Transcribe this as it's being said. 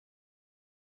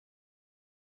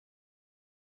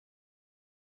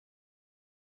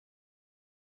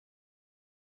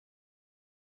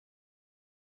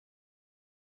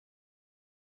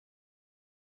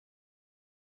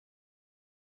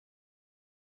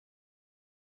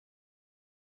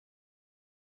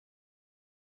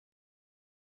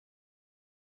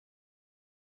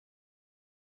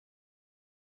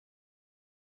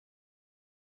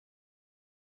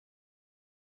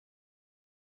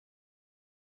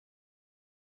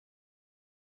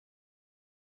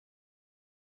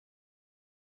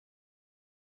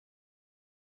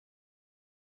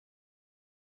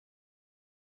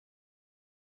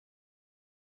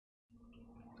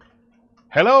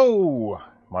Hello,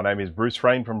 my name is Bruce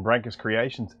Rain from Brankus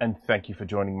Creations, and thank you for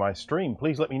joining my stream.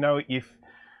 Please let me know if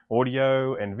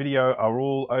audio and video are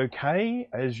all okay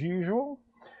as usual.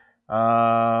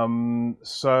 I'm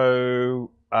trying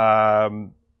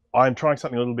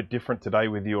something a little bit different today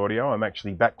with the audio. I'm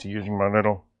actually back to using my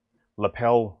little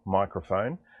lapel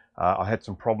microphone. I had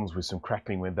some problems with some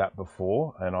crackling with that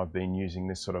before, and I've been using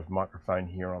this sort of microphone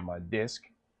here on my desk.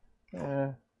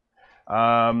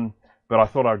 But I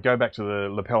thought I'd go back to the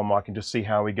lapel mic and just see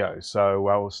how we go. So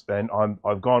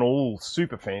I've gone all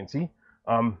super fancy.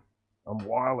 I'm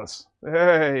wireless.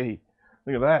 Hey,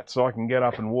 look at that! So I can get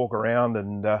up and walk around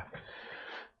and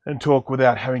talk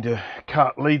without having to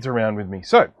cart leads around with me.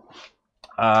 So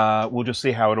we'll just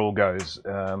see how it all goes.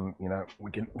 You know,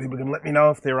 people can let me know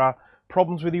if there are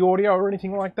problems with the audio or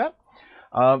anything like that.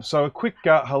 So a quick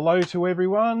hello to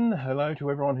everyone. Hello to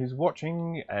everyone who's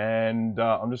watching. And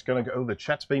I'm just going to go, oh, the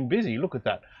chat's been busy. Look at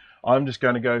that. I'm just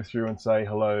going to go through and say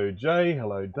hello, Jay.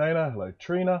 Hello, Dana. Hello,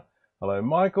 Trina. Hello,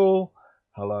 Michael.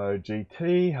 Hello,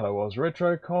 GT. Hello, Oz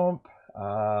Retro Comp.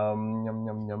 Yum,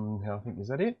 yum, yum. I think, is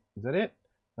that it? Is that it?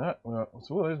 Well,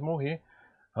 there's more here.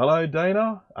 Hello,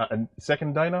 Dana. And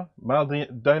second Dana. Male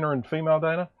Dana and female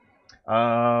Dana.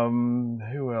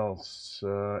 Who else?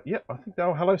 Yeah, I think they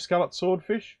were hello, Scarlet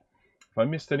Swordfish. If I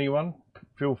missed anyone,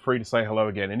 feel free to say hello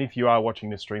again. And if you are watching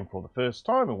this stream for the first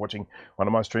time or watching one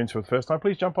of my streams for the first time,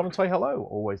 please jump on and say hello.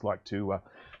 Always like to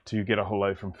get a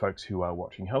hello from folks who are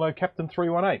watching. Hello, Captain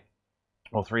 318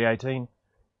 or 318.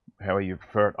 However you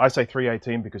prefer it. I say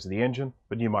 318 because of the engine,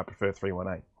 but you might prefer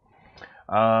 318.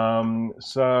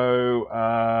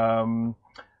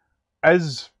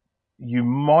 As you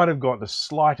might have got the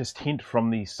slightest hint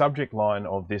from the subject line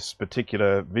of this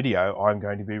particular video, I'm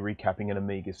going to be recapping an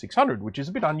Amiga 600, which is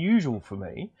a bit unusual for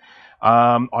me.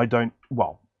 I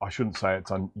shouldn't say it's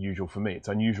unusual for me. It's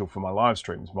unusual for my live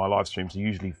streams. My live streams are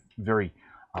usually very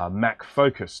Mac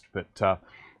focused, but the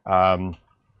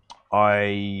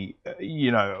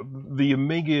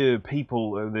Amiga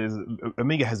people,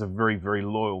 Amiga has a very, very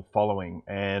loyal following,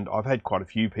 and I've had quite a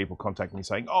few people contact me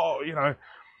saying, oh, you know,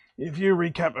 if you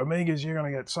recap Amigas, you're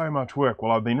going to get so much work.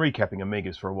 Well, I've been recapping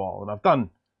Amigas for a while, and I've done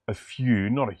a few,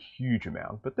 not a huge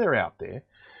amount, but they're out there.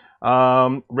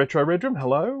 Retro Redrum,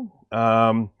 hello.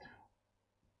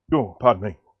 Oh, pardon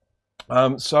me.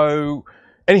 So,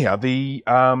 anyhow,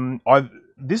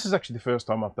 this is actually the first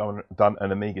time I've done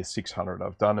an Amiga 600.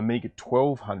 I've done Amiga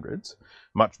 1200s,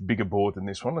 much bigger board than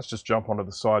this one. Let's just jump onto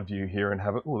the side view here and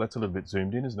have it. Oh, that's a little bit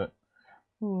zoomed in, isn't it?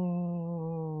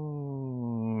 No.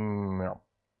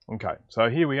 Okay, so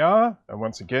here we are, and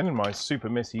once again in my super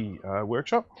messy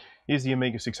workshop. Here's the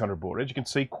Amiga 600 board. As you can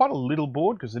see, quite a little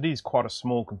board because it is quite a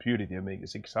small computer, the Amiga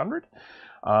 600.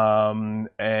 And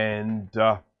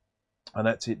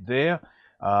that's it there.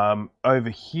 Over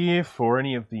here, for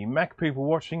any of the Mac people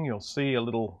watching, you'll see a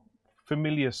little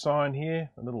familiar sign here,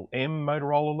 a little M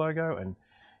Motorola logo, and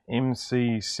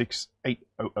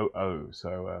MC68000.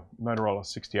 So Motorola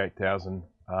 68000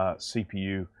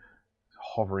 CPU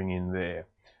hovering in there,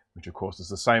 which of course is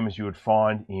the same as you would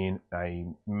find in a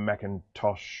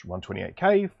Macintosh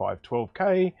 128K,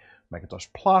 512K, Macintosh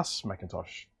Plus,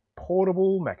 Macintosh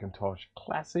Portable, Macintosh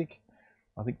Classic.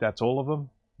 I think that's all of them.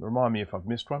 Remind me if I've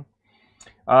missed one.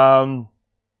 And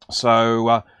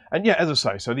yeah, as I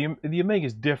say, so the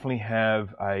Amigas definitely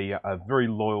have a very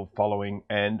loyal following,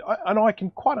 and I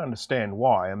can quite understand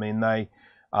why. I mean, they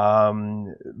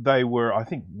were, I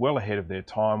think, well ahead of their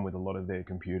time with a lot of their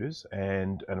computers,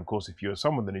 and of course, if you're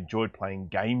someone that enjoyed playing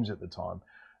games at the time,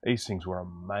 these things were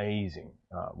amazing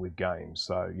with games.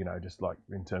 So, you know, just like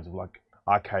in terms of like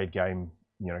arcade game,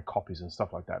 you know, copies and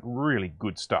stuff like that, really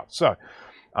good stuff. So,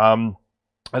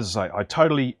 as I say, I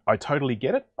totally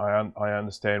get it. I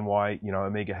understand why, you know,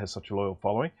 Amiga has such a loyal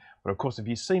following. But of course, have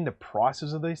you seen the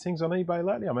prices of these things on eBay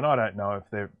lately? I mean, I don't know if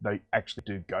they actually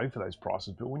do go for those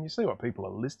prices, but when you see what people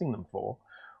are listing them for,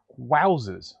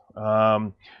 wowzers.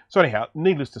 So anyhow,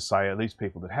 needless to say, these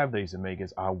people that have these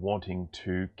Amigas are wanting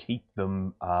to keep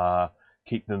them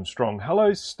strong.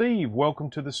 Hello, Steve.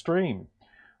 Welcome to the stream.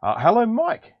 Hello,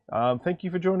 Mike. Thank you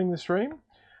for joining the stream.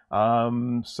 I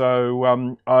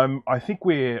think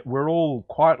we're all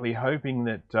quietly hoping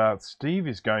that Steve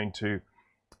is going to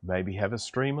maybe have a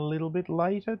stream a little bit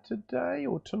later today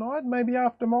or tonight, maybe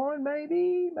after mine,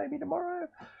 maybe tomorrow,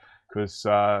 because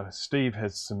Steve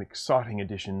has some exciting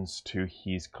additions to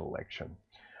his collection.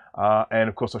 And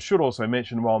of course, I should also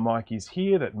mention while Mike is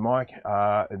here that Mike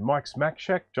at Mike's Mac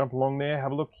Shack, jump along there,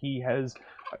 have a look. He has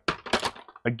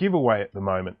a giveaway at the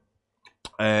moment,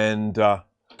 and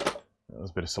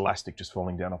there's a bit of Scholastic just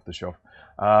falling down off the shelf.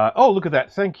 Oh, look at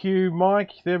that. Thank you,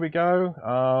 Mike. There we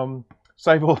go.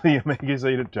 Save all the Amigas,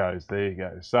 eat at Joe's. There you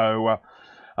go. So,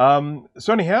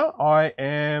 so anyhow, I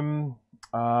am,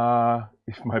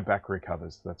 if my back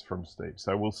recovers, that's from Steve.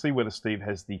 So we'll see whether Steve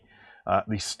has the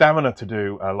stamina to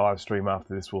do a live stream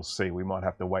after this. We'll see. We might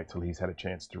have to wait till he's had a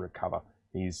chance to recover.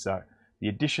 He's, the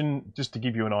addition, just to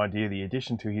give you an idea, the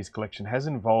addition to his collection has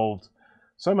involved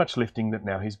so much lifting that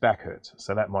now his back hurts.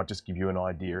 So that might just give you an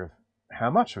idea of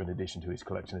how much of an addition to his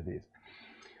collection it is.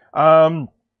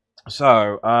 It'll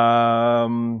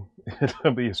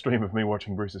be a stream of me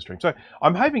watching Bruce's stream. So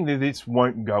I'm hoping that this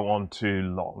won't go on too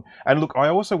long. And look, I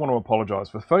also want to apologise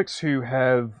for folks who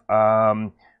have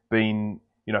been,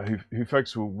 you know, who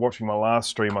folks who were watching my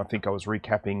last stream. I think I was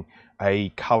recapping a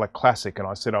Color Classic, and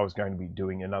I said I was going to be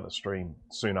doing another stream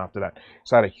soon after that.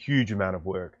 So I had a huge amount of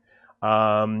work.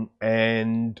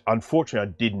 And unfortunately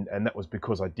I didn't, and that was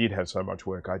because I did have so much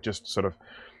work. I just sort of,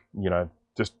 you know,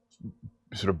 just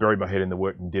sort of buried my head in the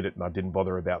work and did it, and I didn't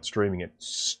bother about streaming it.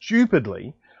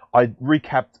 Stupidly, I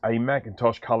recapped a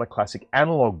Macintosh Color Classic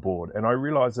analog board, and I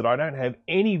realized that I don't have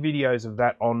any videos of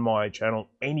that on my channel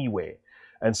anywhere.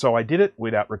 And so I did it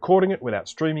without recording it, without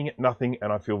streaming it, nothing,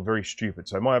 and I feel very stupid.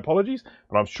 So my apologies,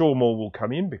 but I'm sure more will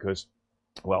come in because,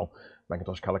 well,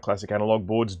 Macintosh Color Classic analog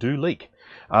boards do leak.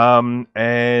 I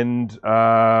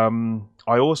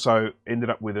also ended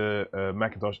up with a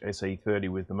Macintosh SE30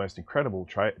 with the most incredible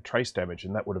trace damage,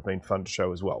 and that would have been fun to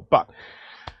show as well. But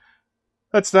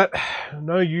that's that.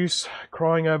 No use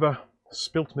crying over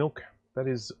spilt milk. That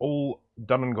is all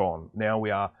done and gone. Now we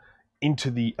are into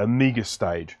the Amiga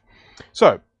stage.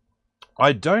 So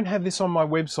I don't have this on my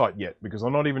website yet because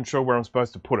I'm not even sure where I'm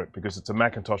supposed to put it because it's a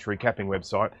Macintosh recapping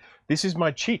website. This is my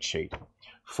cheat sheet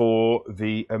for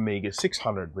the Amiga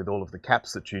 600 with all of the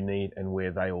caps that you need and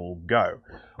where they all go.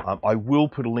 I will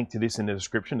put a link to this in the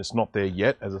description. It's not there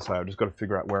yet. As I say, I've just got to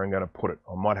figure out where I'm going to put it.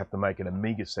 I might have to make an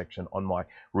Amiga section on my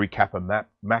Recapper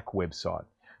Mac website.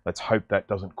 Let's hope that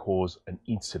doesn't cause an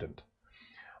incident.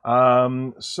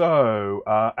 Alex,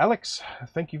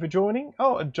 thank you for joining.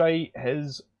 Oh, and Jay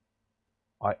has...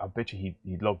 I bet you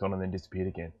he logged on and then disappeared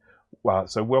again. Well,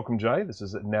 so welcome, Jay. This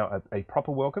is now a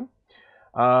proper welcome.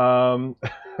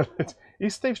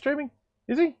 Is Steve streaming?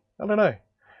 Is he? I don't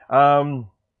know.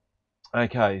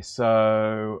 Okay,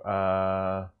 so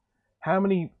how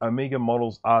many Amiga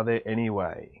models are there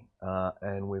anyway?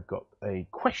 And we've got a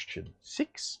question.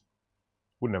 6?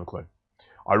 Wouldn't have a clue.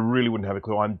 I really wouldn't have a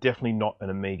clue. I'm definitely not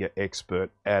an Amiga expert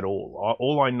at all.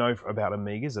 All I know about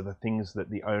Amigas are the things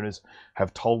that the owners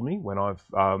have told me when I've,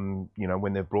 you know,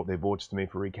 when they've brought their boards to me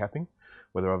for recapping,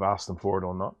 whether I've asked them for it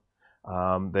or not.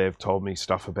 They've told me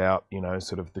stuff about, you know,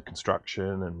 sort of the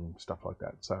construction and stuff like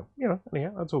that. So, you know,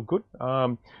 anyhow, that's all good.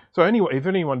 So anyway, if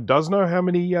anyone does know how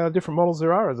many different models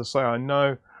there are, as I say, I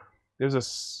know there's a,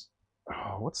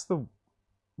 what's the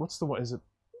one, is it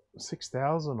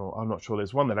 6,000 or I'm not sure.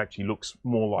 There's one that actually looks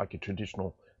more like a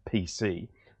traditional PC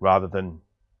rather than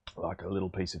like a little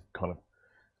piece of kind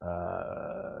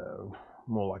of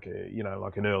more like a, you know,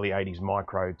 like an early 80s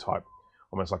micro type,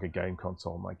 almost like a game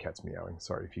console. My cat's meowing,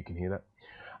 sorry if you can hear that.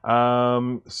 I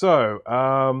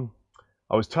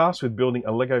was tasked with building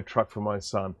a Lego truck for my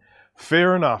son.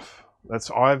 Fair enough.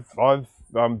 I've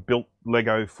built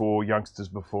Lego for youngsters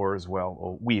before as well,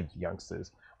 or with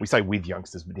youngsters. We say with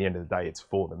youngsters, but at the end of the day, it's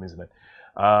for them, isn't it?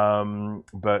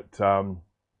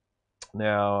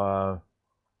 Now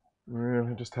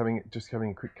we're just having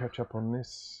a quick catch up on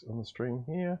this on the stream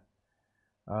here.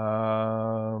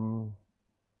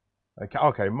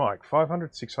 Okay, Mike,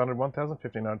 500, 600, 1,000,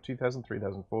 1,500, 2,000,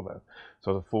 3,000, 4,000.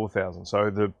 So the 4,000. So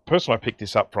the person I picked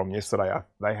this up from yesterday,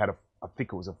 they had I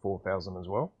think it was a 4,000 as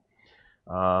well.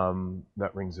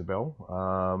 That rings a bell.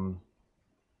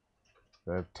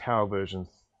 The Tower versions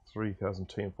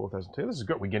 3000T and 4000T. This is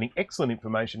good. We're getting excellent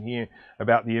information here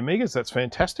about the Amigas. That's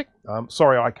fantastic.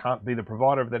 Sorry I can't be the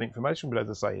provider of that information, but as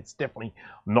I say, it's definitely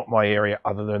not my area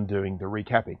other than doing the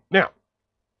recapping. Now,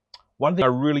 one thing I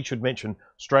really should mention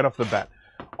straight off the bat,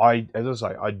 as I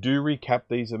say, I do recap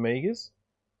these Amigas.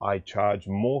 I charge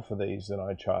more for these than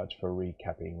I charge for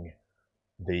recapping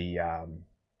the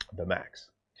Macs.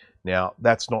 Now,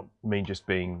 that's not me just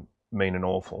being mean and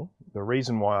awful. The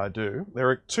reason why I do, there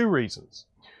are 2 reasons.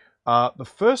 The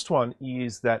first one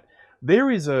is that there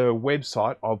is a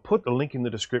website, I'll put the link in the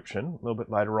description a little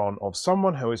bit later on, of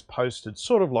someone who has posted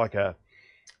sort of like a,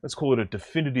 let's call it a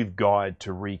definitive guide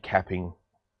to recapping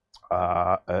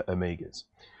Amigas.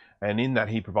 And in that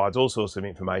he provides all sorts of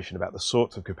information about the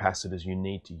sorts of capacitors you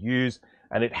need to use,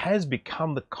 and it has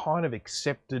become the kind of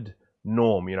accepted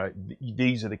norm. You know,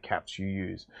 these are the caps you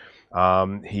use.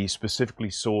 He specifically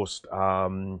sourced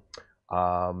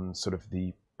sort of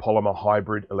the polymer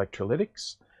hybrid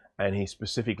electrolytics and he's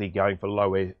specifically going for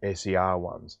low SER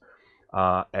ones.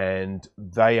 And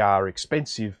they are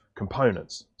expensive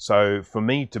components. So for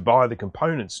me to buy the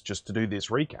components just to do this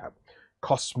recap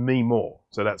costs me more.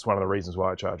 So that's one of the reasons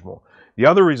why I charge more. The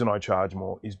other reason I charge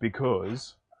more is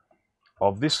because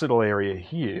of this little area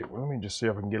here. Well, let me just see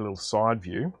if I can get a little side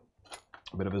view,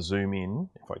 a bit of a zoom in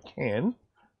if I can.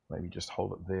 Maybe just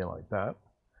hold it there like that.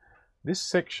 This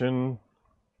section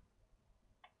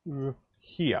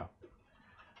here,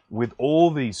 with all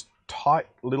these tight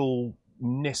little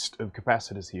nest of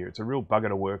capacitors here, it's a real bugger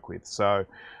to work with. So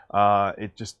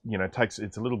it just, you know,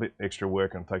 it's a little bit extra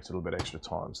work and takes a little bit extra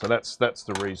time. So that's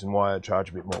the reason why I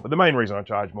charge a bit more. But the main reason I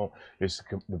charge more is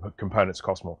the components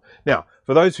cost more. Now,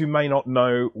 for those who may not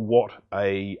know what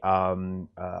a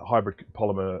hybrid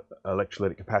polymer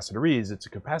electrolytic capacitor is, it's a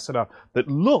capacitor that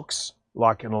looks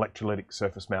like an electrolytic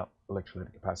surface mount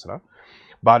electrolytic capacitor,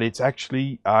 but it's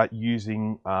actually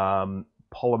using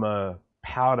polymer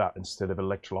powder instead of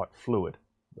electrolyte fluid.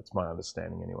 That's my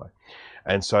understanding anyway.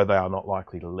 And so they are not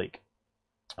likely to leak.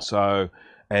 So,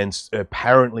 and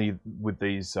apparently with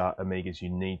these Amigas, you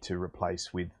need to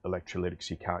replace with electrolytics.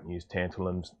 You can't use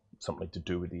tantalum, something to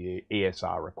do with the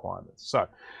ESR requirements. So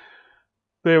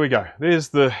there we go. There's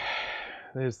the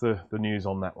news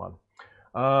on that one.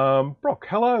 Brock,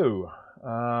 hello.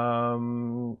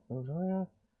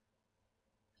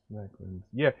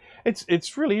 Yeah,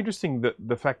 it's really interesting that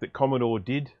the fact that Commodore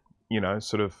did, you know,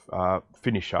 sort of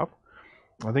finish up.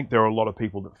 I think there are a lot of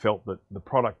people that felt that the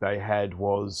product they had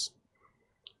was,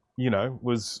 you know,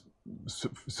 was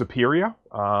superior,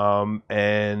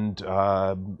 and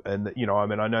you know, I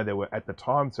mean, I know there were at the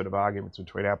time sort of arguments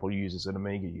between Apple users and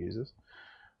Amiga users,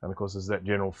 and of course there's that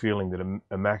general feeling that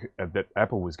that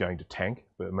Apple was going to tank,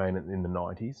 but mainly in the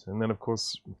 90s, and then of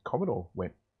course Commodore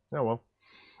went, oh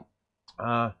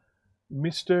well.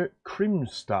 Mr.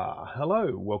 Crimstar,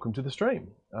 hello, welcome to the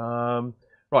stream.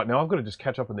 Right, now I've got to just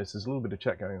catch up on this. There's a little bit of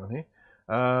chat going on here.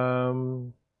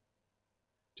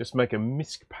 Just make a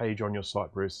MISC page on your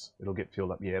site, Bruce. It'll get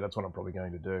filled up. Yeah, that's what I'm probably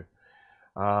going to do.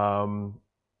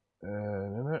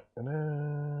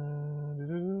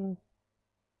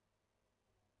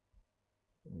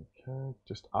 Okay,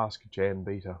 just ask Jan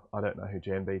Beta. I don't know who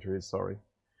Jan Beta is, sorry.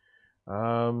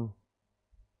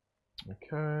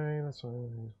 Okay, that's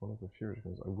one of the few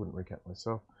reasons I wouldn't recap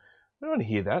myself. I don't want to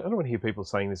hear that. I don't want to hear people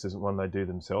saying this isn't one they do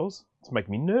themselves. It's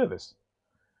making me nervous.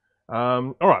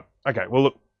 All right. Okay. Well,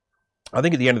 look, I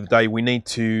think at the end of the day, we need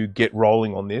to get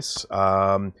rolling on this.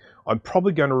 I'm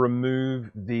probably going to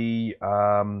remove the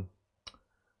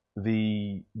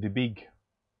big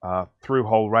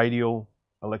through-hole radial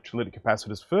electrolytic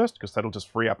capacitors first, because that'll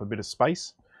just free up a bit of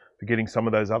space for getting some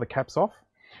of those other caps off.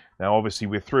 Now, obviously,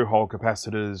 with through-hole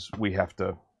capacitors, we have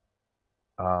to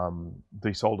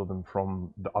desolder them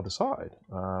from the other side.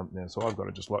 Now, so I've got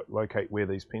to just locate where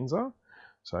these pins are.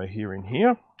 So here in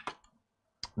here.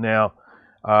 Now,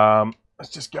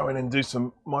 let's just go in and do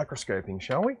some microscoping,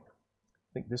 shall we?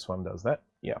 I think this one does that.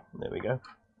 Yeah, there we go.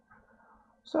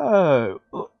 So,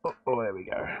 there we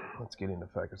go. Let's get into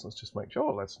focus. Let's just make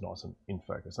sure that's nice and in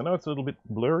focus. I know it's a little bit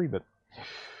blurry, but,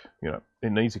 you know,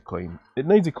 it needs a clean. It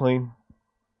needs a clean.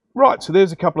 Right, so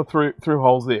there's a couple of through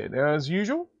holes there. Now, as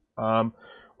usual,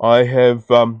 I have,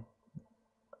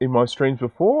 in my streams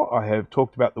before, I have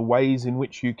talked about the ways in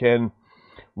which you can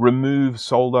remove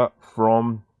solder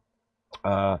from,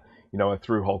 you know, a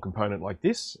through-hole component like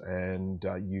this, and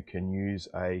you can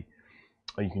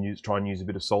try and use a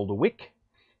bit of solder wick.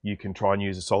 You can try and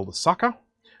use a solder sucker,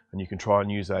 and you can try and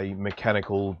use a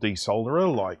mechanical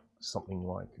desolderer, like something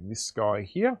like this guy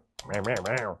here.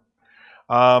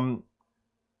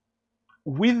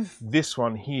 With this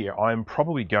one here, I'm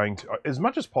probably going to, as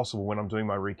much as possible when I'm doing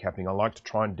my recapping, I like to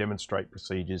try and demonstrate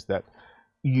procedures that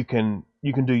you can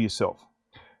do yourself.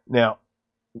 Now,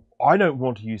 I don't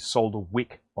want to use solder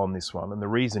wick on this one, and the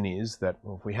reason is that,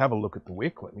 well, if we have a look at the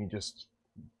wick, let me just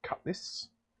cut this.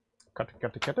 Cut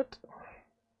it.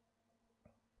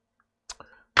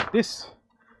 Like this.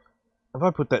 If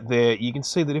I put that there, you can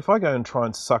see that if I go and try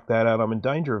and suck that out, I'm in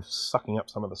danger of sucking up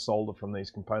some of the solder from these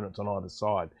components on either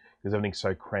side, because everything's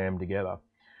so crammed together.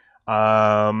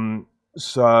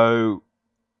 So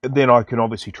then I can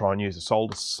obviously try and use a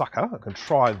solder sucker. I can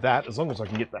try that, as long as I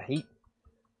can get the heat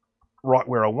right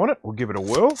where I want it. We'll give it a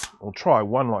whirl. We'll try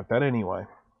one like that anyway,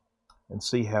 and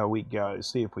see how we go,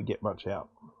 see if we get much out.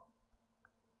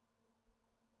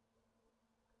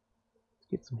 Let's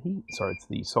get some heat. Sorry, it's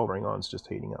the soldering iron's just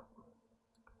heating up.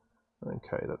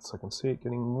 Okay, I can see it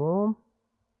getting warm.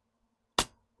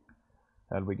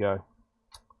 How'd we go?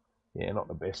 Yeah, not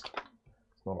the best.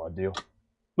 It's not ideal.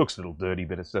 Looks a little dirty,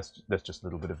 but that's just a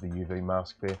little bit of the UV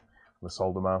mask there. the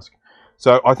solder mask.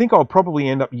 So I think I'll probably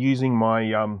end up using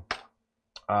my,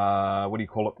 what do you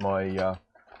call it, my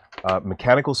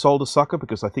mechanical solder sucker,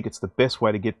 because I think it's the best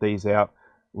way to get these out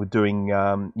with doing,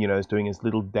 you know, doing as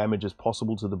little damage as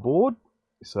possible to the board.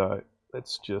 So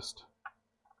let's just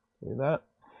do that.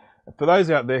 And for those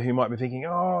out there who might be thinking,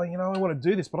 oh, you know, I want to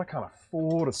do this, but I can't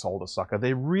afford a solder sucker.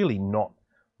 They're really not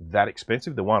that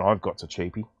expensive. The one I've got's a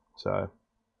cheapie. So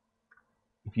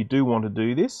if you do want to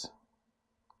do this,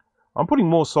 I'm putting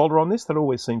more solder on this. That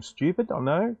always seems stupid, I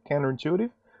know,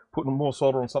 counterintuitive. Putting more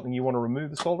solder on something you want to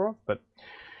remove the solder off, but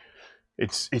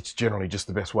it's generally just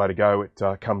the best way to go. It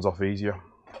comes off easier.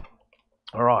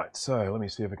 All right, so let me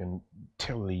see if I can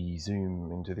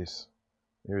tele-zoom into this.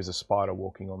 There is a spider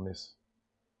walking on this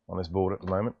board at the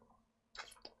moment.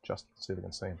 Just see if I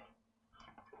can see him.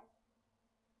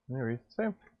 There he is. See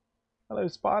him? Hello,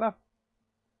 spider.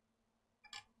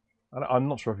 I'm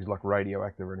not sure if he's like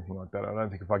radioactive or anything like that. I don't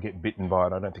think if I get bitten by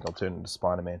it, I don't think I'll turn into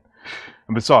Spider-Man.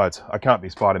 And besides, I can't be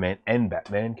Spider-Man and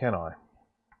Batman, can I?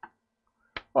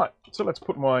 Right, so let's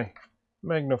put my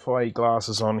magnifying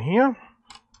glasses on here.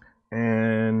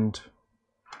 And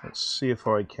let's see if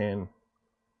I can...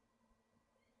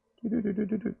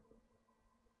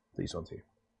 These ones here.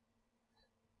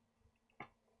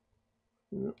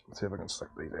 Let's see if I can suck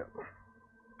these out.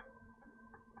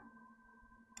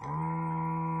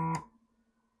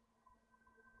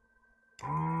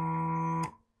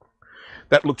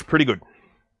 That looks pretty good.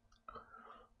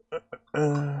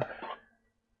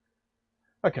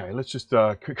 Okay, let's just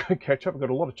catch up. I've got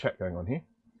a lot of chat going on here.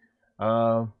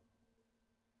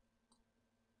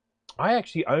 I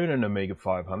actually own an Amiga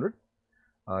 500.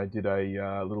 I did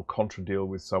a little contra deal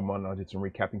with someone. I did some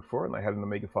recapping for it, and they had an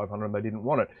Amiga 500 and they didn't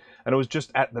want it. And it was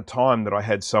just at the time that I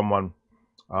had someone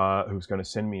who was going to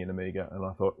send me an Amiga, and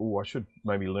I thought, oh, I should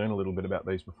maybe learn a little bit about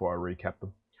these before I recap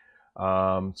them.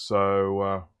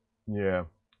 Yeah.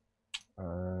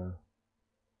 Okay.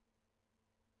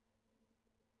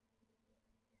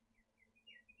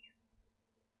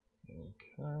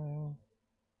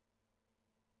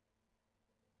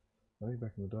 Maybe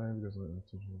back in the day, because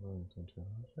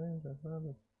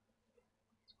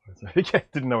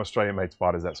didn't know Australia made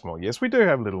spiders that small. Yes, we do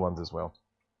have little ones as well.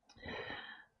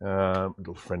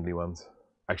 Little friendly ones.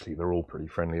 Actually, they're all pretty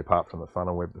friendly, apart from the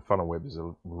funnel web. The funnel web is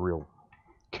a real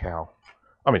cow.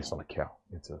 I mean, it's not a cow.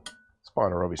 It's a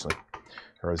spider, obviously.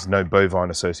 There is no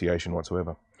bovine association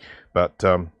whatsoever. But,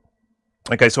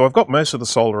 okay, so I've got most of the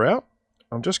solder out.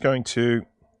 I'm just going to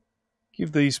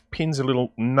give these pins a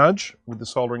little nudge with the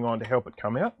soldering iron to help it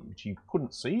come out, which you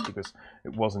couldn't see because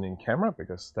it wasn't in camera,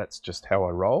 because that's just how I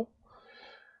roll.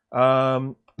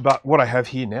 But what I have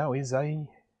here now is a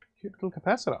cute little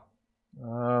capacitor.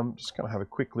 Just going to have a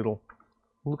quick little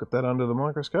look at that under the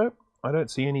microscope. I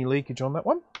don't see any leakage on that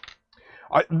one.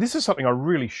 This is something I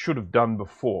really should have done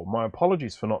before. My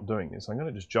apologies for not doing this. I'm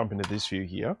going to just jump into this view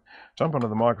here, jump under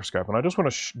the microscope, and I just want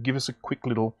to give us a quick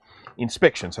little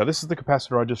inspection. So this is the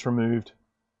capacitor I just removed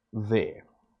there.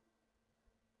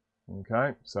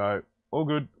 Okay, so all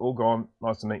good, all gone,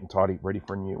 nice and neat and tidy, ready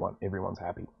for a new one. Everyone's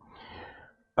happy.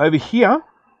 Over here,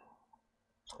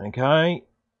 okay,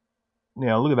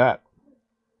 now look at that.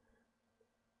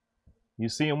 You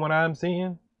seeing what I'm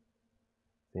seeing?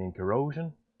 Seeing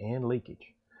corrosion and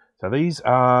leakage. So these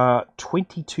are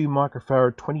 22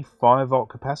 microfarad 25 volt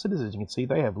capacitors. As you can see,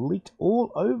 they have leaked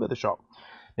all over the shop.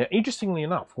 Now, interestingly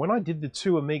enough, when I did the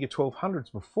two Amiga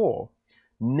 1200s before,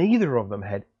 neither of them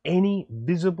had any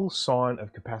visible sign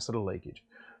of capacitor leakage.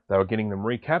 They were getting them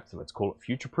recapped, so let's call it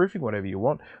future proofing, whatever you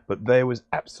want, but there was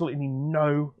absolutely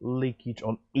no leakage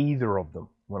on either of them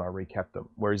when I recapped them.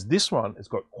 Whereas this one has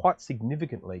got quite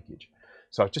significant leakage.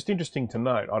 So it's just interesting to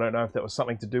note. I don't know if that was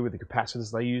something to do with the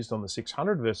capacitors they used on the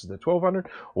 600 versus the 1200,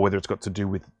 or whether it's got to do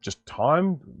with just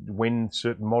time when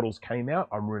certain models came out.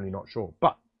 I'm really not sure.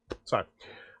 But, so,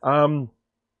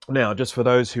 now, just for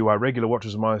those who are regular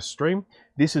watchers of my stream,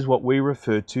 this is what we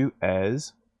refer to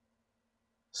as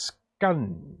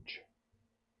scunge,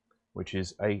 which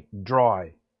is a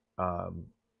dry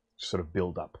sort of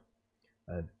build-up.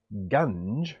 And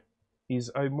gunge is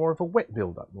more of a wet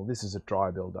build-up. Well, this is a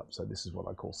dry build-up, so this is what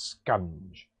I call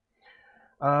scunge.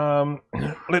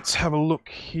 Let's have a look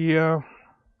here.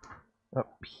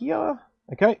 Up here.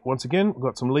 Okay, once again, we've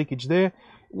got some leakage there.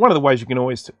 One of the ways you can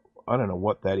always... I don't know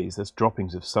what that is. That's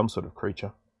droppings of some sort of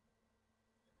creature.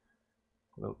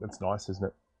 Well, that's nice, isn't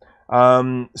it?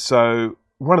 So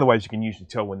one of the ways you can usually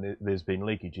tell when there's been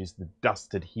leakage is the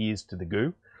dust adheres to the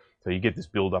goo. So you get this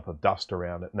build-up of dust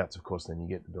around it, and that's, of course, then you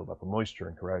get the build-up of moisture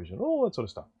and corrosion, all that sort of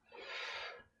stuff.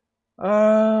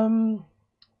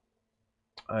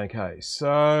 Okay,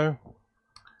 so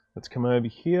let's come over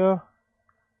here.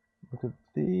 Look at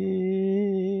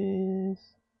this.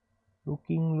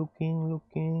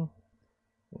 Looking.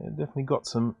 Yeah, definitely got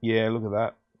some. Yeah, look at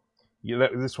that. Yeah,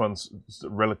 this one's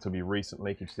relatively recent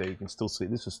leakage there. You can still see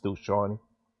this is still shiny.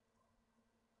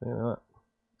 Yeah,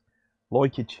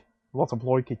 leakage, lots of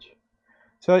leakage.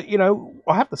 So, you know,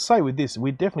 I have to say with this,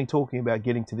 we're definitely talking about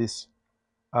getting to this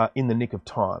in the nick of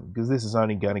time, because this is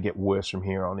only going to get worse from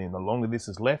here on in. The longer this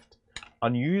is left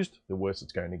unused, the worse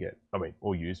it's going to get. I mean,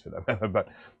 or used for that matter. But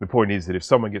the point is that if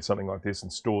someone gets something like this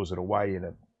and stores it away in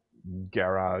a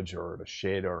garage or in a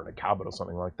shed or in a cupboard or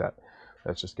something like that,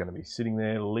 that's just going to be sitting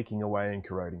there, leaking away and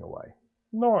corroding away.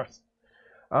 Nice.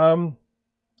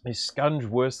 Is scunge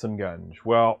worse than gunge?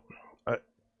 Well, I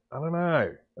don't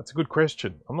know. That's a good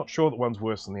question. I'm not sure that one's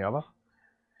worse than the other.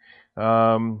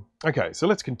 Okay, so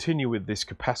let's continue with this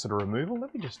capacitor removal.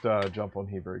 Let me just jump on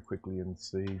here very quickly and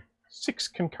see. 6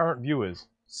 concurrent viewers.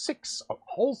 6, a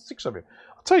whole 6 of you.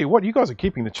 I'll tell you what, you guys are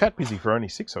keeping the chat busy for only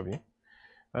 6 of you.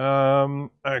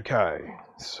 Okay,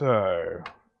 so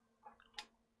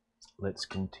let's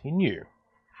continue.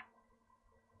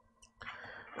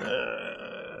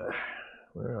 Where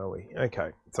are we?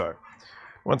 Okay, so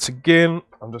once again,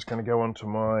 I'm just going to go onto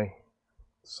my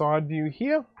side view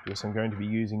here, because I'm going to be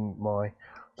using my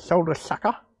solder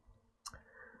sucker.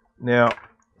 Now,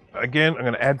 again, I'm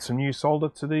going to add some new solder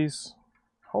to these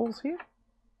holes here.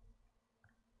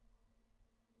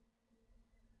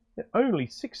 Only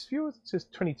 6 viewers? It says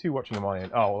 22 watching on my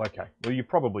end. Oh, well, okay. Well, you're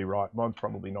probably right. Mine's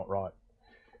probably not right.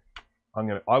 I am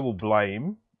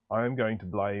going to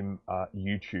blame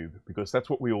YouTube, because that's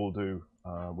what we all do.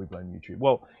 We blame YouTube.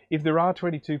 Well, if there are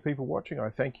 22 people watching, I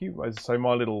thank you. As I say,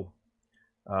 my little...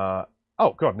 oh,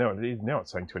 God, now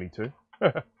it's saying 22.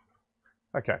 Okay,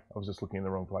 I was just looking in the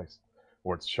wrong place.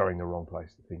 Or it's showing the wrong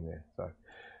place, the thing there. So,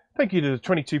 thank you to the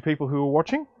 22 people who are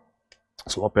watching.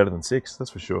 It's a lot better than 6, that's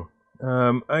for sure.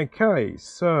 Okay,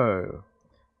 so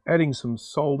adding some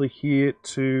solder here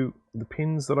to the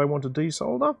pins that I want to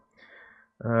desolder.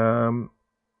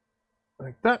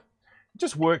 Like that. It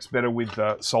just works better with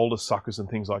solder suckers and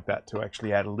things like that to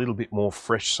actually add a little bit more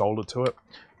fresh solder to it.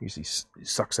 Usually it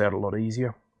sucks out a lot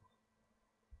easier.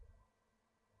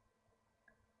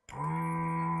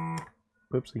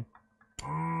 Oopsie.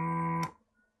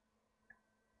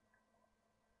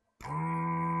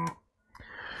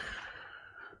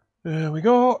 There we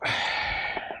go.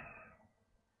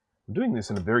 I'm doing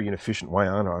this in a very inefficient way,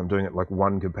 aren't I? I'm doing it like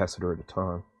one capacitor at a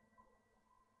time.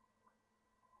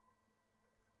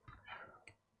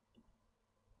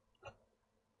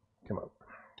 Come on.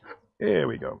 There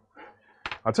we go.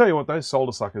 I'll tell you what, those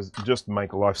solder suckers just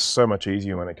make life so much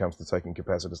easier when it comes to taking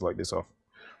capacitors like this off.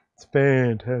 It's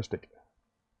fantastic.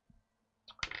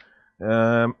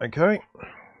 Okay.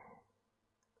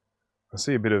 I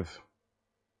see a bit of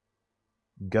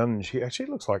gunge here. Actually,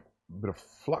 it looks like a bit of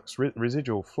flux,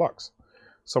 residual flux.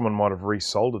 Someone might have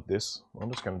resoldered this.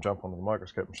 I'm just going to jump onto the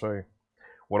microscope and show you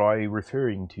what I'm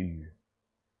referring to.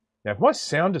 Now, if my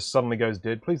sound just suddenly goes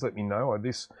dead, please let me know.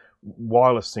 This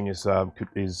wireless thing is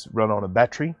run on a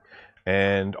battery,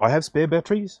 and I have spare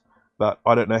batteries, but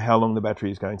I don't know how long the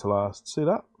battery is going to last. See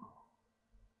that?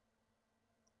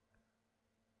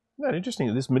 Isn't that interesting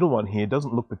that this middle one here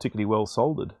doesn't look particularly well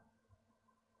soldered?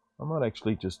 I might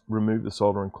actually just remove the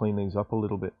solder and clean these up a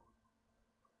little bit.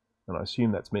 And I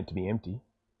assume that's meant to be empty.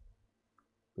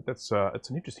 But that's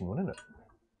it's an interesting one, isn't it?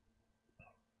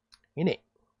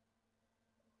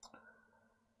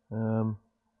 I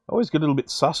always get a little bit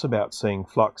sus about seeing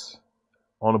flux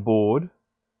on a board.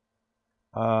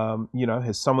 You know,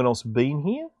 has someone else been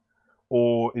here?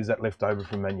 Or is that left over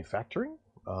from manufacturing?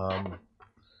 You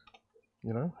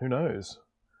know, who knows?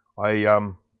 I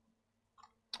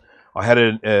had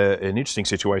an interesting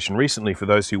situation recently for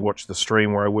those who watched the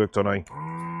stream where I worked on a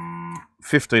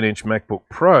 15-inch MacBook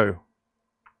Pro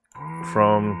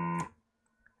from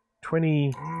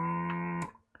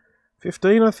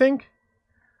 2015, I think.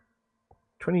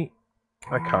 I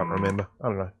can't remember. I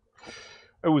don't know.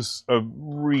 It was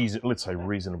let's say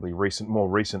reasonably recent, more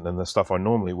recent than the stuff I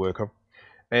normally work on.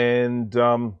 And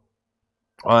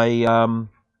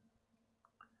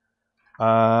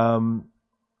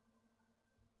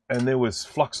and there was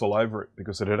flux all over it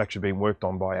because it had actually been worked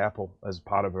on by Apple as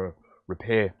part of a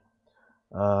repair.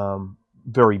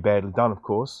 Very badly done, of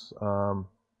course,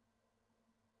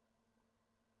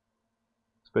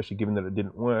 especially given that it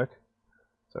didn't work.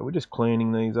 So we're just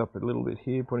cleaning these up a little bit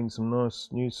here, putting some nice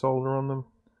new solder on them,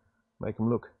 make them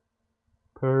look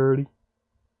pretty.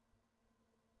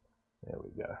 There we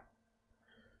go.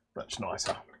 Much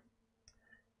nicer.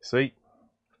 See,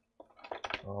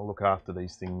 I'll look after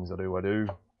these things. I do.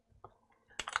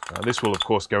 This will, of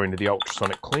course, go into the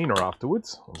ultrasonic cleaner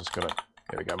afterwards. I'm just going to,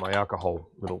 there we go, my alcohol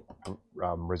little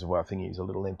reservoir thingy is a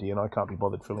little empty and I can't be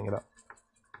bothered filling it up.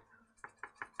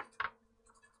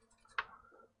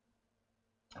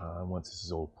 Once this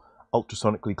is all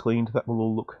ultrasonically cleaned, that will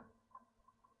all look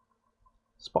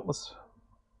spotless.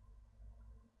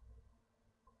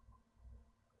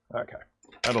 Okay,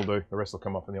 that'll do. The rest will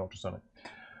come off in the ultrasonic.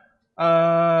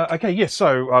 Okay, yes.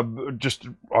 So I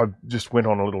just went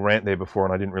on a little rant there before,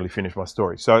 and I didn't really finish my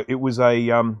story. So it was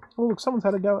a oh look, someone's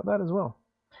had a go at that as well.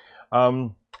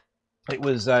 It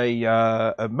was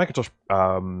a Macintosh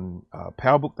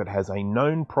PowerBook that has a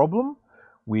known problem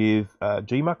with a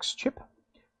GMUX chip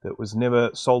that was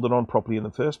never soldered on properly in the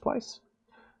first place.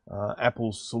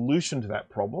 Apple's solution to that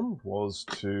problem was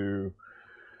to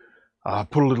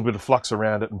put a little bit of flux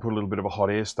around it and put a little bit of a hot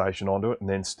air station onto it and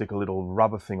then stick a little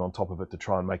rubber thing on top of it to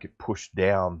try and make it push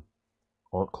down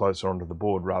closer onto the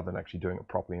board rather than actually doing it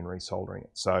properly and resoldering it.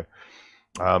 So,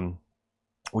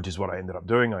 which is what I ended up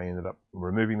doing. I ended up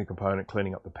removing the component,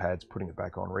 cleaning up the pads, putting it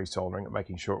back on, resoldering it,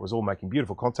 making sure it was all making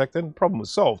beautiful contact, and the problem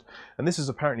was solved. And this is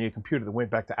apparently a computer that went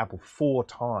back to Apple 4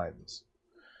 times.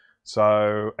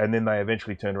 So, and then they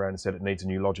eventually turned around and said it needs a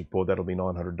new logic board. That'll be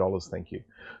 $900, thank you.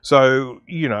 So,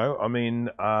 you know, I mean,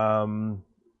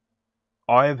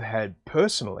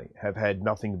 personally have had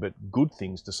nothing but good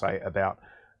things to say about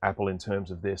Apple in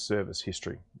terms of their service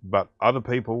history. But other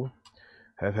people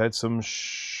have had some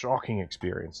shocking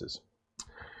experiences.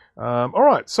 All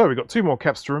right, so we've got 2 more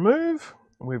caps to remove.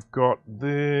 We've got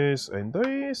this and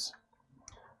these.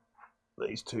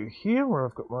 These 2 here, where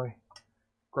I've got my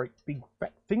great big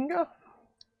fat finger.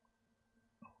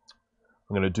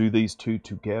 I'm going to do these 2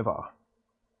 together.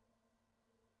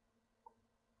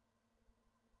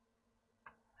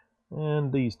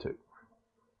 And these 2. God,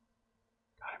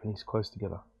 everything's close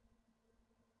together.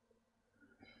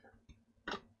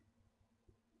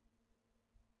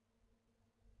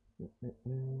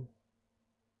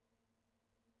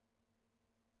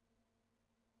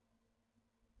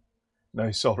 No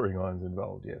soldering irons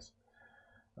involved, yes.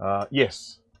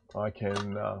 Yes, I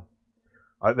can.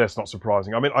 That's not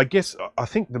surprising. I mean, I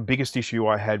think the biggest issue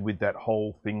I had with that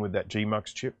whole thing with that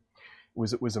GMUX chip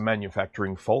was it was a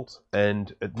manufacturing fault,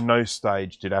 and at no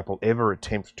stage did Apple ever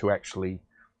attempt to actually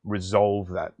resolve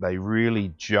that. They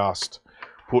really just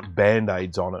put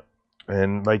band-aids on it,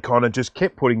 and they kind of just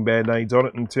kept putting band-aids on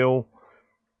it until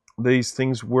these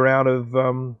things were out of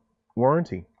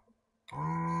warranty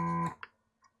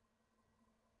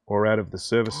or out of the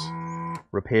service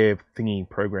repair thingy,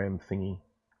 program thingy.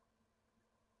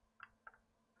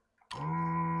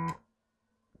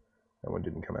 That one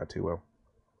didn't come out too well.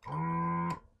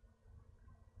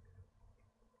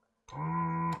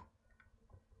 Oh,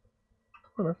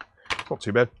 not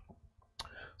too bad.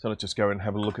 So let's just go and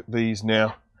have a look at these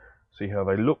now, see how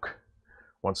they look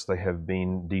once they have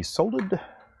been desoldered.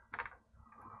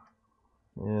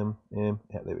 There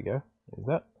we go. There's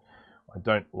that. I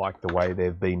don't like the way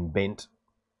they've been bent.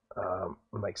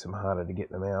 It makes them harder to get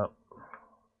them out,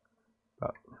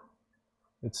 but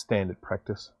it's standard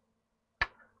practice.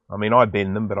 I mean, I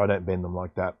bend them, but I don't bend them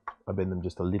like that. I bend them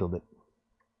just a little bit.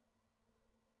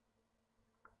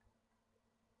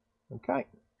 Okay.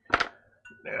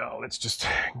 Now let's just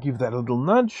give that a little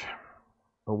nudge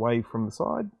away from the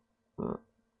side.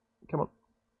 Come on.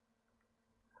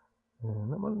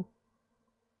 And that one.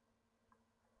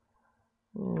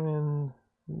 And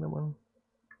that one.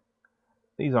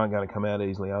 These aren't going to come out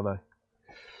easily, are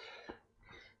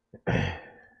they?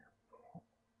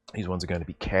 These ones are going to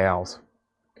be cows.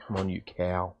 Come on, you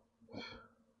cow.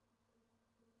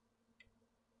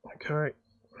 Okay.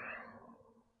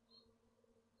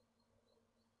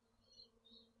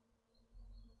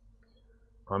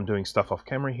 I'm doing stuff off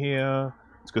camera here.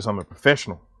 It's because I'm a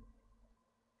professional.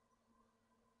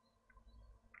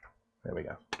 There we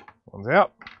go. One's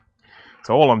out.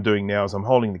 So all I'm doing now is I'm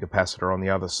holding the capacitor on the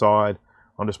other side.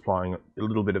 I'm just applying a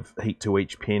little bit of heat to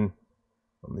each pin.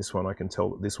 On this one I can tell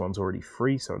that this one's already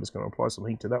free, so I'm just going to apply some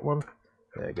heat to that one.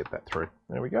 There, get that through.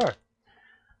 There we go.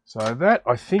 So that,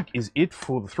 I think, is it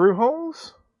for the through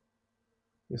holes.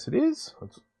 Yes, it is.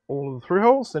 That's all of the through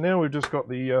holes. So now we've just got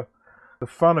the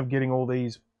fun of getting all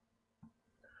these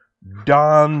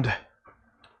darned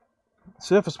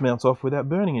surface mounts off without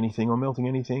burning anything or melting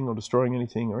anything or destroying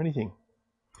anything or anything.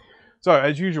 So,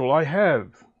 as usual, I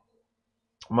have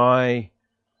my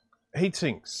heat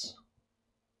sinks.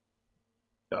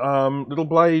 Little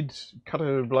blade,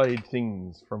 cutter blade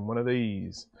things from one of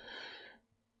these.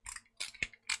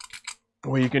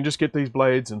 Where you can just get these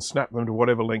blades and snap them to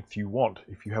whatever length you want.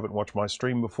 If you haven't watched my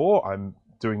stream before, I'm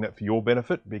doing that for your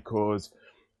benefit because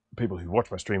people who watch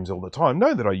my streams all the time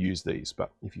know that I use these,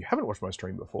 but if you haven't watched my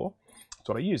stream before, that's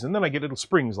what I use. And then I get little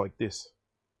springs like this.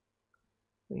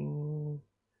 And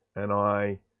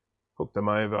I hook them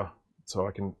over so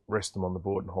I can rest them on the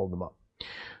board and hold them up.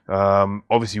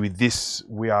 Obviously with this,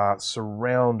 we are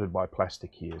surrounded by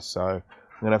plastic here, so I'm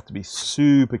going to have to be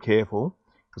super careful.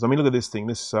 Because I mean, look at this thing,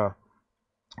 this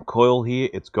coil here,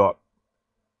 it's got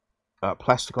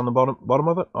plastic on the bottom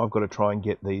of it. I've got to try and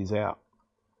get these out.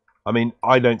 I mean,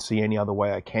 I don't see any other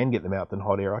way I can get them out than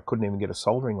hot air. I couldn't even get a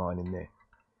soldering line in there.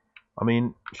 I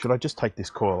mean, should I just take this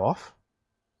coil off?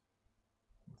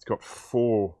 It's got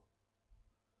 4.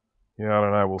 Yeah, I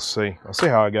don't know. We'll see. I'll see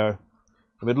how I go.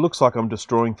 If it looks like I'm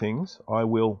destroying things, I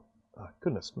will... Oh,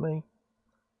 goodness me.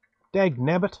 Dag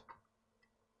nabbit.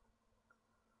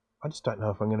 I just don't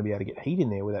know if I'm going to be able to get heat in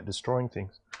there without destroying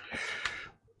things.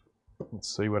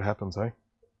 Let's see what happens, eh?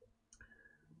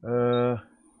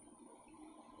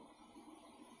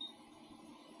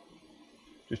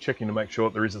 Just checking to make sure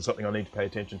there isn't something I need to pay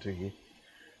attention to here.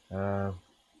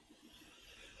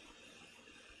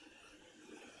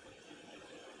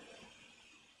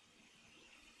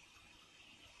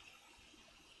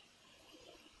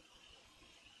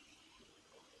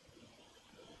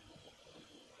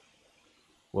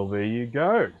 Well, there you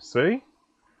go. See?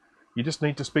 You just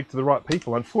need to speak to the right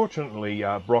people. Unfortunately,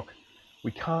 Brock,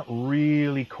 we can't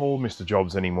really call Mr.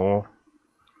 Jobs anymore.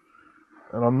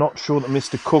 And I'm not sure that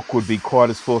Mr. Cook would be quite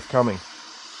as forthcoming.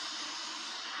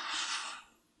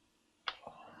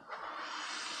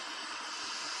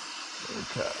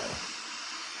 Okay.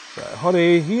 So, hot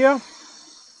air here.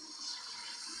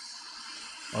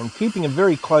 I'm keeping a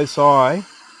very close eye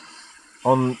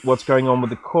on what's going on with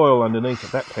the coil underneath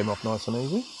it. That came off nice and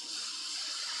easy.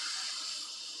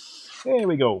 There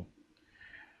we go.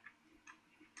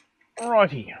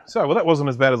 Righty. So, well, that wasn't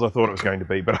as bad as I thought it was going to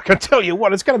be, but I can tell you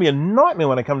what, it's going to be a nightmare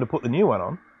when I come to put the new one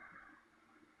on.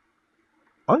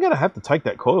 I'm going to have to take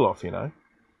that coil off, you know.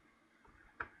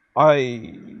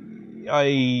 I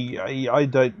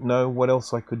don't know what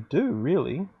else I could do,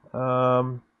 really.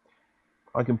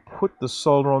 I can put the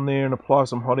solder on there and apply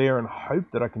some hot air and hope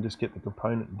that I can just get the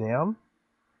component down.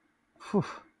 Phew.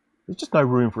 There's just no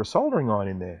room for a soldering iron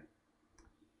in there.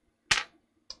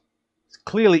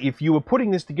 Clearly, if you were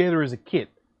putting this together as a kit,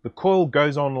 the coil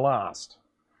goes on last.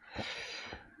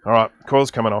 All right, coil's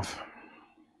coming off.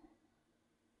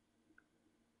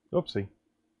 Oopsie.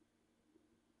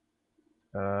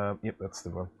 Yep, that's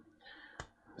the one.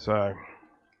 So,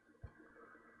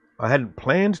 I hadn't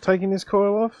planned taking this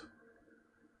coil off,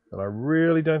 but I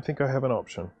really don't think I have an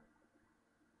option.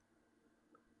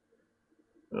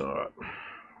 All right.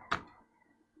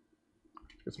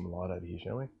 Get some light over here,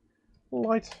 shall we?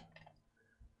 Light.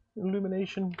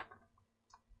 Illumination.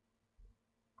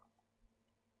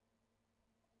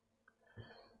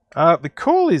 The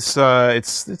coil is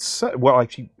it's well,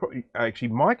 actually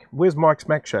Mike, where's Mike's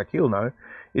Mac Shack? He'll know.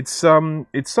 It's some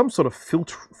sort of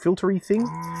filtery thing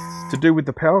to do with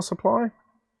the power supply.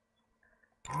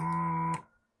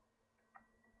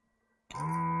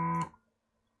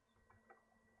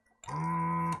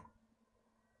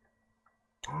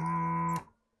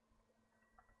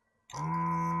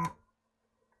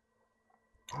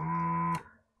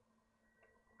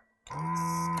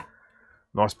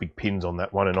 Nice big pins on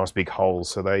that one and nice big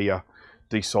holes, so they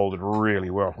desoldered really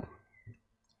well.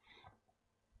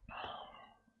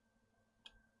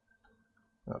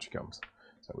 Out she comes.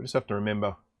 So we just have to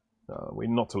remember we're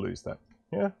not to lose that.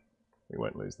 Yeah, we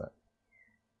won't lose that.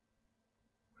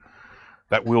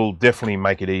 That will definitely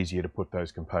make it easier to put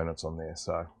those components on there.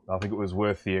 So I think it was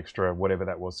worth the extra, whatever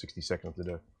that was, 60 seconds to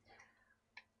do.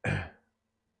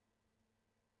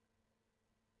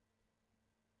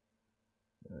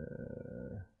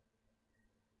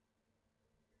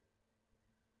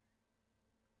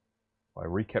 My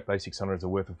recap A600s are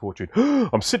worth a fortune.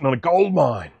 I'm sitting on a gold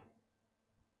mine.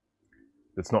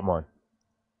 That's not mine.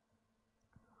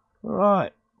 All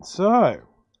right, so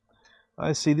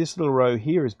I see this little row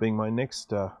here as being my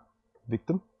next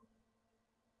victim.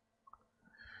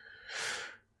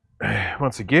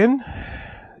 Once again,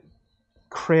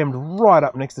 crammed right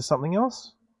up next to something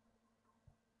else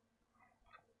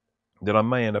that I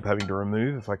may end up having to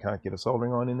remove if I can't get a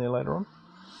soldering iron in there later on.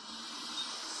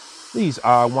 These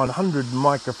are 100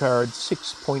 microfarad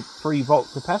 6.3 volt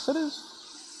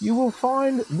capacitors. You will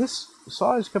find this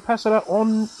size capacitor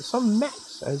on some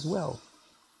Macs as well.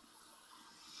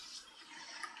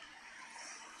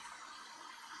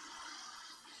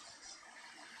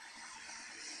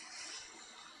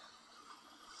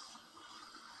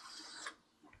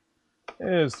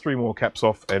 There's 3 more caps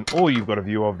off, and all you've got a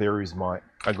view of there is my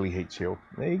ugly heat shield.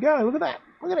 There you go, look at that.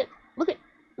 Look at it. Look at it.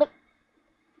 Look.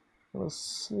 The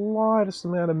slightest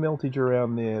amount of meltage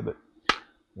around there, but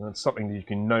it's something that you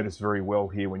can notice very well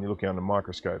here when you're looking under a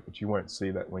microscope, but you won't see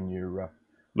that when you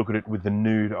look at it with the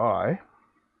nude eye.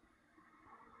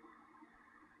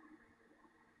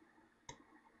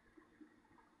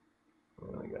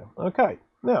 There we go. Okay,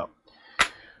 now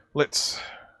let's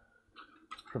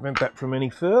prevent that from any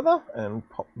further and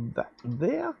pop that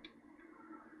there.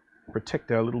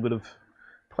 Protect our little bit of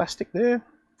plastic there.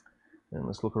 And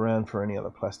let's look around for any other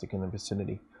plastic in the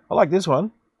vicinity. I like this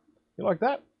one. You like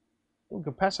that?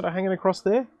 Little capacitor hanging across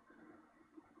there.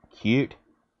 Cute.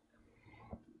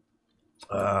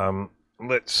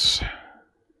 Let's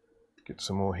get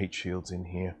some more heat shields in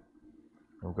here.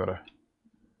 I've got to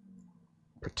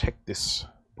protect this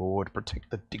board,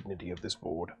 protect the dignity of this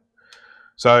board.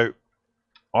 So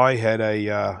I had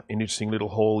an interesting little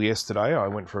haul yesterday. I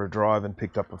went for a drive and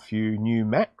picked up a few new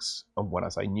Macs. When I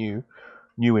say new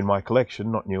in my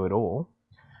collection, not new at all.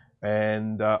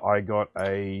 And I got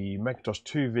a Macintosh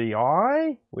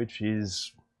 2VI, which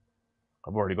is,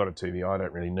 I've already got a 2VI, I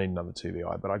don't really need another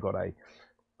 2VI, but I got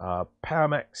a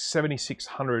PowerMac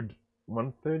 7600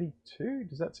 132,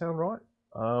 does that sound right?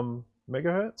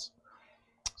 Megahertz.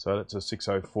 So that's a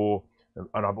 604,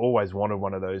 and I've always wanted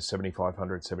one of those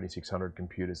 7500, 7600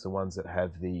 computers, the ones that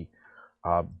have the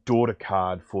daughter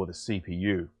card for the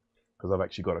CPU, because I've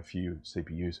actually got a few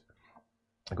CPUs.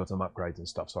 I've got some upgrades and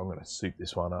stuff, so I'm going to soup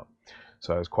this one up.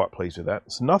 So I was quite pleased with that.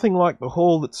 It's nothing like the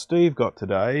haul that Steve got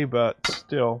today, but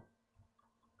still.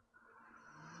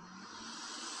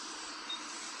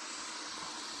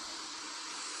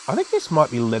 I think this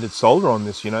might be leaded solder on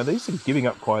this, you know. These are giving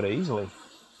up quite easily.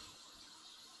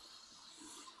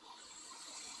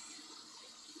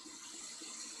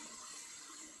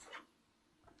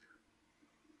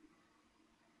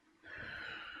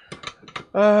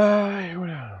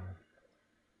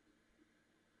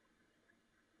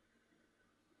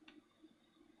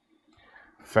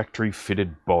 Factory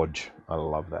fitted bodge. I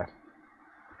love that.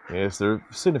 Yes, I've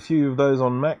seen a few of those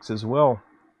on Macs as well.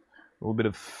 A little bit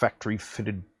of factory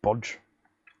fitted bodge.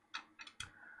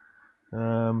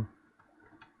 What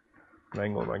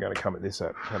angle am I going to come at this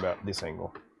at? How about this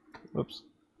angle? Oops.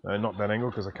 No, not that angle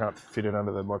because I can't fit it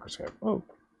under the microscope. Oh.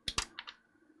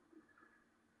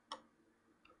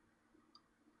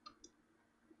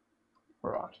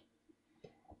 Right.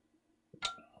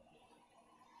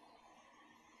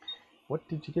 What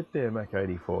did you get there, Mac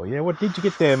 84? Yeah, what did you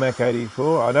get there, Mac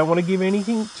 84? I don't want to give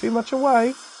anything too much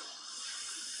away.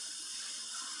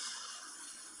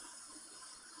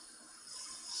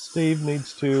 Steve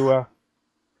needs to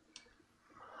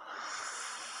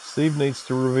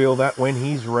reveal that when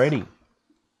he's ready.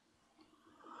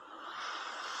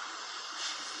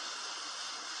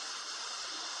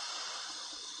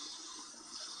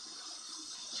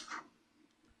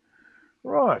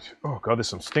 Right. Oh god, there's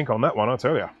some stink on that one, I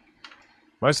tell you.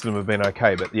 Most of them have been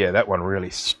okay, but yeah, that one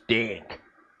really stank.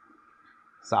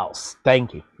 So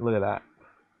stanky. Look at that.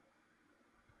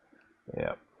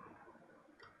 Yeah.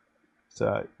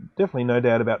 So definitely no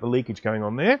doubt about the leakage going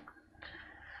on there.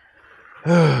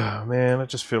 Oh, man, I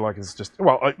just feel like it's just...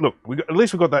 Well, look, at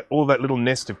least we've got that all that little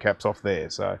nest of caps off there.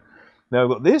 So now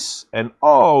we've got this, and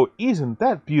oh, isn't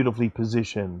that beautifully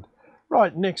positioned?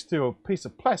 Right next to a piece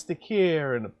of plastic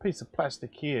here and a piece of plastic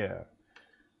here.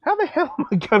 How the hell am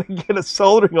I going to get a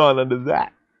soldering iron under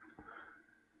that?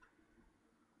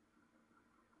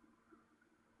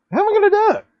 How am I going to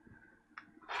do it?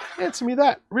 Answer me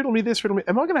that. Riddle me this, riddle me...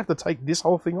 Am I going to have to take this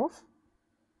whole thing off?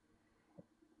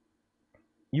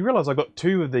 You realise I've got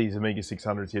two of these Amiga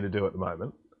 600s here to do at the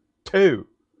moment. Two.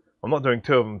 I'm not doing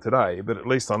two of them today, but at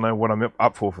least I know what I'm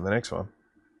up for the next one.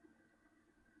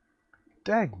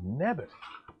 Dag nabbit.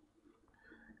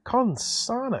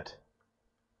 Consarnate.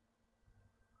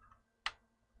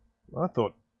 I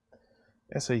thought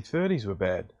SE30s were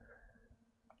bad.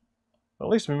 At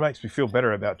least it makes me feel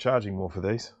better about charging more for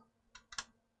these.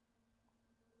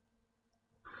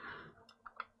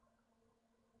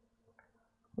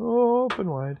 Open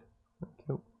wide. Thank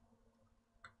you.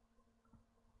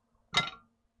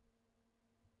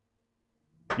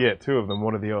 Yeah, two of them.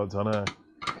 What are the odds? I know.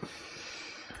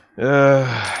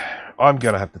 I'm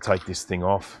going to have to take this thing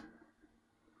off.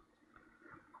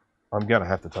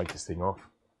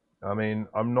 I mean,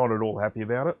 I'm not at all happy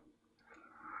about it.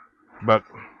 But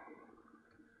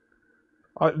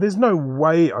there's no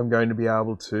way I'm going to be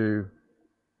able to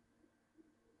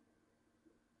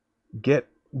get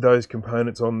those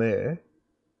components on there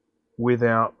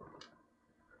without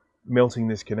melting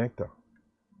this connector.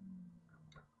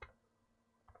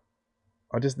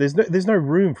 There's no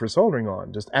room for a soldering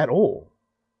iron, just at all.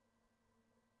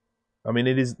 I mean,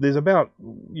 there's about,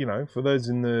 you know, for those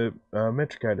in the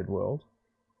metricated world,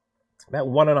 about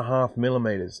 1.5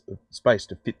 millimeters of space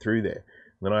to fit through there.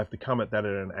 And then I have to come at that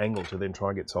at an angle to then try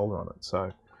and get solder on it.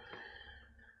 So,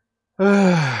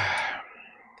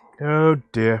 oh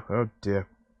dear, oh dear.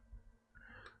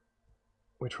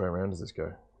 Which way around does this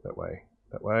go? That way,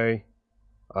 that way.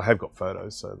 I have got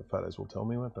photos, so the photos will tell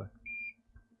me, won't they?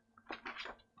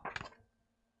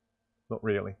 Not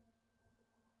really.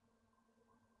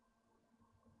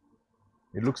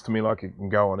 It looks to me like it can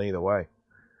go on either way,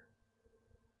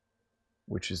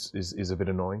 which is a bit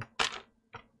annoying.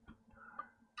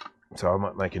 So I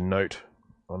might make a note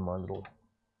on my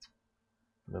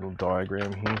little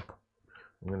diagram here.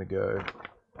 I'm going to go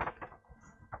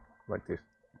like this.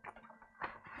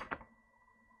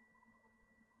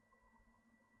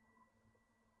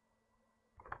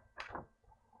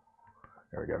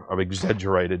 There we go. I've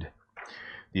exaggerated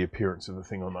the appearance of the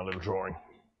thing on my little drawing.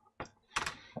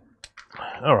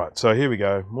 All right, so here we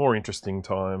go. More interesting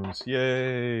times.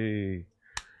 Yay.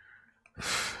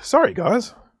 Sorry,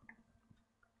 guys.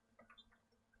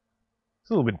 It's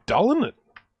a little bit dull, isn't it?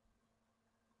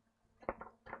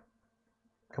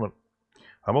 Come on.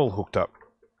 I'm all hooked up.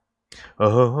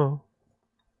 Right.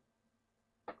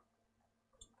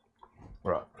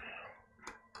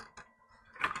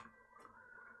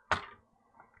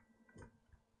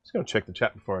 Just going to check the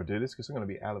chat before I do this because I'm going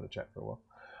to be out of the chat for a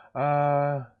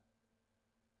while.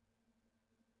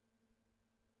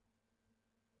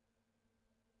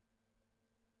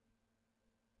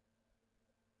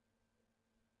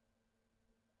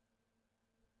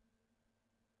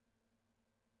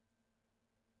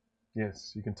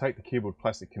 Yes, you can take the keyboard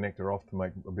plastic connector off to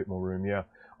make a bit more room, yeah.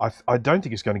 I don't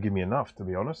think it's going to give me enough, to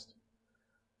be honest.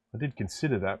 I did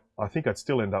consider that. I think I'd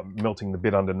still end up melting the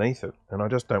bit underneath it, and I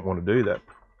just don't want to do that.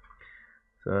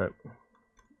 So...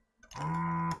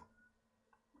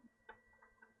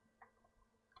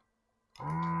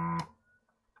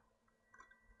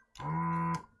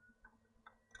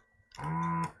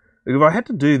 if I had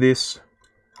to do this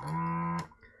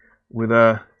with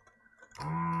a...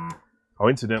 Oh,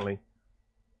 incidentally,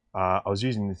 I was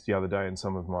using this the other day in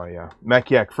some of my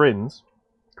Mac-Yak friends,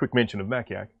 quick mention of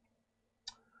Mac-Yak,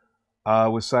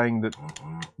 was saying that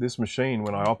this machine,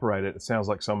 when I operate it, it sounds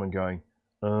like someone going,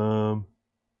 so...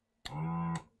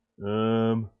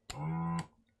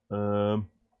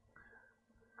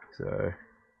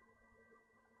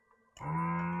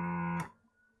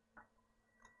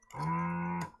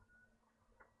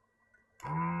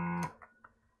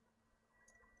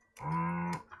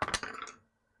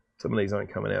 Some of these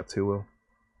aren't coming out too well.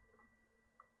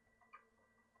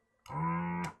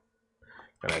 Gonna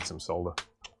add some solder.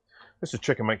 Let's just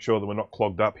check and make sure that we're not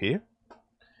clogged up here.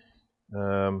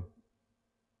 And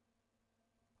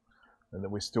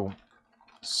that we're still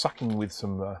sucking with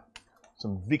some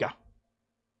vigor.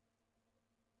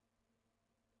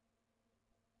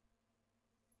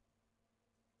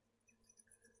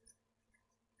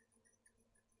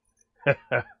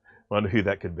 Wonder who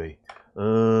that could be.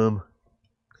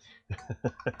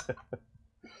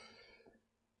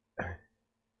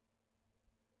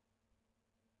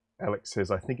 Alex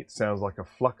says, I think it sounds like a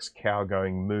flux cow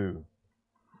going moo.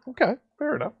 Okay,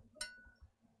 fair enough.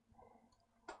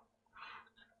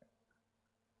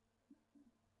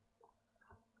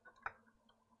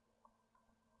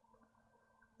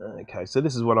 Okay, so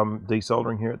this is what I'm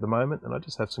desoldering here at the moment, and I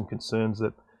just have some concerns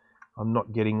that I'm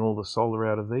not getting all the solder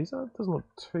out of these. Oh, it doesn't look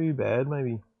too bad,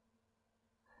 maybe.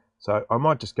 So I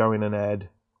might just go in and add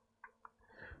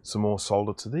some more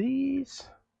solder to these.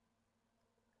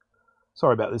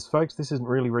 Sorry about this, folks. This isn't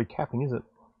really recapping, is it?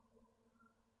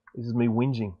 This is me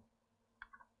whinging.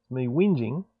 It's me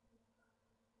whinging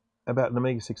about an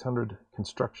Amiga 600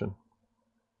 construction.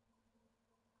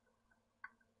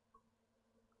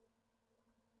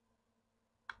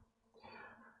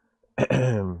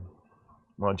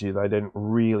 Mind you, they didn't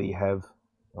really have...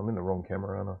 I'm in the wrong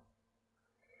camera, aren't I?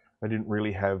 They didn't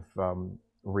really have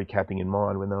recapping in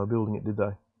mind when they were building it, did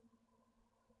they?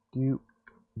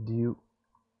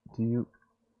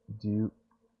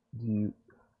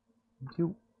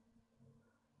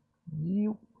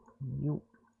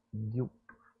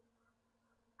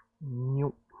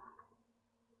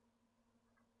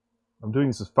 I'm doing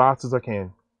this as fast as I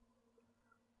can.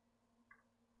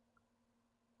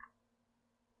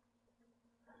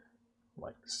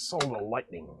 Like solar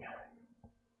lightning.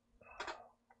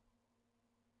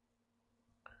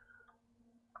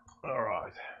 All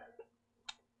right.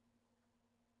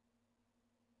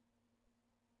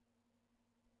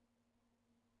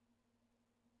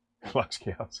 Flux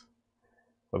cows.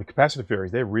 Well, the capacitor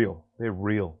fairies, they're real. They're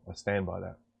real. I stand by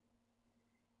that.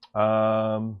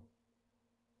 Free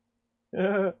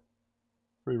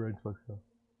range flux.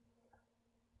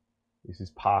 This is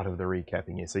part of the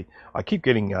recapping. You see, I keep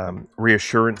getting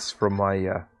reassurance from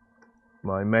my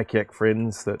my Mac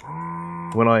friends that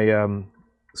when I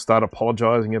start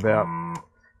apologising about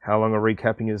how long a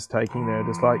recapping is taking, they're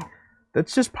just like,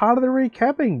 "That's just part of the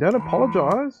recapping. Don't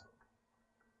apologise."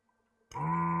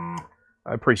 I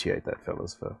appreciate that,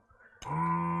 fellas, for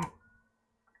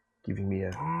giving me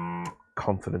a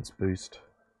confidence boost.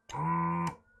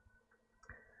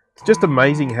 It's just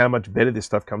amazing how much better this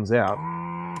stuff comes out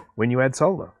when you add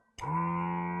solder.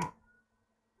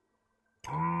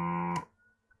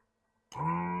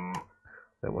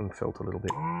 That one felt a little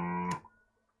bit.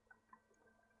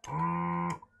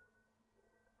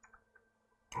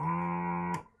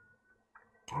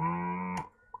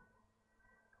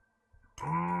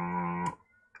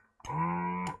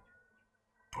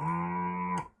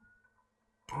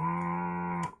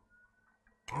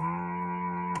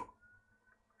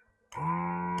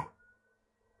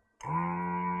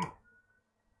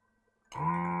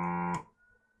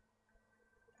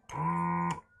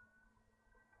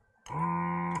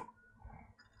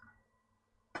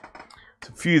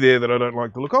 A few there that I don't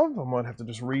like the look of. I might have to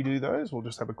just redo those. We'll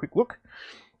just have a quick look.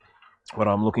 What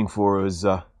I'm looking for is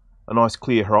a nice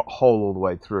clear hole all the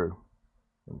way through.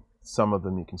 Some of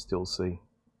them you can still see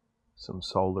some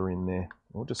solder in there.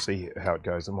 We'll just see how it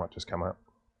goes. It might just come out.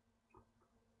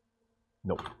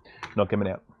 Nope, not coming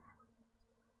out.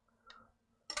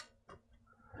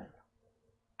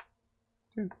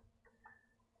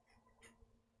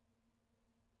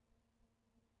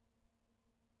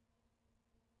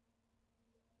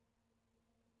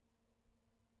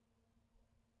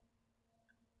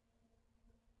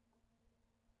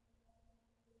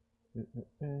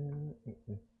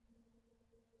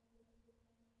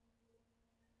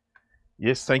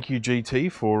 Yes, thank you,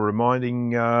 GT, for reminding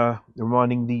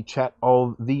the chat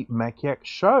of the Mac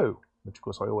show, which of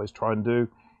course I always try and do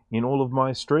in all of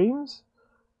my streams.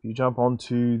 If you jump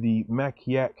onto the Mac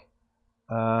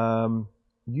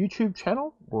YouTube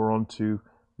channel or onto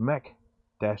mac-yak.com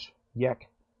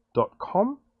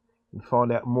and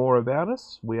find out more about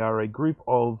us. We are a group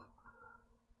of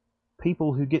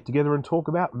people who get together and talk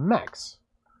about Macs.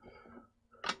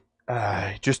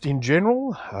 Just in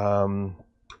general,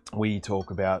 we talk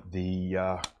about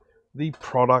the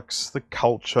products, the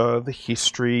culture, the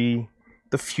history,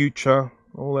 the future,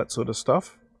 all that sort of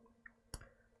stuff.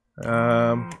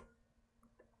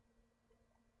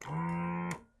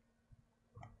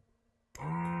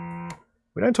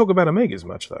 We don't talk about Amigas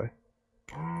much, though.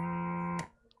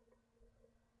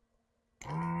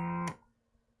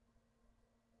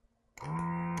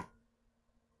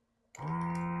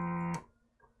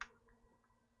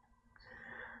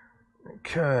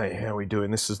 Okay, how are we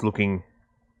doing? This is looking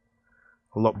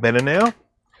a lot better now,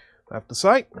 I have to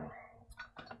say.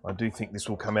 I do think this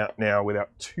will come out now without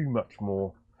too much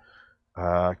more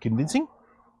convincing.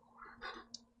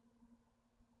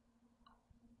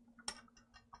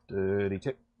 Dirty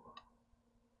tip.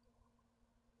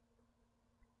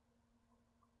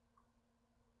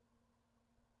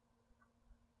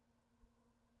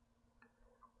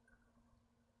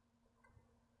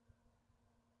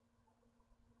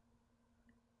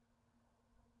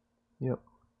 Yep.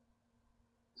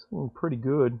 It's looking pretty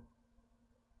good.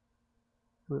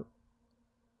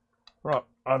 Right,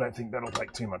 I don't think that'll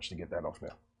take too much to get that off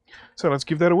now. So let's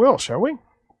give that a whirl, shall we?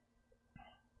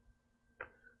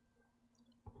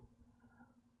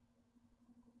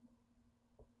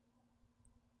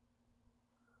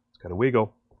 It's got a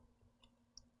wiggle.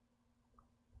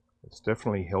 It's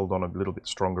definitely held on a little bit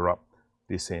stronger up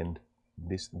this end,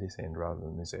 this end rather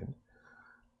than this end.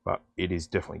 But it is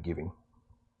definitely giving.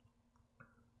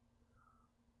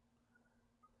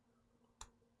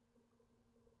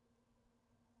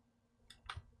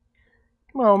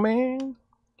 Come on, man.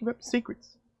 Give up the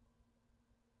secrets.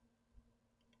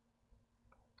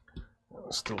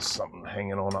 There's still something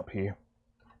hanging on up here.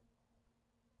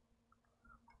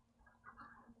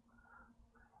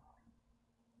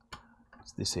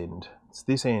 It's this end. It's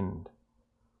this end.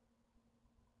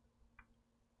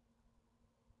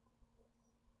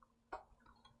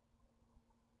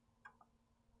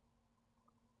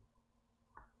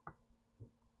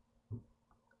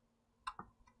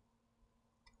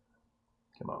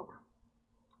 Come on.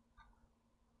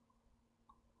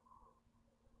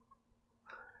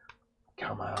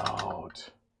 Come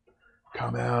out.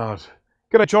 Come out.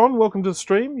 G'day, John. Welcome to the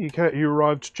stream. You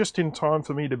arrived just in time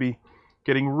for me to be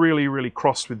getting really, really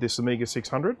cross with this Amiga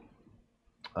 600.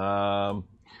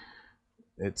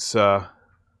 It's the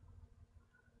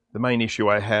main issue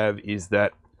I have is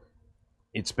that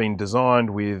it's been designed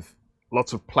with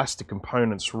lots of plastic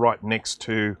components right next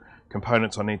to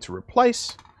components I need to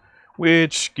replace,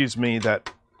 which gives me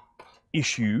that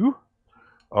issue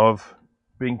of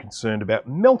being concerned about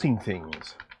melting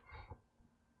things.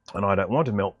 And I don't want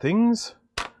to melt things,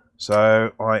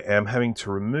 so I am having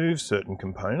to remove certain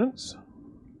components.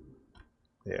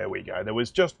 There we go. There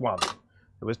was just one.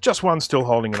 There was just one still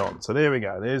holding it on. So there we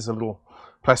go. There's a little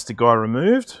plastic guy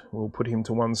removed. We'll put him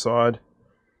to one side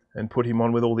and put him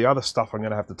on with all the other stuff I'm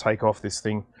going to have to take off this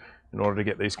thing in order to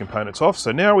get these components off.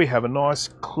 So now we have a nice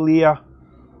clear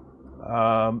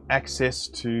access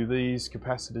to these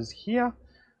capacitors here.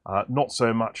 Not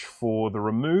so much for the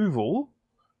removal,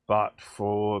 but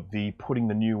for the putting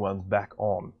the new ones back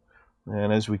on.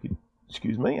 And as we can,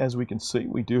 as we can see,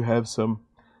 we do have some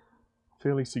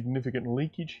fairly significant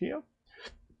leakage here.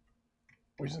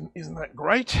 Isn't that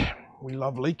great? We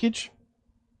love leakage.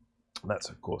 That's,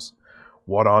 of course,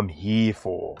 what I'm here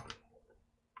for.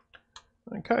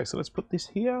 Okay, so let's put this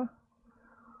here.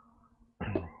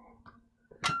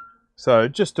 So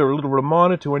just a little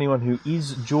reminder to anyone who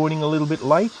is joining a little bit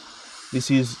late, this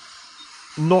is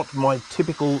not my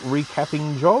typical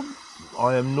recapping job.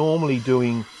 I am normally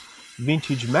doing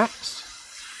vintage Macs,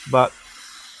 but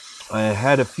I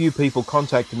had a few people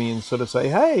contact me and sort of say,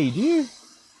 hey, do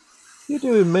you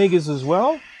do Amigas as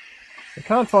well? I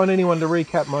can't find anyone to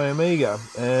recap my Amiga.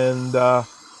 And I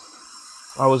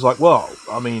was like, well,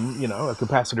 I mean, you know, a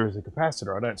capacitor is a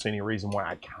capacitor. I don't see any reason why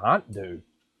I can't do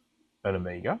an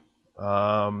Amiga.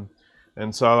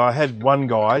 And so I had one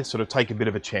guy sort of take a bit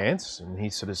of a chance, and he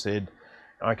sort of said,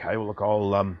 okay, well, look,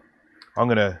 I'm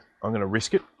gonna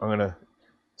risk it. I'm gonna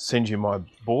send you my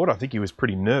board. I think he was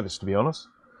pretty nervous, to be honest.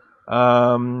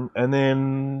 And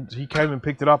then he came and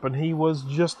picked it up, and he was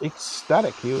just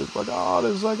ecstatic. He was like, oh,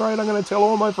 this is so great. I'm going to tell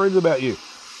all my friends about you.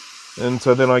 And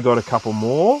so then I got a couple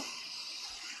more,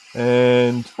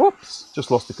 and whoops,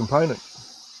 just lost a component.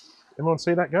 Everyone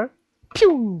see that go?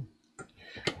 Pew!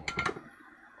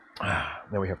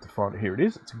 Now we have to find it. Here it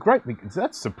is. It's a great big,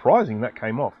 that's surprising that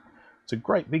came off. It's a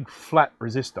great big flat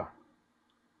resistor.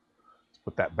 Let's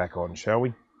put that back on, shall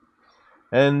we?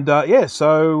 And yeah,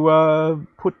 so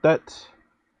put that,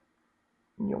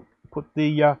 you know, put the,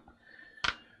 you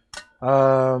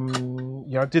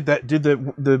know, did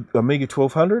the Amiga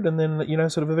 1200, and then, you know,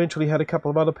 sort of eventually had a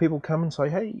couple of other people come and say,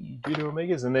 hey, do you do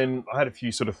Amigas? And then I had a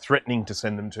few sort of threatening to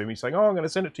send them to me, saying, oh, I'm going to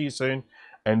send it to you soon.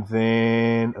 And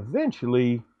then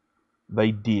eventually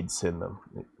they did send them.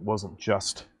 It wasn't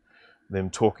just them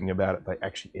talking about it, they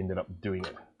actually ended up doing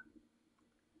it.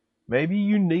 Maybe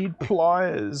you need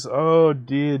pliers. Oh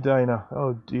dear, Dana.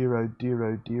 Oh dear, oh dear,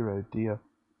 oh dear, oh dear.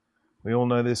 We all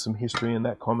know there's some history in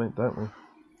that comment, don't we?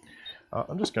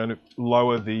 I'm just going to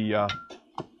lower the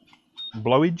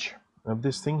blowage of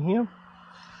this thing here.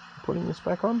 Putting this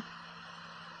back on.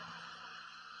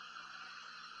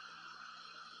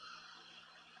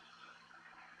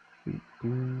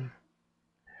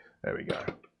 There we go.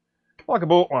 Like I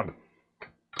bought one.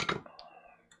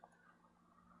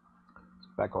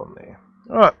 Back on there.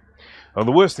 All right. Well,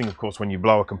 the worst thing, of course, when you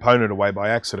blow a component away by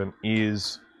accident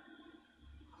is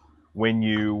when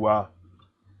you...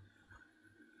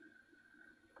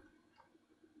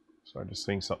 so I'm just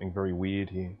seeing something very weird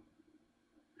here.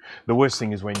 The worst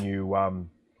thing is when you...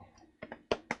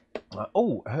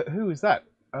 oh, who is that?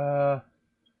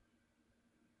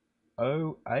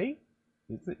 OA?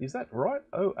 Is that right?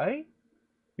 OA?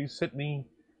 Who sent me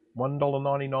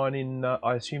 $1.99 in,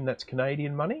 I assume that's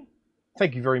Canadian money?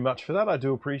 Thank you very much for that. I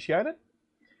do appreciate it.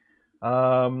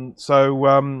 Yeah,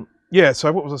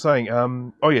 so what was I saying?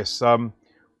 Oh, yes.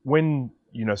 When,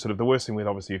 you know, sort of the worst thing with,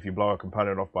 obviously, if you blow a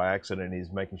component off by accident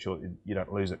is making sure you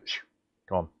don't lose it.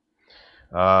 Gone.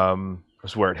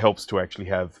 That's where it helps to actually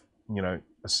have, you know,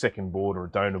 a second board or a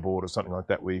donor board or something like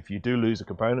that, where if you do lose a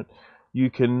component, you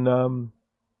can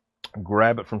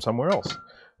grab it from somewhere else.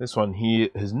 This one here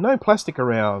has no plastic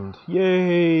around.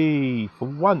 Yay! For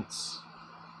once.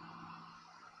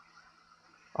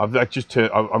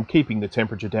 I'm keeping the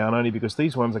temperature down only because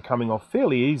these ones are coming off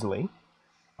fairly easily.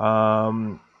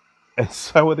 And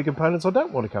so are the components I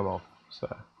don't want to come off.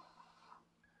 So,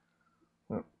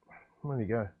 oh, there you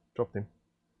go. Dropped him.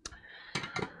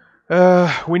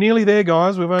 We're nearly there,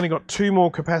 guys. We've only got 2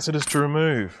 more capacitors to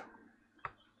remove.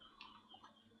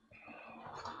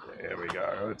 There we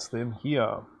go. It's them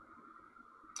here.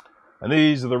 And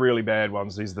these are the really bad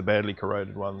ones. These are the badly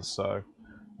corroded ones. So,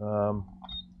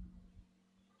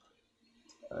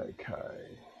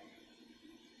 okay.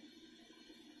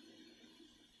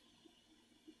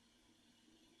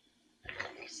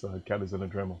 So, cutters and a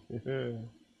Dremel. Yeah.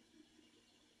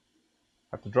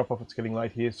 have to drop off. It's getting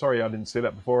late here. Sorry I didn't see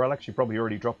that before. I'll actually probably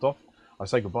already dropped off. I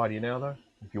say goodbye to you now, though.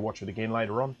 If you watch it again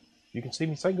later on, you can see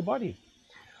me saying goodbye to you.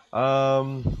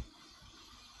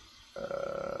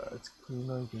 It's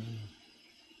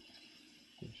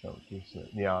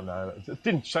yeah, no, it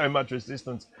didn't show much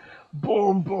resistance.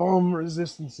 Boom, boom,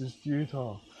 resistance is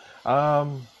futile.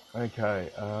 Okay,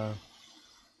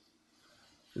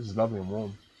 this is lovely and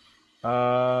warm.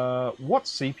 What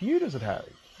CPU does it have?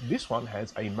 This one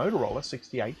has a Motorola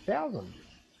 68000.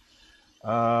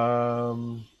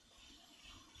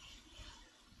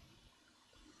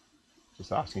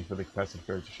 Just asking for the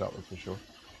capacitor to shut, for sure.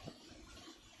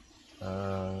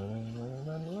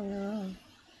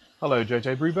 Hello,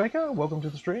 JJ Brubaker. Welcome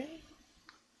to the stream.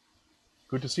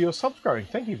 Good to see you're subscribing.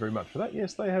 Thank you very much for that.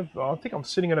 Yes, they have. I think I'm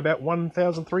sitting at about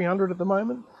 1,300 at the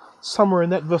moment, somewhere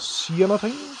in that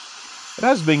vicinity. It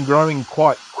has been growing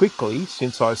quite quickly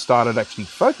since I started actually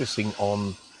focusing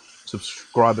on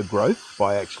subscriber growth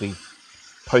by actually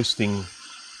posting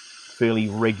fairly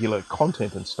regular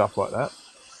content and stuff like that.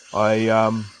 I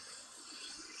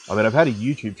mean, I've had a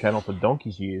YouTube channel for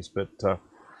donkey's years, but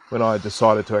when I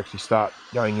decided to actually start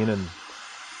going in and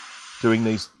doing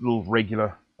these little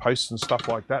regular posts and stuff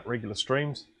like that, regular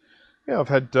streams, yeah, I've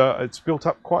had, it's built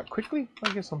up quite quickly.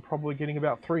 I guess I'm probably getting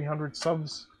about 300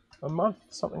 subs a month,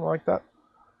 something like that.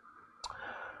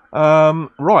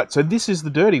 Right, so this is the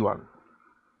dirty one.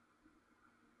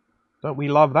 Don't we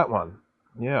love that one?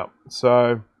 Yeah,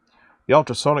 so the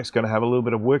ultrasonic's going to have a little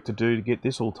bit of work to do to get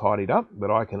this all tidied up,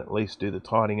 but I can at least do the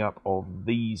tidying up of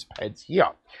these pads here.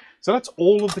 So that's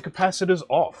all of the capacitors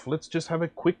off. Let's just have a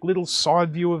quick little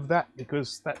side view of that,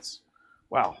 because that's,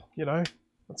 well, you know,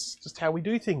 that's just how we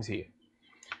do things here.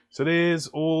 So there's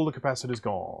all the capacitors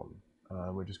gone.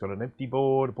 We've just got an empty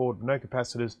board, a board with no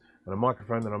capacitors, and a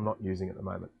microphone that I'm not using at the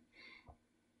moment.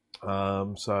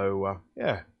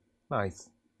 Yeah, nice.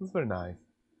 That's very nice.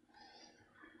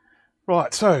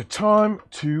 Right, so time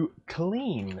to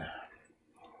clean.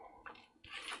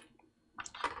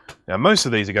 Now, most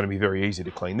of these are going to be very easy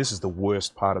to clean. This is the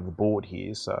worst part of the board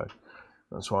here, so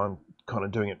that's why I'm kind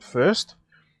of doing it first.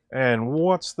 And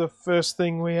what's the first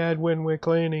thing we add when we're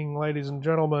cleaning, ladies and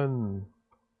gentlemen?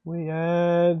 We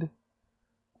add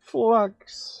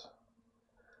flux.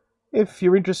 If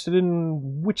you're interested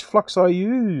in which flux I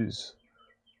use,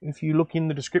 if you look in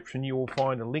the description, you will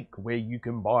find a link where you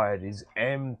can buy it. It is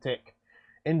Amtech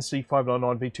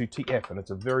NC599V2TF, and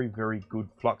it's a very, very good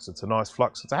flux. It's a nice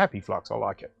flux. It's a happy flux. I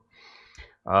like it.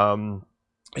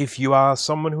 If you are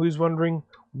someone who is wondering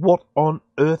what on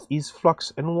earth is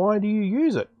flux and why do you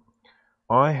use it,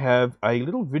 I have a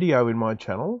little video in my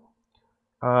channel,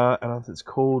 and it's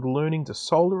called Learning to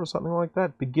Solder or something like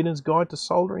that, Beginner's Guide to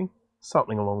Soldering,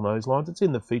 something along those lines. It's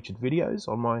in the featured videos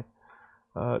on my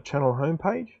channel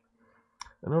homepage,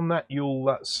 and on that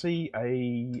you'll see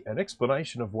an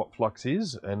explanation of what flux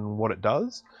is and what it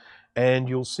does, and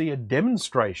you'll see a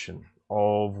demonstration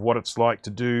of what it's like to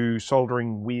do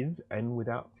soldering with and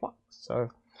without flux. So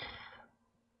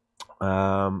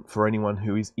for anyone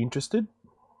who is interested.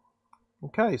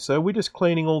 Okay, so we're just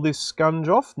cleaning all this scunge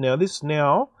off. Now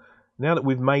now that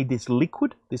we've made this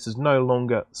liquid, this is no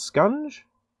longer scunge,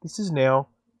 this is now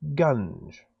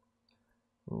gunge.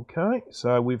 Okay,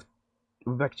 so we've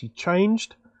actually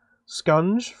changed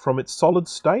scunge from its solid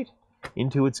state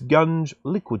into its gunge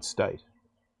liquid state.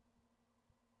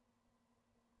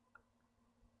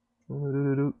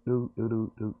 Now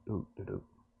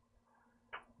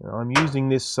I'm using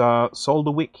this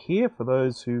solder wick here. For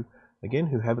those who, again,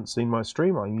 who haven't seen my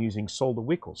stream, I'm using solder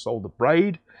wick or solder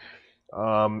braid.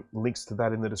 Links to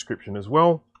that in the description as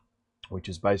well, which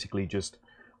is basically just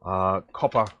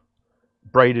copper,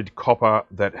 braided copper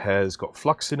that has got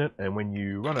flux in it, and when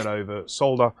you run it over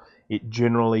solder, it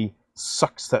generally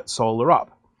sucks that solder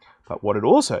up. But what it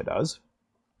also does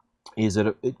is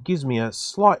that it gives me a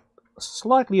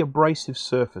slightly abrasive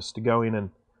surface to go in and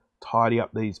tidy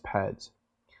up these pads.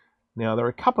 Now, there are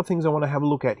a couple of things I want to have a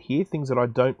look at here, things that I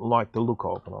don't like the look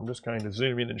of, and I'm just going to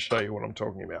zoom in and show you what I'm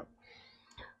talking about.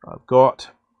 I've got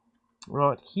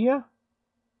right here,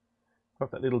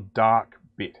 got that little dark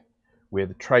bit where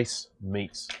the trace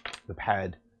meets the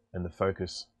pad and the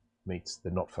focus meets the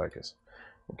not focus.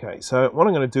 Okay, so what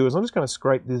I'm going to do is I'm just going to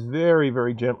scrape this very,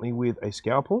 very gently with a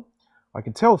scalpel. I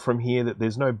can tell from here that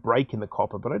there's no break in the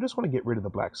copper, but I just want to get rid of the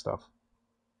black stuff.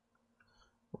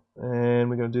 And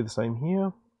we're going to do the same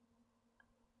here.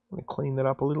 I'm going to clean that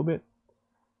up a little bit.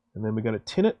 And then we're going to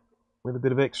tin it with a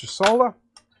bit of extra solder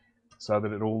so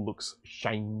that it all looks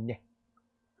shiny.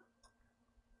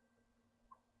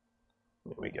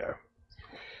 There we go.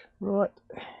 Right.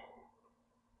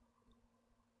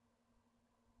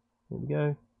 There we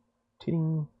go.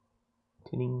 tinning,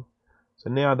 tinning. So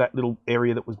now that little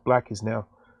area that was black is now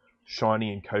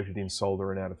shiny and coated in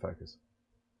solder and out of focus.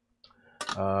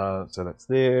 So that's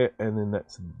there, and then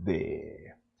that's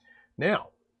there. Now,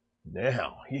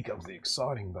 here comes the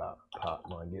exciting part.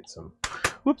 I get some,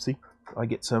 whoopsie, I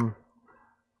get some,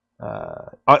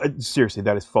 seriously,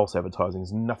 that is false advertising.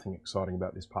 There's nothing exciting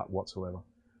about this part whatsoever.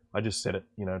 I just said it,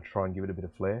 to try and give it a bit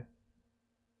of flair.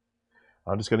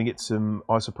 I'm just going to get some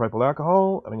isopropyl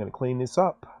alcohol, and I'm going to clean this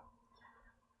up.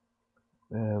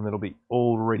 And that'll be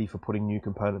all ready for putting new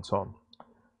components on.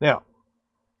 Now,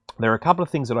 there are a couple of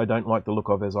things that I don't like the look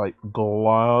of as I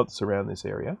glance around this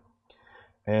area.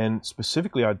 And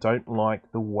specifically, I don't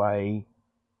like the way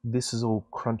this is all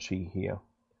crunchy here.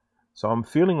 So I'm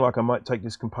feeling like I might take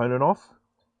this component off,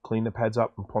 clean the pads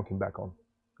up, and plonk him back on.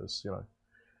 Because,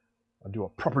 I do a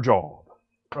proper job.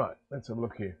 Right, let's have a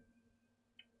look here.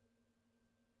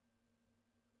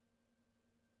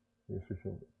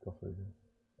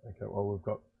 Okay, well, we've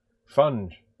got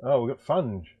funge. Oh, we've got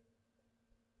funge.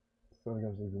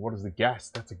 What is the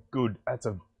gas?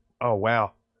 Oh,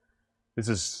 wow.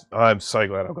 I'm so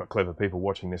glad I've got clever people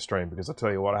watching this stream, because I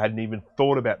tell you what, I hadn't even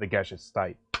thought about the gaseous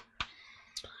state.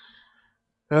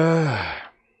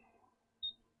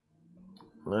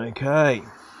 Okay.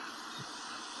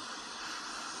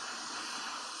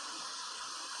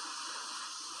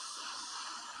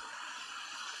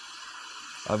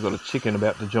 I've got a chicken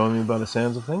about to join me by the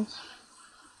sounds of things.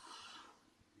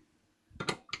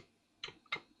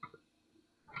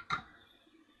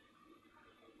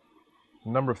 The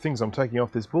number of things I'm taking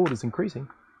off this board is increasing.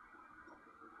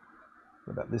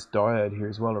 What about this diode here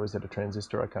as well, or is that a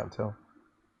transistor? I can't tell.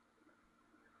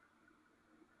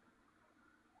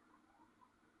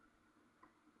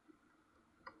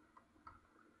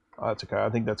 Oh, that's okay. I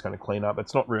think that's going to clean up.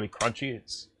 It's not really crunchy.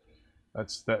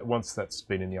 Once that's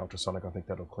been in the ultrasonic, I think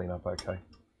that'll clean up okay.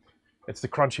 It's the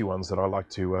crunchy ones that I like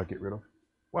to get rid of.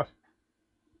 What?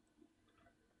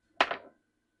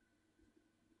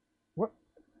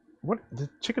 What? The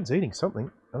chicken's eating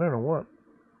something. I don't know what.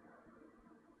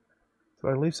 Did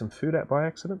I leave some food out by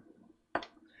accident?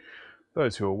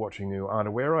 Those who are watching who aren't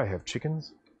aware, I have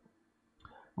chickens.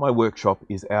 My workshop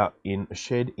is out in a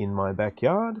shed in my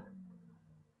backyard.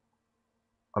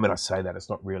 I mean, I say that,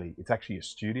 it's actually a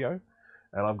studio.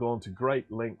 And I've gone to great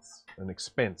lengths and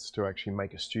expense to actually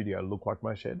make a studio look like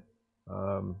my shed.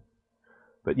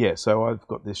 But yeah, so I've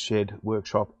got this shed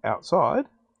workshop outside.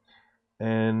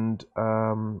 And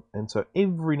so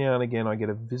every now and again I get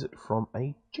a visit from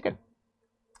a chicken.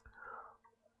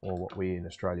 Or what we in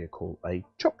Australia call a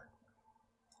chook.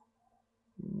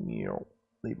 Need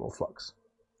more flux.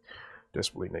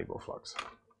 Desperately need more flux.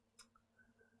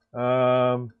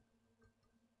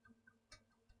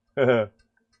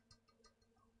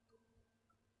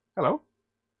 Hello?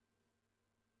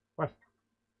 What?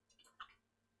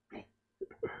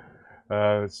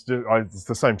 It's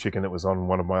the same chicken that was on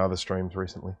one of my other streams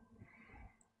recently.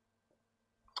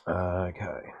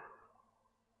 Okay.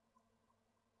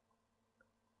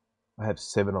 I have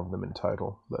 7 of them in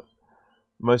total, but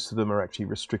most of them are actually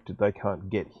restricted. They can't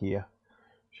get here.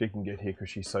 She can get here because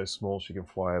she's so small she can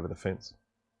fly over the fence.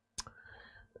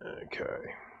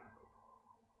 Okay.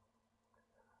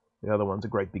 The other ones are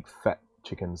great big fat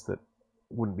chickens that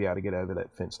wouldn't be able to get over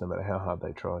that fence no matter how hard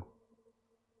they tried.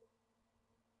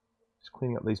 Just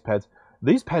cleaning up these pads.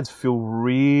 These pads feel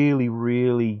really,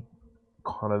 really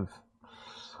kind of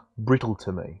brittle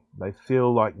to me. They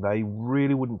feel like they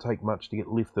really wouldn't take much to get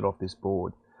lifted off this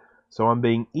board. So I'm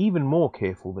being even more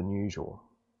careful than usual.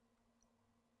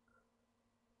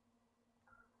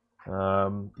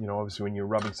 Obviously when you're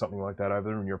rubbing something like that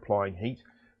over and you're applying heat,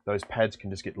 those pads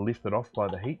can just get lifted off by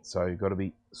the heat, so you've got to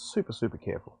be super, super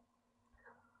careful.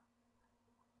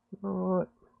 All right.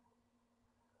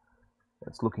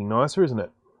 That's looking nicer, isn't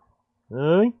it?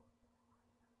 Hey?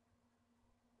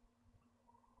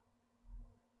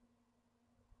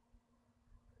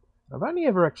 I've only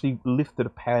ever actually lifted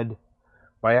a pad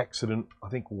by accident, I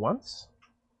think once,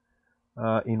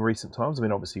 in recent times. I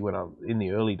mean, obviously, in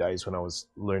the early days when I was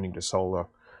learning to solder,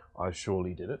 I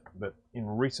surely did it. But in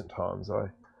recent times, I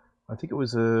think it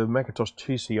was a Macintosh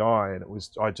 2CI, and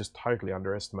I just totally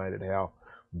underestimated how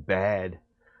bad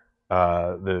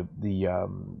the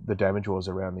damage was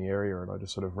around the area, and I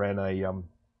just sort of ran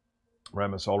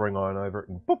a soldering iron over it,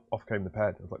 and boop, off came the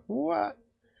pad. I was like, what?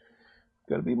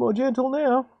 Got to be more gentle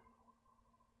now.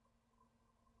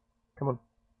 Come on,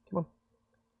 come on,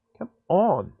 come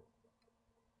on.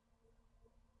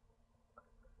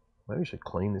 Maybe we should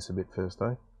clean this a bit first,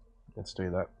 though. Let's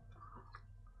do that.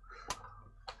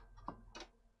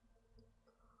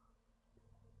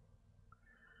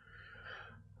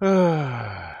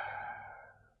 We're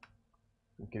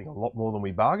getting a lot more than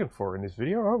we bargained for in this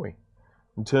video, aren't we?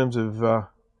 In terms of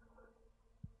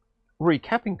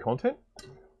recapping content.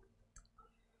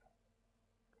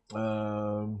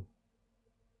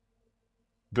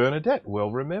 Bernadette,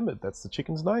 well remembered. That's the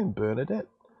chicken's name, Bernadette.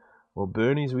 Or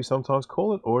Bernie, as we sometimes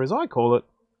call it, or as I call it,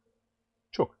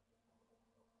 Chook.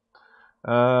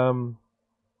 The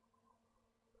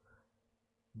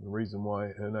reason why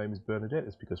her name is Bernadette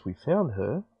is because we found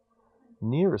her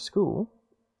near a school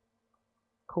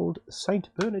called Saint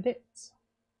Bernadette's.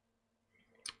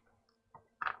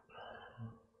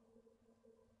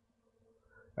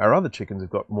 Our other chickens have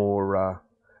got more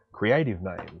creative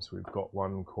names. We've got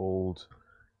one called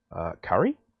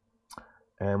Curry,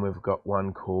 and we've got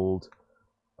one called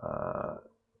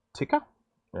Ticker,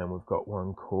 and we've got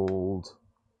one called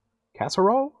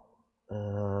Casserole.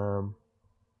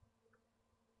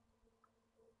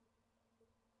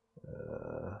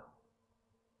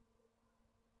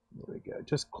 There we go.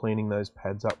 Just cleaning those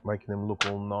pads up, making them look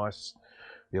all nice.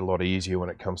 Be a lot easier when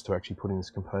it comes to actually putting this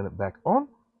component back on.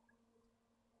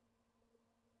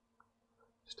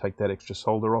 Just take that extra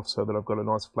solder off so that I've got a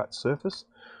nice flat surface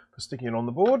for sticking it on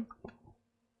the board.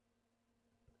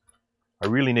 I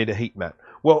really need a heat mat.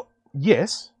 Well,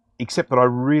 yes, except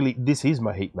that this is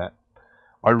my heat mat.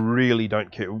 I really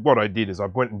don't care. What I did is I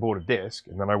went and bought a desk,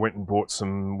 and then I went and bought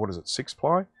some, what is it,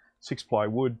 6-ply? 6-ply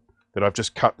wood that I've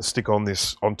just cut to stick on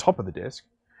this, on top of the desk,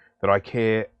 that I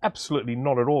care absolutely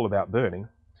not at all about burning.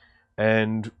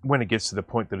 And when it gets to the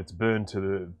point that it's burned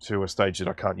to a stage that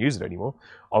I can't use it anymore,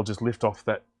 I'll just lift off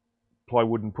that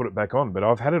plywood and put it back on. But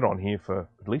I've had it on here for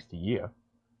at least a year.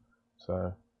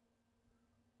 So,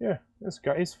 yeah, it's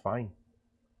fine.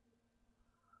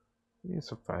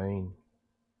 It's fine.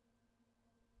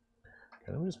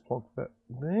 Okay, let me just plonk that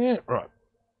there. Right.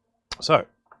 So,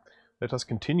 let us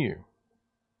continue.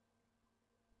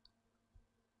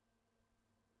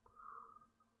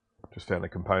 Just found a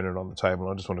component on the table,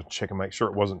 and I just wanted to check and make sure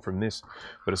it wasn't from this,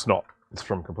 but it's not. It's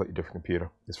from a completely different computer.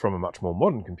 It's from a much more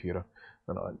modern computer,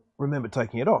 and I remember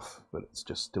taking it off, but it's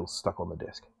just still stuck on the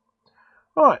desk.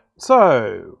 Right,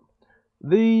 so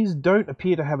these don't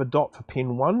appear to have a dot for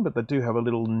pin 1, but they do have a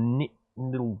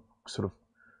little sort of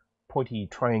pointy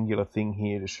triangular thing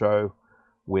here to show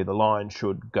where the line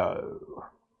should go.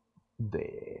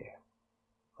 There,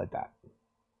 like that.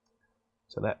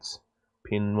 So that's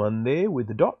pin 1 there with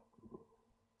the dot.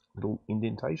 Little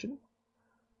indentation.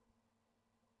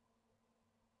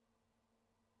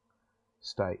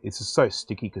 It's just so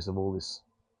sticky because of all this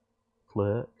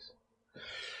flux.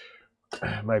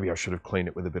 Maybe I should have cleaned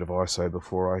it with a bit of ISO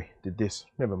before I did this.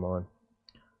 Never mind.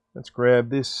 Let's grab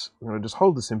this. I'm going to just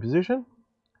hold this in position.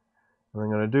 And I'm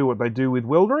going to do what they do with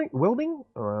welding.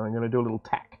 I'm going to do a little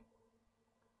tack.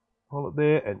 Hold it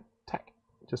there and tack.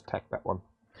 Just tack that one.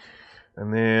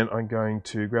 And then I'm going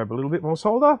to grab a little bit more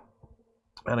solder.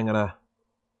 And I'm going to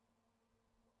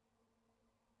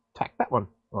tack that one.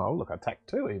 Oh, look, I tacked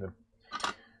 2 even.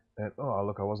 And, oh,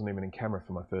 look, I wasn't even in camera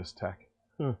for my first tack.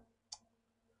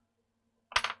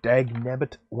 Dag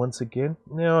nabbit once again.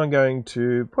 Now I'm going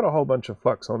to put a whole bunch of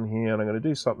flux on here, and I'm going to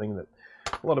do something that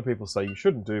a lot of people say you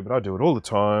shouldn't do, but I do it all the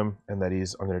time, and that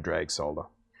is I'm going to drag solder.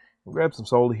 I'll grab some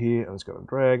solder here, and I'm just going to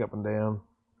drag up and down.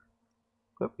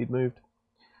 Oh, it moved.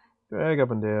 Drag up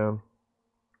and down.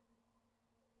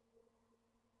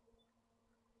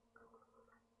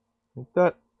 Like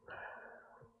that,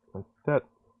 like that,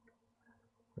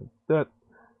 like that,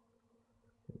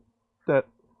 like that.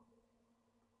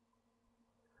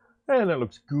 And that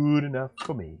looks good enough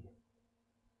for me.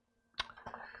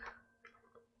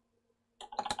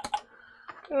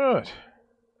 Alright.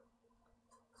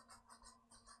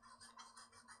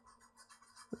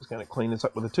 Just going to clean this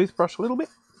up with a toothbrush a little bit.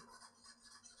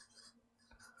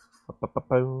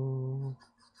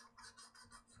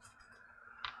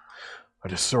 I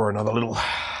just saw another little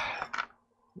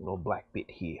black bit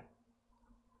here.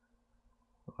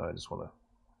 I just want to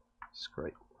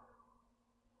scrape.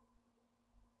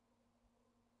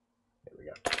 There we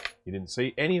go. You didn't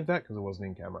see any of that because it wasn't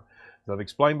in camera. As I've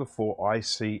explained before, I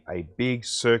see a big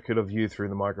circular view through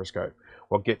the microscope.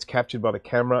 What gets captured by the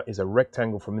camera is a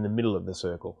rectangle from in the middle of the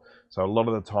circle. So a lot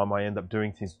of the time I end up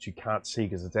doing things that you can't see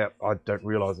because it's out. I don't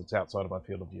realise it's outside of my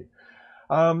field of view.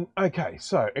 Okay,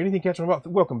 so anything catching about?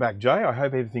 Welcome back, Jay. I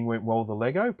hope everything went well with the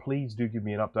Lego. Please do give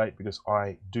me an update because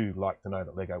I do like to know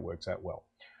that Lego works out well.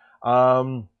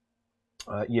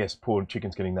 Yes, poor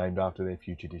chickens getting named after their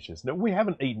future dishes. No, we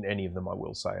haven't eaten any of them, I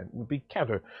will say. It would be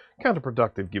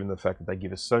counterproductive given the fact that they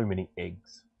give us so many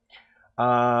eggs.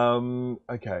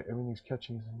 Okay, everything's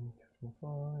catching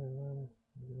fire.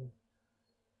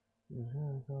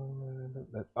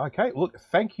 Okay, look,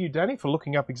 thank you, Danny, for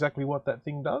looking up exactly what that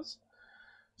thing does.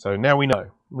 So now we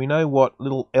know. We know what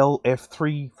little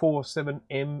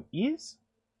LF347M is.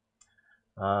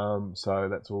 So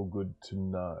that's all good to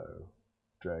know.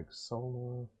 Drag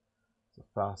solder. It's a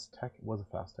fast tack. It was a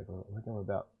fast tack. I think I'm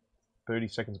about 30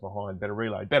 seconds behind. Better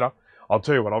reload. Better. I'll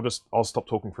tell you what. I'll stop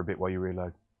talking for a bit while you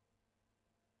reload.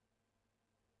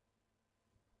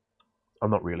 I'm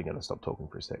not really going to stop talking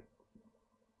for a sec.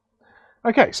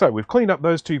 Okay, so we've cleaned up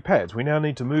those two pads. We now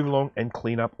need to move along and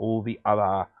clean up all the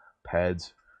other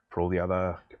pads for all the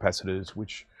other capacitors,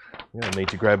 which I need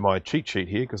to grab my cheat sheet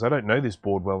here because I don't know this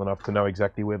board well enough to know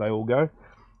exactly where they all go.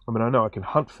 I mean, I know I can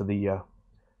hunt for the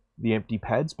empty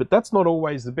pads, but that's not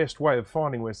always the best way of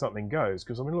finding where something goes,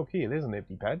 because I mean, look here, there's an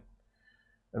empty pad,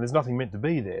 and there's nothing meant to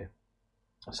be there.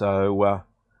 So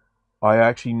I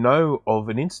actually know of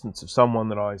an instance of someone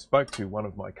that I spoke to, one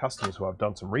of my customers who I've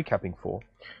done some recapping for.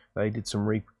 They did some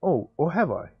oh, or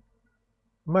have I?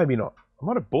 Maybe not. I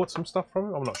might have bought some stuff from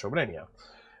him, I'm not sure, but anyhow.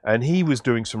 And he was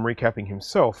doing some recapping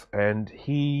himself, and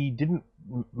he didn't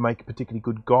make a particularly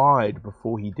good guide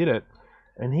before he did it,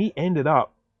 and he ended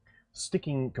up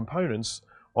sticking components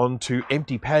onto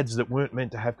empty pads that weren't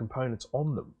meant to have components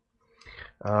on them.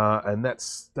 And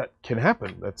that can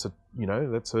happen. That's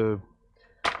because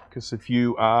if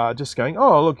you are just going,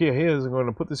 oh look, yeah, here's, I'm going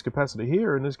to put this capacitor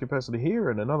here and this capacitor here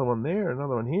and another one there and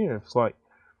another one here. It's like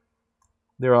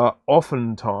there are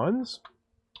often times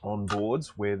on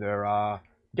boards where there are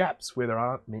gaps where there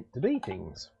aren't meant to be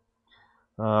things.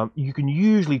 You can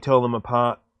usually tell them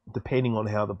apart depending on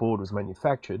how the board was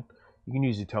manufactured. You can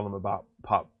usually tell them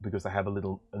apart because they have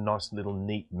a nice little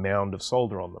neat mound of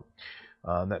solder on them.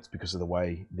 That's because of the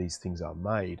way these things are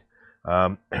made.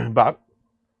 But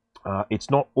it's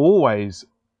not always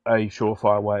a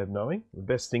surefire way of knowing. The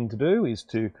best thing to do is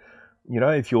to,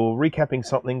 if you're recapping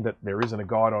something that there isn't a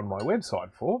guide on my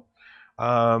website for,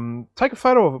 take a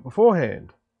photo of it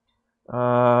beforehand.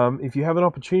 If you have an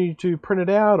opportunity to print it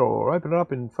out or open it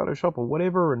up in Photoshop or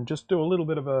whatever and just do a little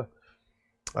bit of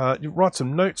write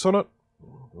some notes on it,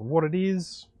 what it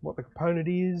is, what the component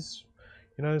is,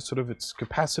 sort of its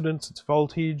capacitance, its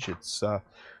voltage, its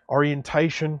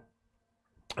orientation,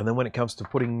 and then when it comes to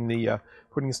putting the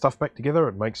stuff back together,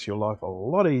 it makes your life a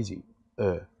lot easier.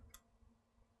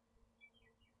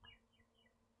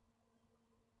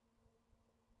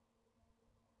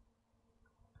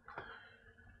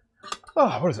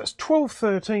 What is this?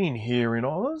 12:13 here in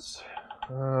Oz,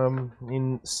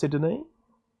 in Sydney.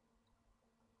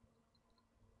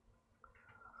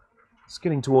 It's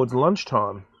getting towards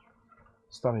lunchtime.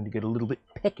 Starting to get a little bit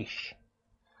peckish.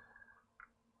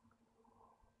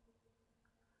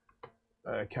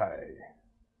 Okay.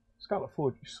 Scarlet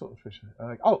Forge.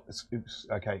 Oh, it's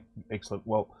okay. Excellent.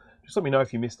 Well, just let me know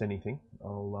if you missed anything.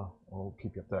 I'll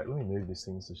keep you updated. Let me move this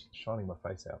thing. It's just shining my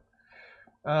face out.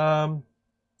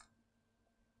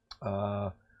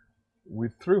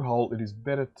 With through hole, it is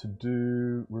better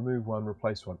to remove one,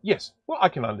 replace one. Yes, well, I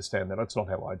can understand that. That's not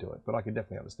how I do it, but I can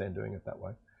definitely understand doing it that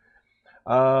way.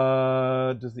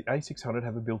 Does the A600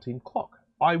 have a built-in clock?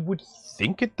 I would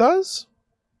think it does.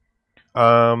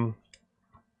 But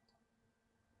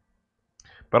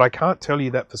I can't tell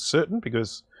you that for certain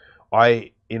because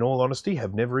I, in all honesty,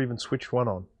 have never even switched one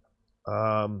on.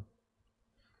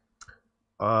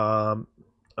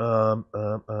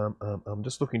 I'm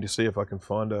just looking to see if I can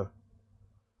find a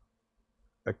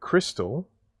crystal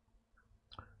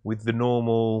with the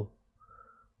normal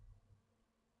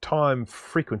time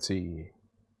frequency,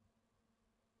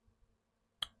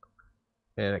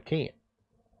 and I can't.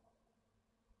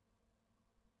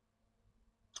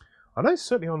 I know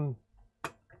certainly on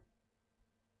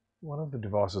one of the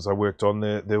devices I worked on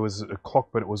there was a clock,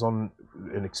 but it was on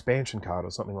an expansion card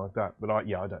or something like that. But I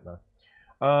don't know.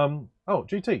 Oh,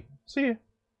 GT, see you.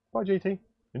 Bye, GT.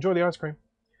 Enjoy the ice cream.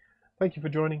 Thank you for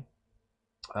joining.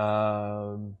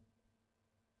 I'll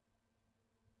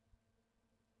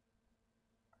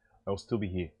still be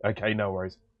here. Okay, no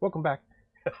worries. Welcome back.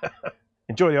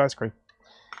 Enjoy the ice cream.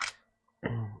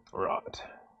 Right.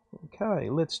 Okay,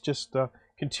 let's just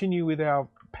continue with our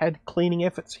pad cleaning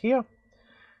efforts here.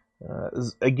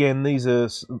 Again, these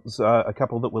are a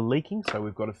couple that were leaking, so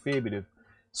we've got a fair bit of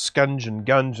scunge and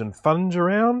gunge and funge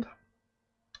around.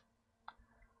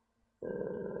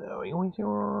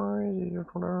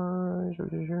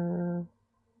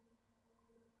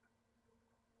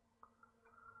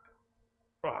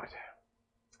 Right.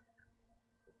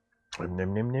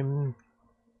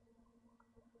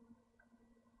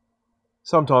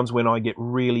 Sometimes when I get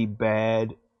really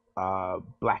bad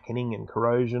blackening and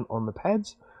corrosion on the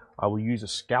pads, I will use a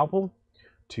scalpel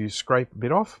to scrape a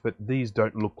bit off, but these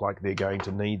don't look like they're going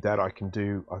to need that. I can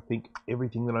do, I think,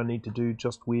 everything that I need to do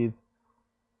just with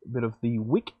a bit of the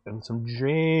wick and some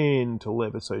gentle,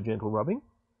 ever so gentle rubbing.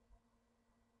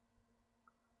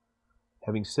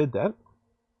 Having said that,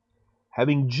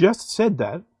 having just said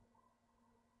that,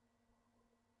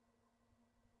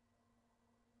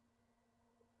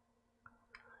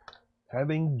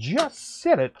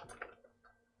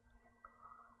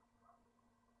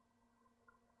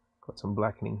 got some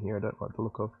blackening here I don't like the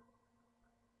look of.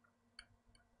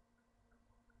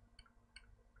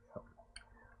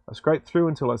 I scrape through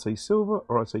until I see silver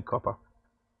or I see copper.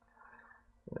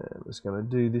 And I'm just going to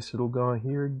do this little guy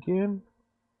here again.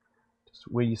 Just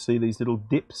where you see these little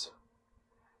dips.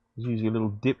 There's usually a little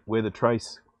dip where the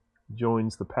trace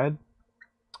joins the pad.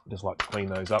 I just like to clean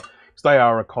those up, because they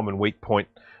are a common weak point.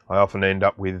 I often end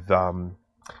up with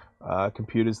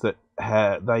computers that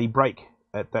they break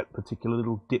at that particular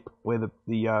little dip where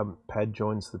the pad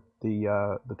joins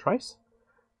the trace.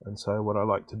 And so what I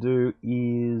like to do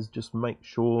is just make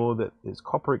sure that there's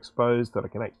copper exposed, that I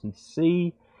can actually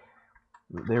see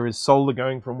that there is solder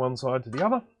going from one side to the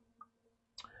other.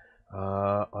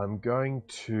 I'm going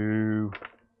to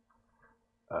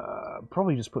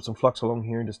probably just put some flux along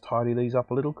here and just tidy these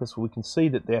up a little, because we can see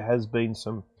that there has been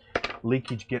some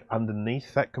leakage get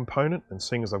underneath that component, and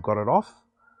seeing as I've got it off,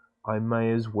 I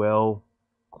may as well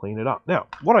clean it up. Now,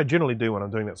 what I generally do when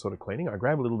I'm doing that sort of cleaning, I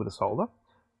grab a little bit of solder,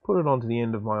 put it onto the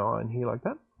end of my iron here like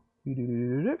that.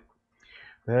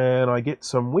 Then I get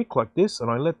some wick like this, and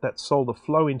I let that solder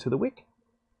flow into the wick.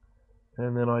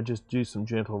 And then I just do some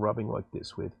gentle rubbing like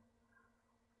this with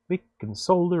wick and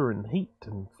solder and heat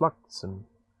and flux and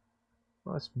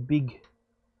nice big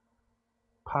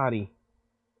party,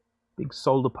 big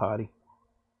solder party.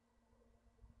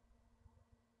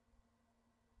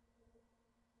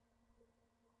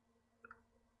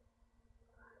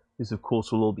 This, of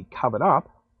course, will all be covered up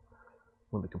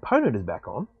when the component is back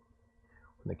on,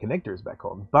 when the connector is back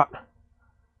on, but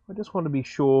I just want to be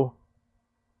sure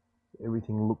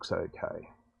everything looks okay.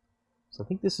 So I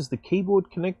think this is the keyboard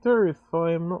connector, if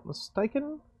I am not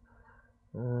mistaken.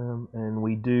 And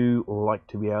we do like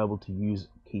to be able to use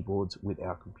keyboards with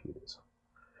our computers.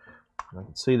 And I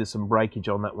can see there's some breakage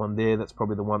on that one there. That's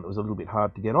probably the one that was a little bit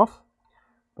hard to get off.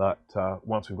 But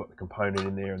once we've got the component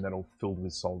in there and that all filled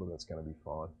with solder, that's going to be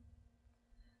fine.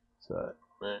 So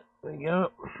there we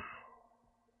go.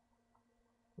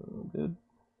 Good.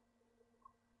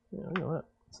 Yeah, look at that.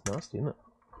 It's nasty, isn't it?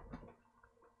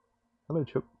 Hello,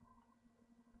 Chip.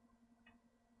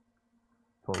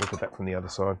 I'll look at that from the other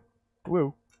side.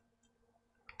 Whoa.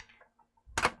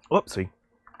 Whoopsie.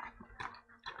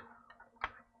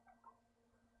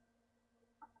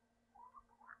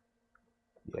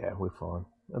 Yeah, we're fine.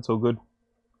 That's all good.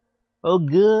 All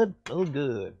good. All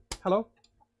good. Hello.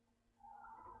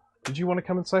 Did you want to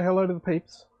come and say hello to the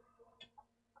peeps?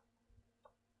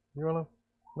 You wanna?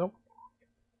 Nope.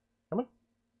 Come on.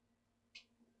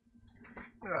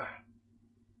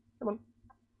 Come on.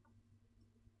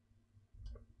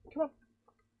 Come on.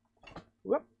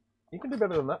 Whoop. You can do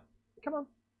better than that. Come on.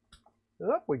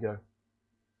 Up we go.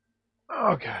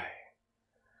 Okay.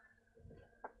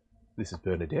 This is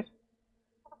Bernadette.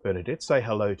 Bernadette, say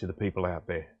hello to the people out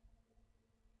there.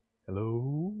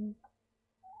 Hello.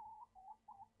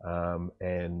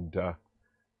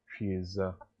 She is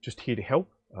just here to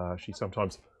help. She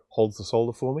sometimes holds the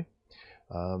solder for me.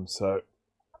 So,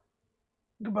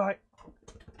 goodbye.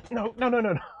 No, no, no,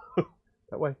 no, no.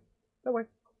 That way. That way.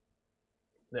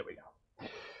 There we go.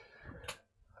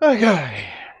 Okay.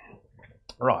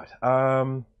 Right.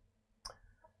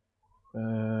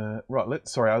 Right.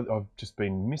 Sorry, I've just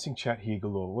been missing chat here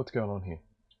galore. What's going on here?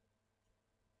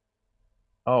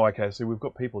 Oh, okay. So we've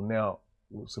got people now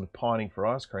sort of pining for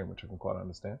ice cream, which I can quite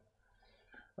understand.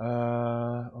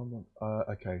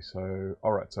 Okay. So,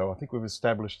 all right. So I think we've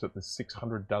established that the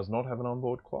 600 does not have an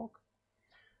onboard clock.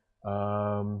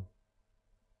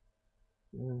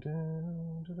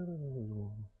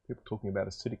 People talking about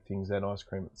acidic things and ice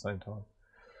cream at the same time.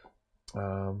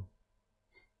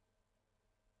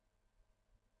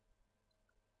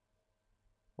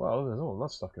 Well, there's a lot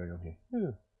of stuff going on here.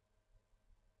 Yeah.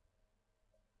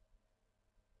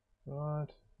 Right.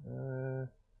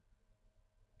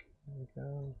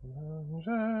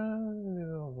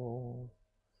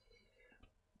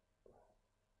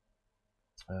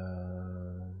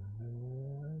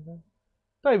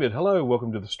 David, hello,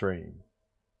 welcome to the stream.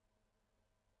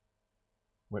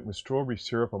 Went with strawberry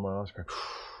syrup on my ice cream.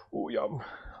 Oh, yum.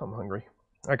 I'm hungry.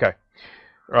 Okay.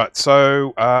 Right,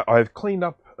 so I've cleaned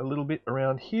up a little bit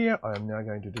around here. I am now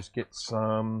going to just get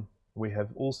some... We have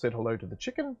all said hello to the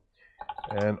chicken.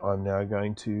 And I'm now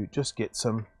going to just get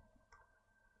some...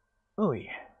 Oh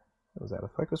yeah, that was out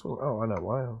of focus. Well, oh, I know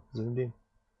why. I zoomed in.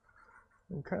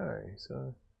 Okay,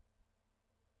 so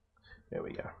there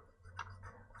we go.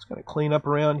 Just going to clean up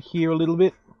around here a little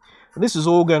bit. And this is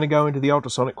all going to go into the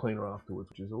ultrasonic cleaner afterwards,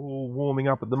 which is all warming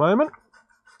up at the moment.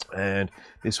 And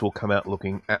this will come out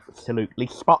looking absolutely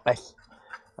spotless.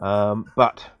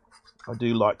 But I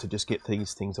do like to just get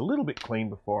these things a little bit clean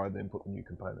before I then put the new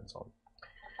components on.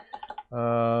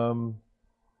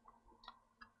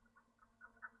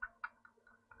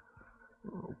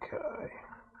 Okay.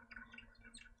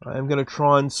 I am going to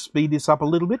try and speed this up a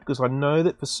little bit because I know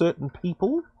that for certain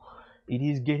people it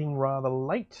is getting rather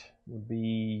late. It would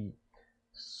be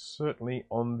certainly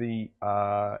on the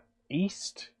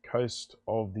east coast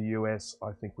of the US.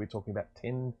 I think we're talking about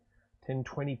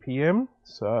 10:20 p.m.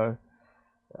 So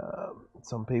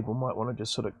some people might want to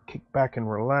just sort of kick back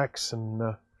and relax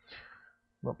and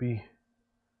not be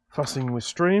fussing with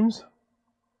streams.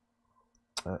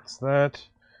 That's that.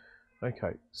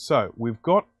 Okay, so we've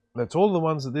got, that's all the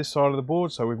ones at this side of the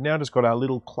board, so we've now just got our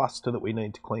little cluster that we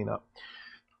need to clean up.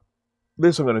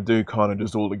 This I'm going to do kind of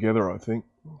just all together, I think.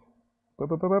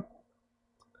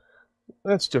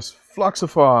 Let's just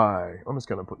fluxify. I'm just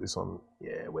going to put this on,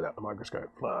 yeah, without the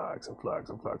microscope. Flux and flux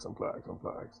and flux and flux and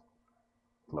flux.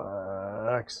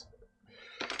 Flux.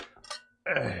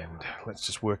 And let's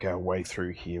just work our way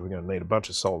through here. We're going to need a bunch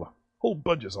of solder. Whole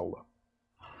bunch of solder.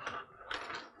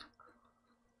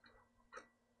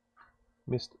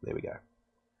 Missed. There we go.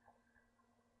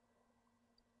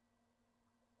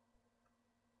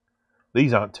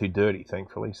 These aren't too dirty,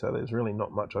 thankfully, so there's really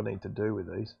not much I need to do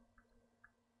with these.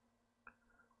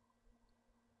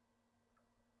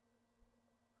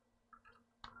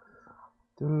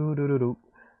 Do-do-do-do.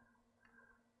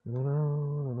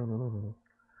 No.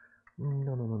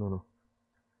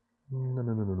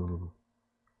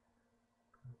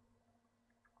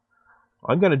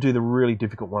 I'm going to do the really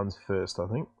difficult ones first, I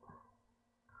think.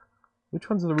 Which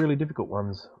ones are the really difficult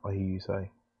ones, I hear you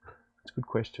say? It's a good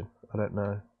question. I don't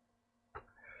know.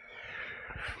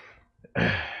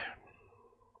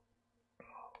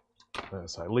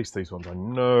 So at least these ones I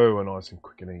know are nice and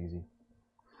quick and easy.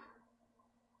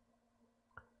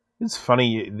 It's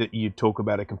funny that you talk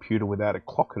about a computer without a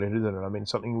clock in it, isn't it? I mean,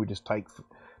 something we just take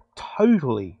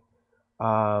totally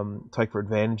take for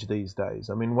advantage these days.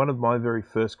 I mean, one of my very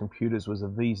first computers was a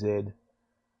VZ300.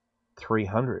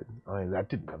 I mean, that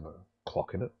didn't have a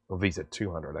clock in it, or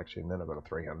VZ200 actually, and then I got a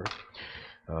 300.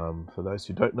 For those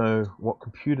who don't know what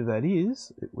computer that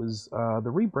is, it was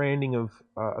the rebranding of,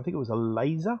 I think it was a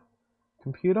laser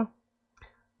computer.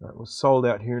 It was sold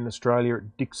out here in Australia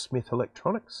at Dick Smith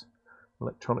Electronics,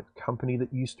 electronic company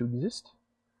that used to exist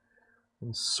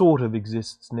and sort of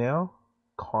exists now,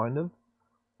 kind of.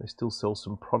 They still sell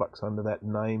some products under that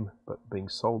name, but being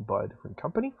sold by a different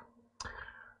company.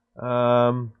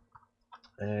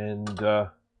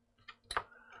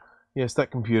 Yes,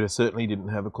 that computer certainly didn't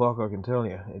have a clock, I can tell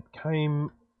you. It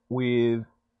came with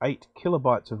 8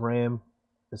 kilobytes of RAM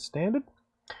as standard.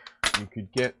 You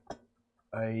could get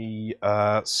a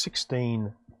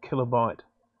 16 kilobyte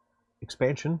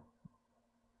expansion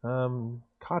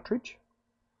cartridge,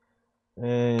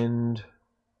 and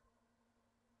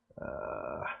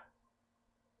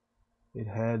it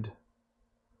had,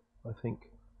 I think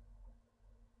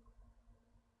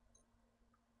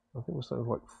it was sort of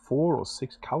like 4 or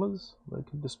 6 colors they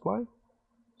could display. I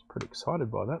was pretty excited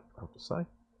by that, I have to say.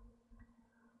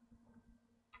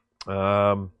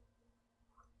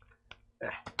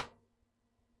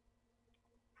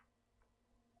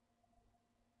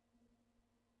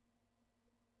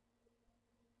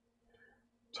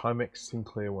 Timex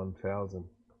Sinclair 1000.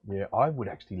 Yeah, I would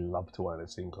actually love to own a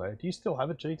Sinclair. Do you still have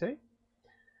a GT?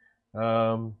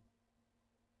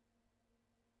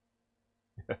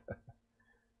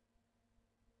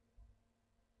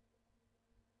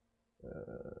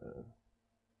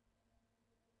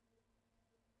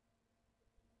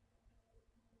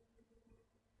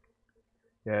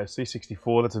 Yeah,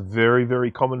 C64, that's a very,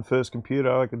 very common first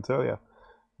computer, I can tell you.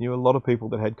 Knew a lot of people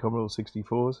that had Commodore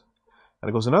 64s. And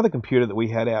of course, another computer that we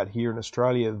had out here in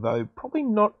Australia, though probably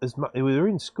not as much, we were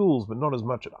in schools, but not as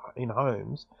much in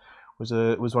homes, was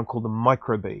one called the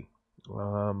Micro B.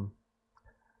 I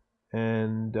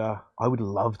would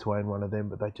love to own one of them,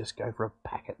 but they just go for a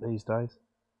packet these days.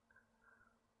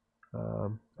 I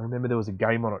remember there was a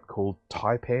game on it called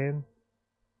Taipan,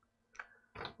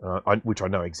 which I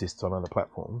know exists on other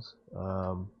platforms.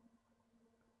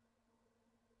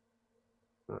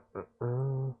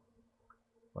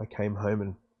 I came home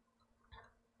and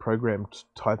programmed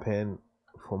Taipan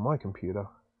for my computer.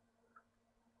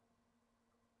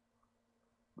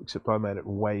 except I made it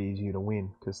way easier to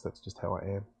win, because that's just how I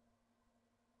am.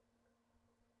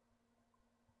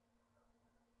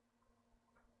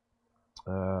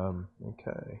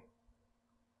 Okay.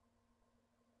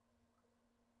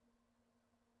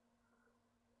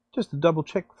 Just to double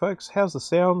check, folks, how's the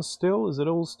sound still? Is it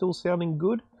all still sounding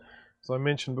good? As I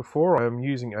mentioned before, I am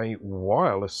using a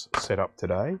wireless setup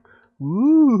today.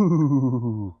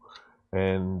 Woo!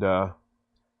 And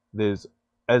as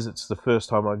it's the first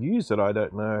time I've used it, I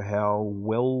don't know how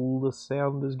well the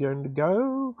sound is going to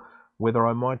go. Whether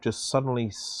I might just suddenly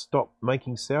stop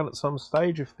making sound at some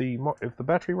stage if the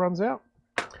battery runs out.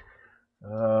 It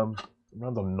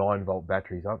runs on 9-volt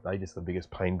batteries, aren't they? Just the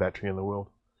biggest pain battery in the world.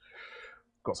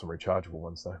 Got some rechargeable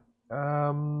ones though.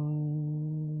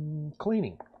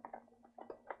 Cleaning.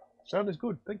 Sound is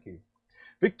good, thank you.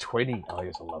 VIC-20. Oh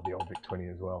yes, I love the old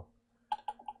VIC-20 as well.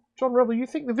 John Revel, you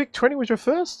think the VIC-20 was your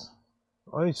first?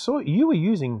 I saw you were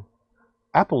using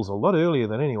Apples a lot earlier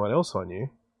than anyone else I knew.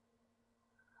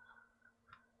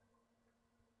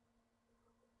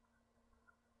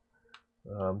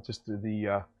 Just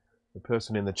the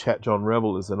person in the chat, John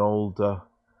Revel, is an old,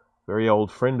 very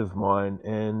old friend of mine,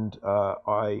 and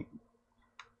I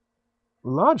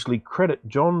largely credit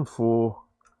John for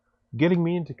getting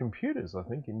me into computers, I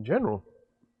think, in general.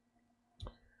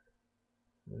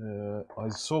 I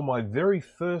saw my very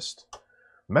first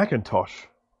Macintosh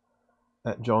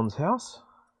at John's house.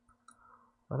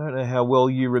 I don't know how well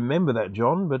you remember that,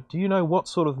 John, but do you know what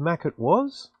sort of Mac it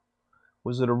was?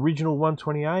 Was it original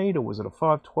 128, or was it a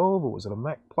 512, or was it a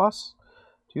Mac Plus?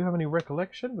 Do you have any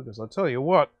recollection? Because I tell you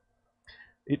what,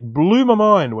 it blew my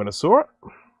mind when I saw it.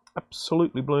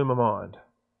 Absolutely blew my mind.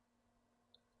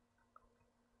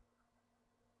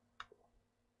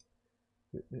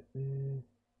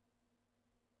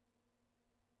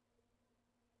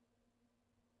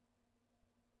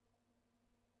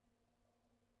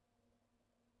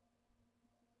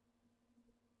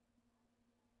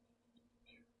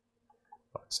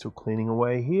 Still cleaning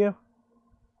away here.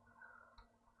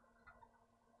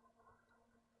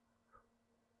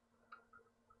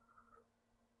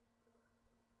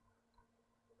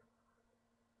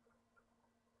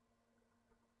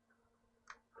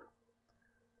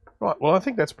 Right, well, I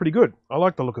think that's pretty good. I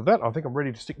like the look of that. I think I'm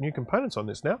ready to stick new components on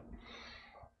this now.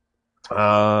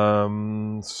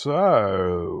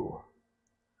 So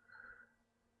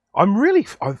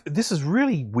this is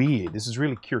really weird. This is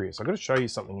really curious. I've got to show you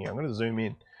something here. I'm going to zoom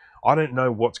in. I don't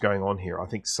know what's going on here. I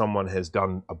think someone has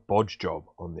done a bodge job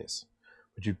on this.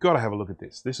 But you've got to have a look at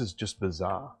this. This is just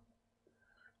bizarre.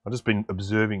 I've just been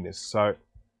observing this. So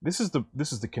this is the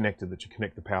connector that you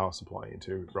connect the power supply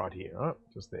into right here, right?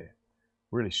 Just there.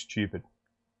 Really stupid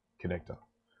connector.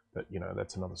 But, you know,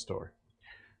 that's another story.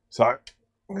 So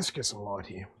let's get some light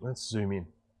here. Let's zoom in.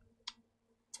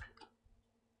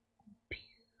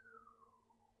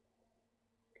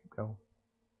 Keep going.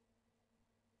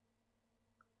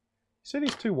 See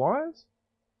these two wires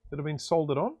that have been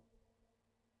soldered on?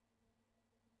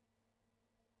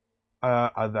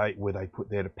 Were they put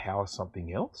there to power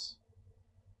something else?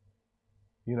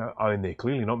 You know, I mean, they're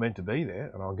clearly not meant to be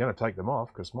there, and I'm going to take them off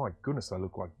because, my goodness, they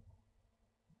look like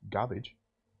garbage.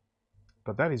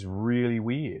 But that is really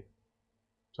weird.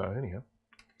 So anyhow,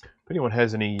 if anyone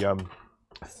has any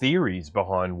theories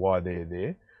behind why they're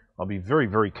there, I'll be very,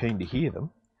 very keen to hear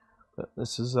them. But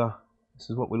this is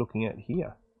what we're looking at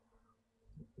here.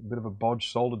 A bit of a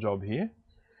bodge solder job here,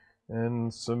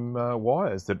 and some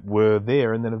wires that were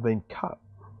there and then have been cut.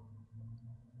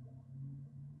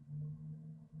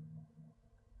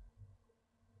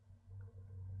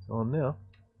 On now.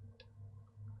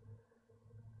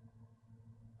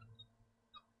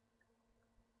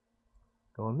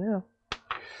 Go on now.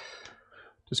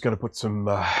 Just going to put some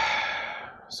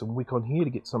wick on here to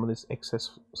get some of this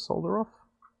excess solder off.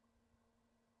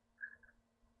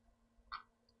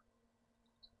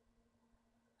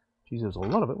 Geez, there was a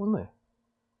lot of it, wasn't there?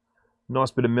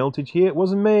 Nice bit of meltage here. It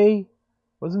wasn't me. It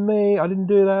wasn't me. I didn't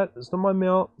do that. It's not my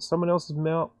melt. It's someone else's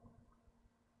melt.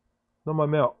 Not my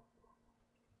melt.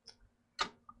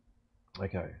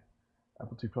 Okay.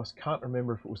 Apple II Plus. Can't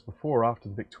remember if it was before or after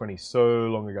the VIC-20. So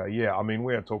long ago. Yeah, I mean,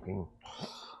 we are talking...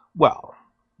 Well,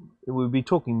 it would be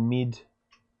talking mid...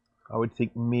 I would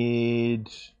think mid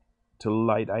to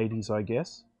late 80s, I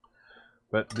guess.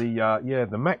 But the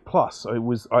Mac Plus, it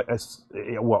was so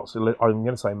I'm going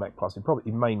to say Mac Plus. It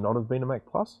may not have been a Mac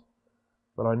Plus,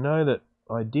 but I know that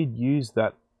I did use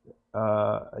that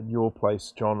at your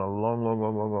place, John, a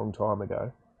long time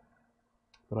ago.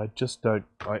 But I just don't.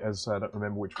 As I say, I don't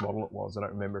remember which model it was. I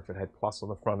don't remember if it had Plus on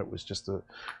the front. It was just a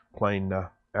plain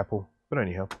Apple. But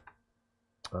anyhow,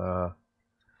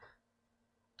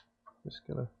 Just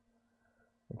gonna.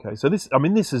 Okay, so this, I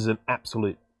mean, this is an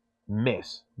absolute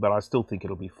mess, but I still think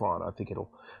it'll be fine. I think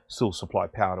it'll still supply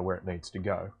power to where it needs to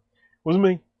go. Wasn't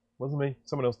me. Wasn't me.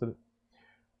 Someone else did it.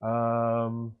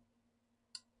 Now.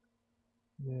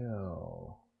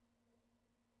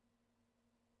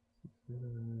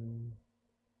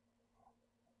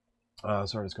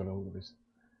 Sorry, it's got all of this.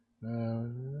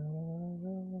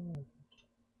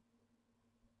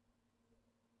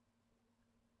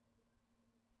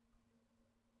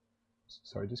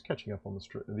 Sorry, just catching up on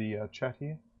the chat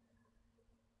here.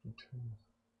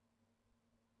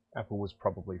 Apple was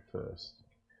probably first.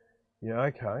 Yeah,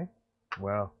 okay.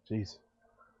 Wow, jeez.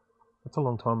 That's a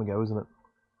long time ago, isn't it?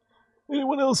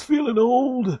 Anyone else feeling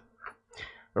old?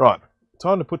 Right,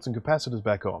 time to put some capacitors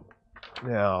back on.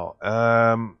 Now,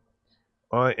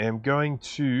 I am going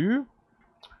to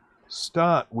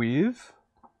start with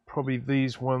probably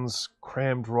these ones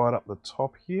crammed right up the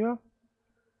top here.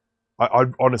 I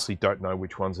honestly don't know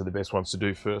which ones are the best ones to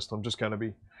do first. I'm going to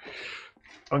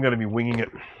be winging it.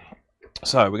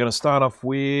 So we're going to start off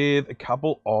with a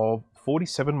couple of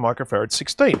 47 microfarad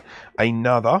 16,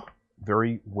 another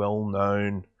very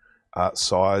well-known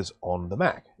size on the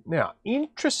Mac. Now,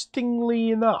 interestingly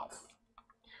enough,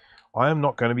 I am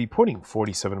not going to be putting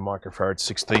 47 microfarad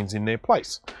 16s in their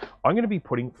place. I'm going to be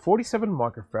putting 47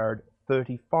 microfarad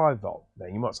 35 volt. Now,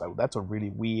 you might say, well, that's a really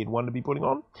weird one to be putting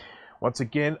on. Once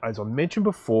again, as I mentioned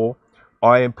before,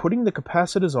 I am putting the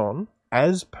capacitors on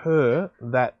as per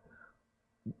that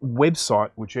website,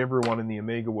 which everyone in the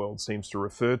Amiga world seems to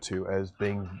refer to as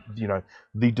being, you know,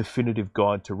 the definitive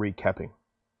guide to recapping.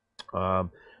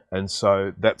 And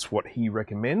so that's what he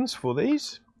recommends for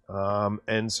these.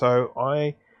 And so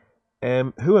I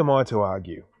am, who am I to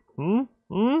argue?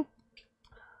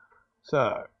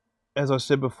 So, as I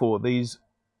said before, these,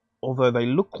 although they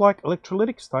look like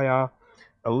electrolytics, they are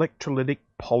electrolytic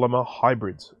polymer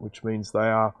hybrids, which means they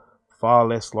are far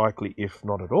less likely, if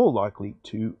not at all likely,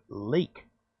 to leak,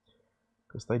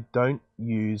 because they don't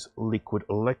use liquid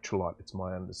electrolyte. It's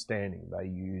my understanding they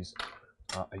use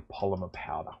a polymer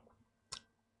powder.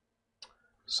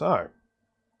 So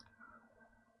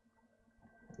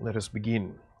let us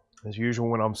begin. As usual,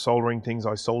 when I'm soldering things,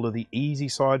 I solder the easy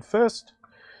side first,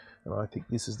 and I think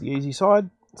this is the easy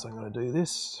side, so I'm going to do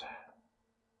this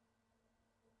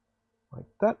like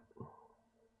that,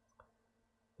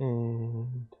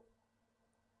 and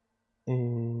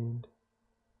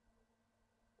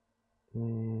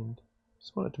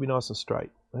just want it to be nice and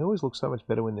straight. They always look so much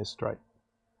better when they're straight.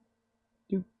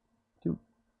 There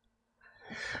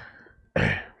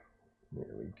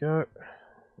we go.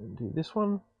 And do this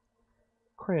one,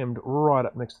 crammed right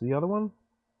up next to the other one.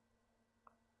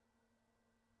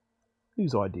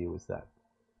 Whose idea was that?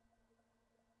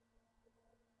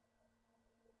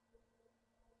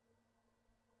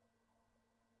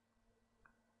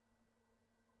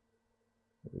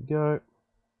 There we go.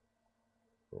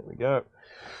 There we go.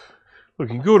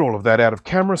 Looking good, all of that out of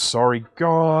camera. Sorry,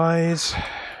 guys.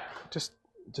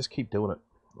 Just keep doing it.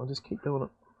 I'll just keep doing it.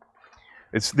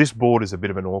 This board is a bit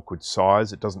of an awkward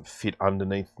size. It doesn't fit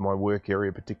underneath my work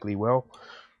area particularly well,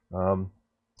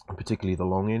 particularly the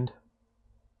long end.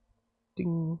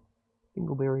 Ding,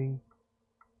 dingleberry.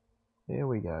 There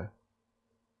we go.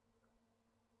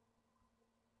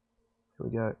 There we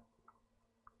go.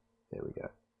 There we go.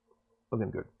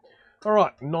 Looking good. All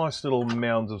right, nice little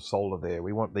mounds of solder there.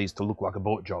 We want these to look like a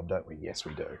bullet job, don't we? Yes,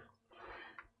 we do.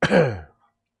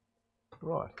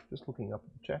 Right, just looking up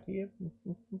at the chat here.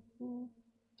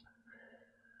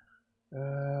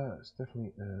 It's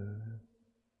definitely.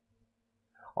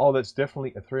 Oh, that's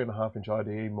definitely a 3.5-inch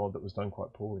IDE mod that was done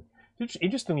quite poorly.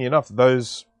 Interestingly enough,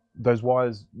 those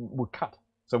wires were cut,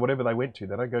 so whatever they went to,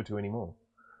 they don't go to anymore.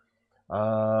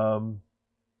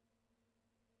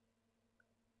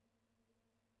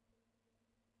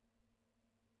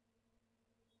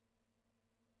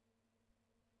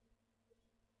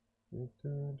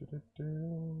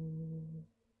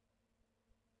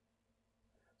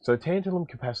 So tantalum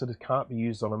capacitors can't be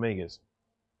used on Amigas.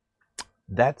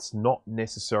 That's not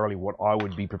necessarily what I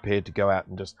would be prepared to go out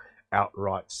and just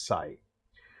outright say.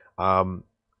 I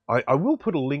will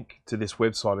put a link to this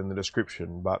website in the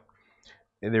description, but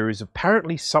there is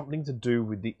apparently something to do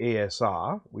with the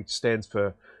ESR, which stands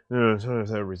for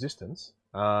resistance.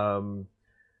 I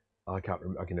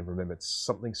can never remember. It's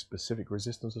something specific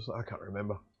resistance or something. I can't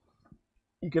remember.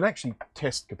 You can actually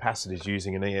test capacitors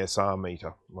using an ESR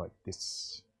meter like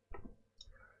this,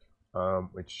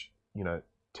 which, you know,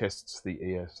 tests the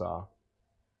ESR.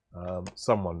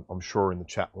 Someone, I'm sure, in the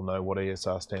chat will know what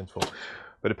ESR stands for.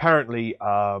 But apparently,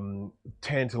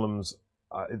 tantalums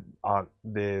aren't,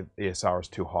 their ESR is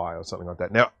too high or something like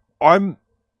that. Now,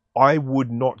 I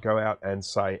would not go out and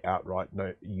say outright,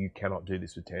 no, you cannot do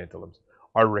this with tantalums.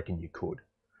 I reckon you could.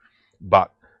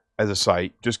 But as I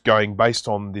say, just going based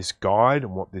on this guide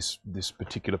and what this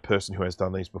particular person who has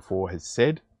done these before has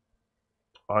said,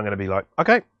 I'm going to be like,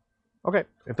 okay,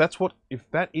 if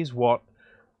that is what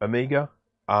Amiga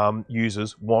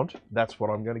users want, that's what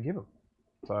I'm going to give them.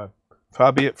 So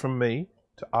far be it from me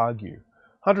to argue.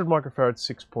 100 microfarad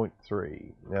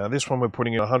 6.3. Now this one we're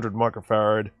putting in 100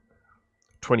 microfarad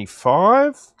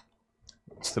 25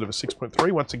 instead of a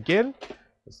 6.3. Once again,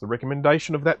 that's the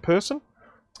recommendation of that person.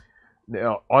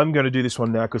 Now I'm going to do this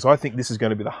one now because I think this is going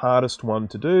to be the hardest one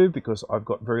to do because I've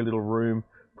got very little room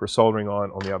for a soldering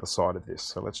iron on the other side of this.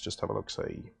 So let's just have a look,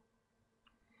 see.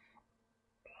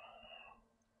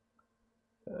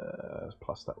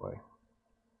 Plus that way.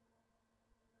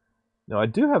 Now I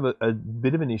do have a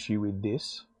bit of an issue with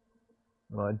this,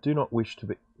 and I do not wish to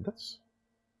be.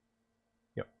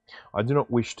 I do not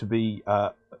wish to be,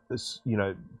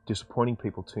 disappointing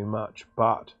people too much,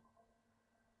 but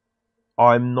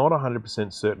I'm not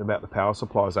 100% certain about the power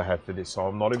supplies I have for this, so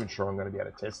I'm not even sure I'm going to be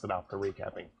able to test it after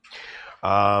recapping.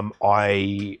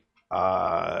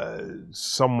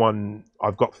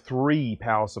 I've got 3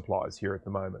 power supplies here at the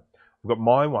moment. I've got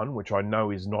my one, which I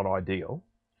know is not ideal.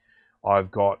 I've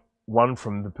got one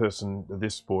from the person that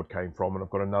this board came from, and I've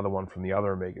got another one from the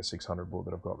other Amiga 600 board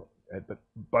that I've got. But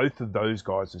both of those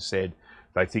guys have said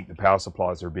they think the power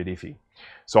supplies are a bit iffy.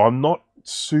 So I'm not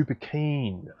super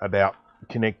keen about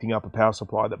connecting up a power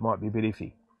supply that might be a bit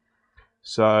iffy.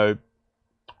 So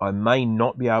I may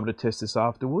not be able to test this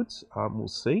afterwards. We'll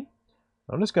see.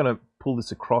 I'm just going to pull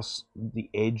this across the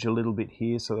edge a little bit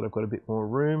here so that I've got a bit more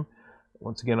room.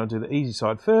 Once again, I'll do the easy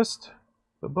side first.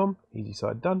 Boom, easy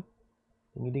side done.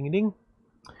 Ding-a-ding-a-ding.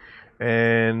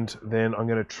 And then I'm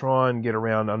going to try and get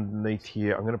around underneath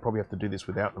here. I'm going to probably have to do this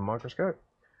without the microscope.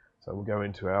 So we'll go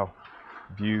into our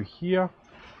view here.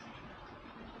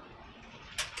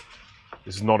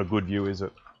 This is not a good view, is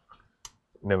it?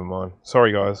 Never mind.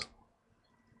 Sorry, guys.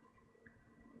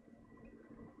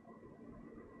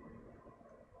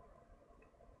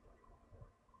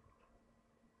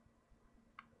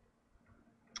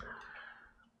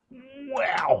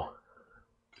 Wow.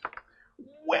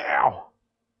 Wow.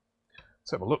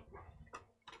 Let's have a look.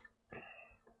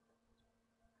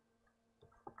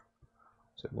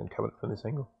 So I'm going to cover it from this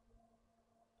angle.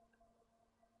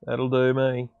 That'll do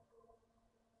me.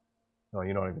 Oh,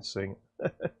 you're not even seeing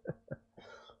it.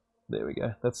 There we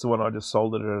go. That's the one I just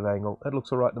soldered at an angle. That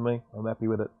looks all right to me. I'm happy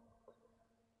with it.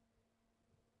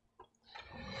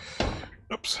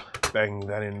 Oops. Bang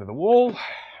that into the wall.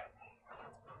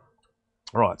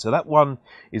 All right, so that one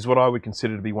is what I would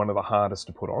consider to be one of the hardest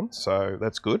to put on, so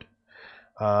that's good.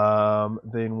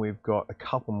 Then we've got a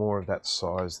couple more of that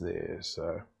size there,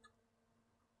 so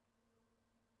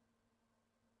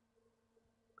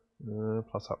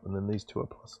plus up, and then these two are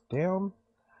plus down.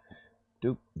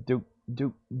 Doop, doop,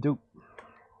 doop, doop.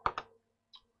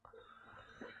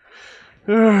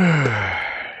 A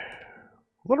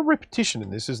lot of repetition in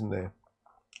this, isn't there?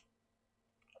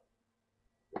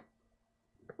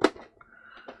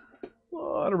 A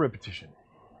lot of repetition.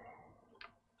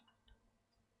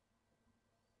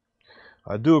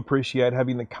 I do appreciate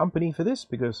having the company for this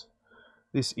because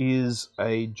this is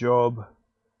a job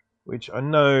which I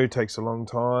know takes a long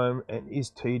time and is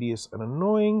tedious and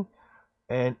annoying,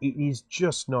 and it is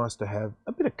just nice to have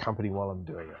a bit of company while I'm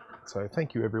doing it. So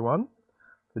thank you everyone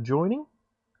for joining.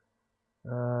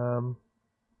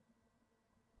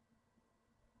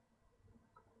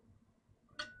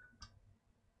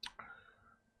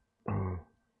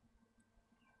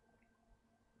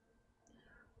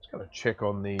 Just going to check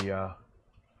on the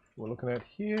we're looking at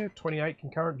here, 28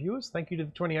 concurrent viewers. Thank you to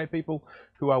the 28 people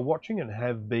who are watching and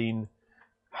have been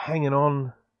hanging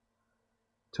on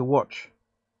to watch,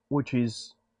 which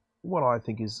is what I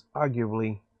think is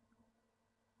arguably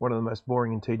one of the most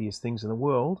boring and tedious things in the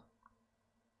world.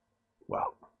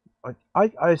 Well,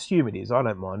 I assume it is. I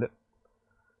don't mind it.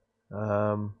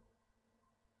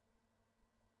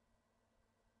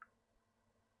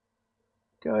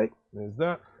 Okay, there's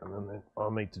that. And then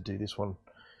I'll need to do this one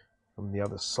from the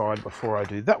other side before I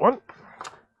do that one.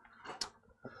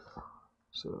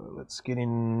 So let's get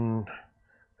in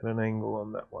at an angle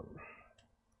on that one.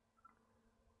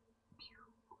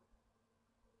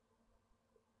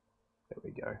 There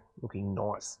we go. Looking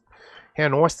nice. How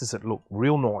nice does it look?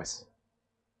 Real nice.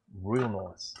 Real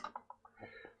nice.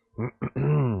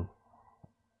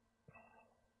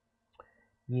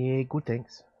 Yeah, good,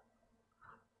 thanks.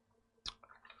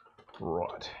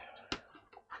 Right.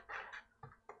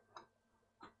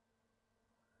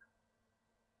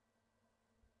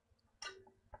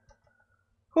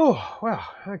 Oh, wow,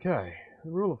 okay. The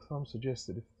rule of thumb suggests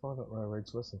that if 5-volt rail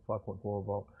reads less than 5.4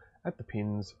 volt at the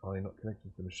pins are not connected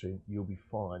to the machine, you'll be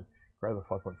fine. Greater than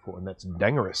 5.4, and that's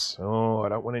dangerous. Oh, I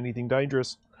don't want anything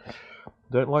dangerous.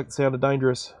 Don't like the sound of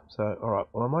dangerous. So, alright,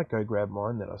 well, I might go grab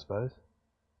mine then, I suppose.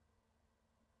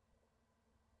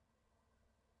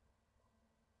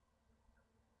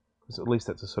 Because at least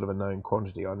that's a sort of a known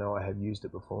quantity. I know I have used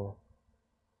it before.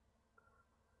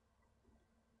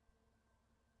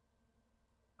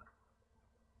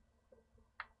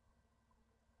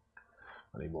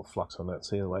 I need more flux on that.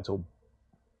 See, the way it's all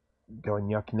going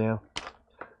yuck now.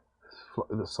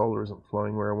 The solder isn't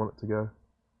flowing where I want it to go.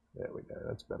 There we go,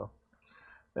 that's better.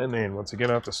 And then once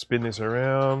again I have to spin this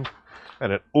around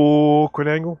at an awkward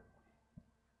angle.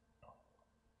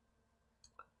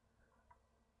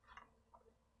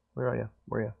 Where are you?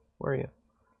 Where are you? Where are you?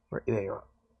 There you are.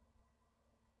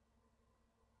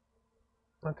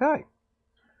 Okay.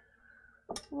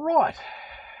 Right.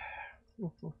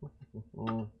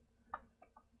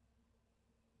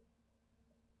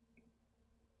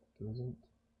 Doesn't.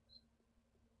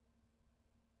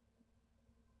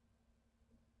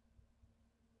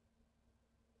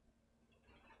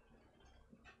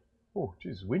 Oh,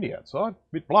 geez, it's windy outside.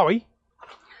 Bit blowy.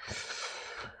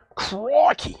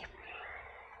 Crikey.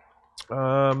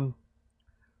 Right,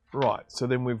 so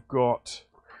then we've got...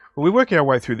 Well, we're working our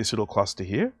way through this little cluster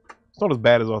here. It's not as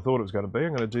bad as I thought it was going to be.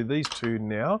 I'm going to do these two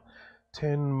now.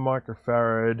 10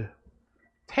 microfarad.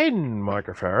 10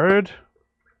 microfarad.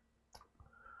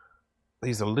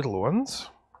 These are little ones.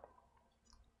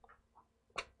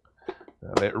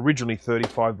 They're originally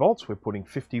 35 volts. We're putting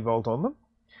 50 volt on them.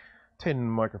 10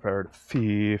 microfarad,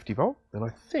 50 volt. And I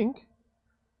think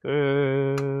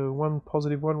one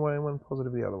positive one way and one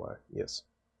positive the other way. Yes.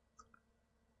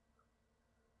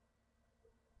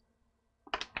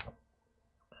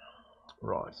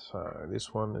 Right, so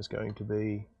this one is going to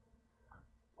be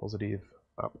positive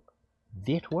up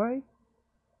that way.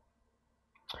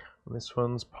 And this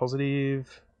one's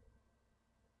positive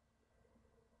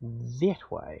that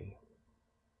way.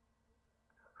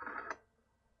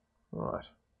 Right.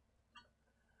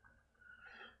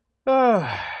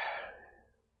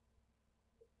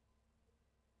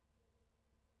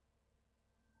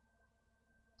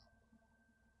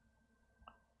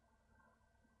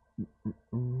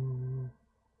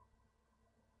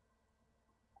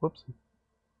 Whoopsie.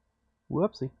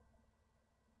 Whoopsie.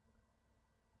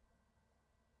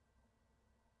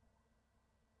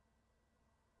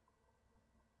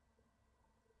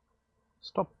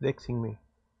 Stop vexing me.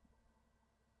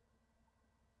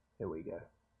 There we go.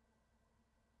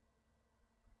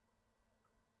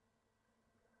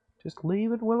 Just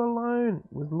leave it well alone.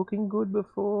 It was looking good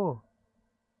before.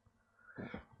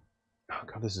 Oh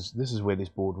God, this is where this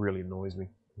board really annoys me.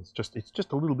 It's just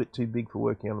a little bit too big for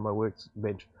working under my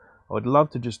workbench. I would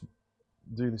love to just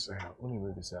do this out. Let me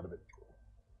move this out a bit.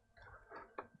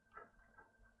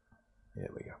 There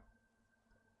we go.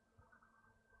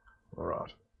 All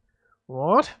right.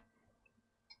 What?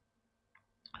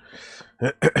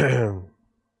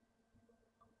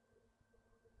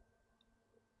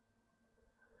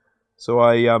 So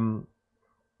I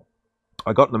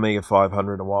got an Amiga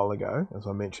 500 a while ago, as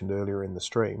I mentioned earlier in the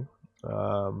stream.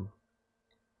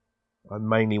 I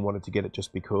mainly wanted to get it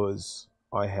just because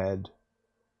I had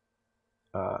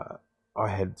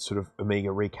sort of Amiga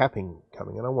recapping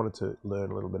coming, and I wanted to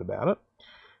learn a little bit about it.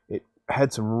 It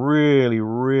had some really,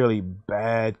 really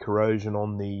bad corrosion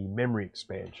on the memory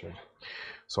expansion.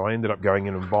 So I ended up going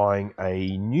in and buying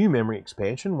a new memory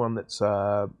expansion, one that's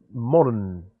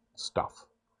modern stuff.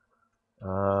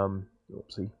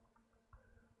 Oopsie.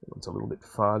 That one's a little bit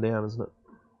far down, isn't it?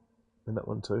 And that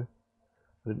one too.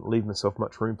 I didn't leave myself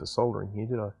much room for soldering here,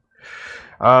 did I?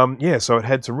 Yeah, so it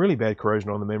had some really bad corrosion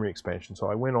on the memory expansion. So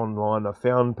I went online, I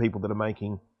found people that are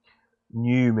making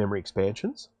new memory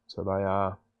expansions. So they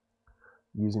are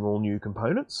using all new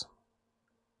components,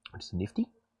 which is nifty.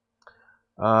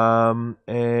 And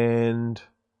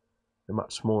they're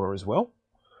much smaller as well.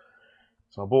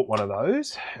 So I bought one of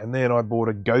those, and then I bought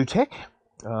a Gotek.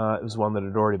 It was one that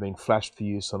had already been flashed for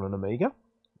use on an Amiga,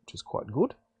 which is quite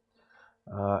good.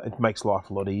 It makes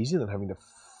life a lot easier than having to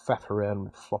faff around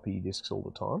with floppy disks all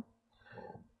the time.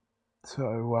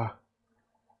 So,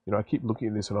 you know, I keep looking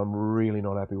at this and I'm really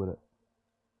not happy with it.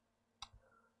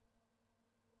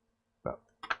 But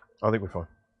I think we're fine.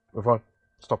 We're fine.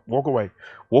 Stop. Walk away.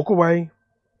 Walk away.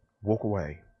 Walk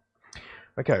away.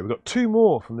 Okay, we've got two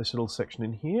more from this little section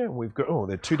in here. And we've got, oh,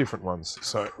 they're two different ones.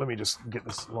 So let me just get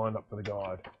this lined up for the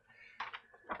guide.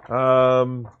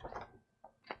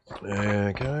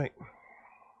 Okay.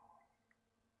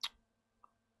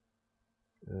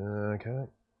 Okay.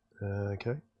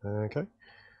 Okay, okay.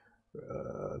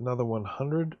 Another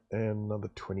 100 and another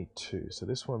 22. So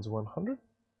this one's 100.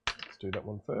 Let's do that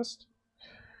one first.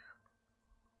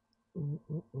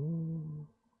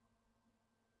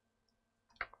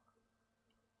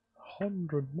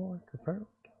 100 microfarad.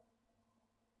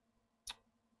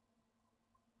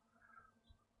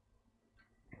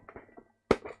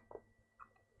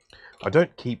 I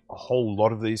don't keep a whole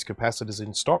lot of these capacitors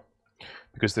in stock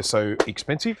because they're so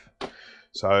expensive.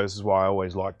 So this is why I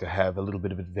always like to have a little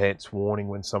bit of advance warning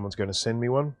when someone's going to send me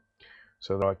one,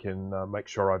 so that I can make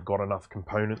sure I've got enough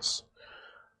components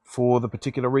for the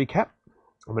particular recap.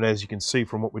 I mean, as you can see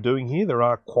from what we're doing here, there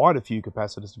are quite a few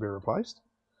capacitors to be replaced.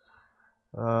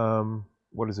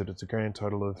 What is it? It's a grand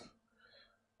total of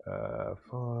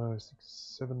 5, 6,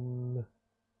 7...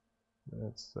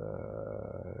 That's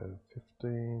 15,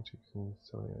 16,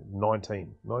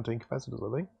 17, 19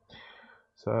 capacitors, I think.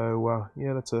 So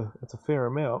yeah, that's a fair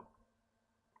amount.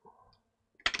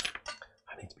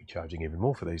 I need to be charging even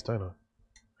more for these, don't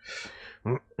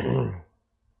I?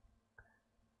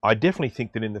 I definitely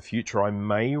think that in the future I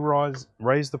may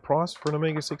raise the price for an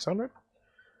Amiga 600,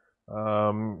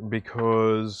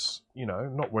 because, you know,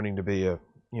 not wanting to be an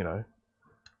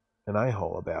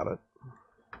a-hole about it.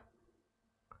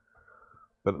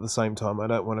 But at the same time, I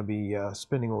don't want to be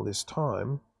spending all this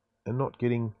time and not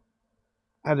getting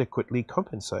adequately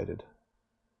compensated.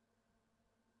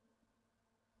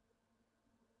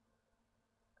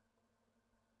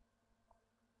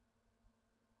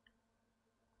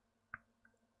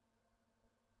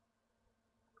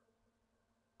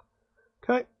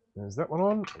 Okay, there's that one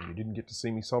on. And you didn't get to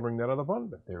see me soldering that other one,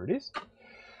 but there it is.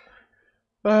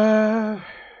 About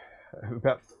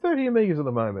 30 Amigas at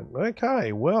the moment.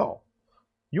 Okay, well,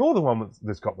 you're the one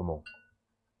that's got them all.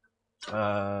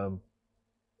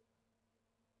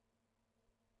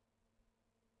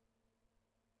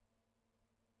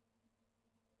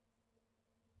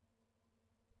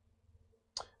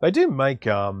 They do make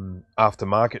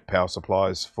aftermarket power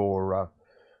supplies for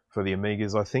the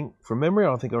Amigas. I think, from memory,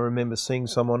 I think I remember seeing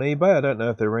some on eBay. I don't know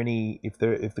if there are any, if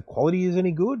the quality is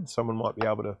any good. Someone might be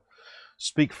able to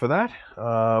speak for that.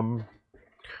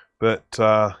 But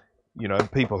you know,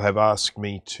 people have asked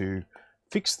me to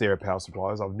fix their power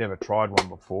supplies. I've never tried one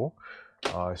before.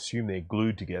 I assume they're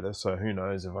glued together, so who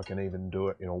knows if I can even do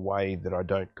it in a way that I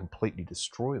don't completely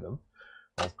destroy them.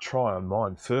 I'll try on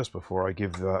mine first before I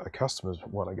give the customers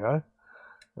one a go.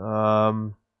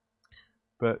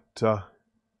 But did I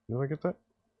get that?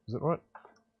 Is that right?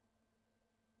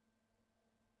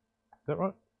 Is that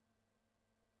right?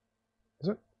 Is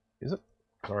it? Is it?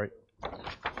 Sorry.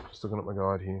 Just looking at my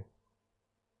guide here.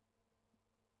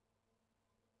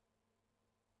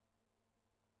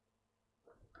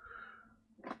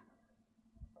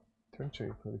 Turn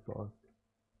 35.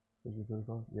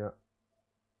 Yeah.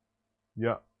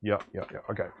 Yeah.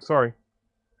 Okay, sorry.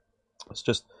 It's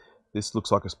just, this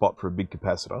looks like a spot for a big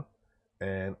capacitor,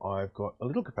 and I've got a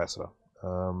little capacitor.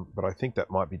 But I think that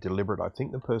might be deliberate. I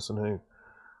think the person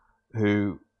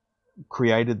who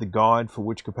created the guide for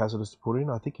which capacitors to put in,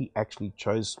 I think he actually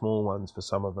chose small ones for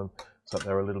some of them, so that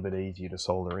they're a little bit easier to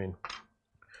solder in.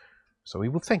 So we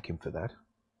will thank him for that.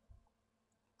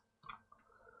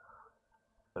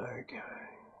 Okay.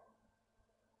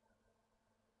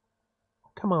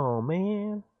 Come on,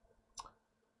 man.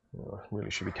 Oh, I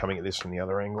really should be coming at this from the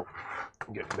other angle.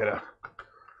 Get better.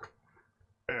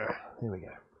 Here we go.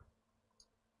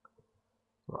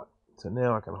 Right, so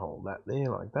now I can hold that there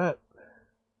like that.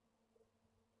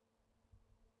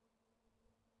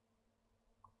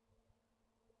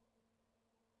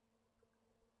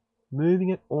 Moving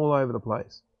it all over the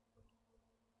place.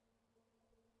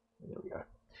 There we go.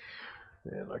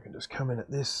 And I can just come in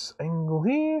at this angle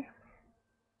here.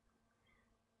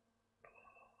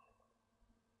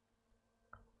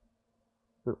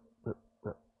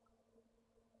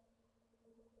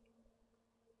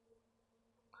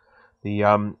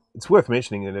 It's worth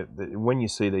mentioning that when you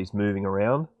see these moving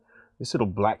around, this little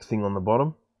black thing on the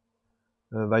bottom,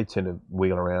 they tend to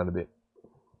wheel around a bit.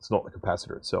 It's not the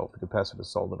capacitor itself. The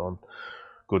capacitor's soldered on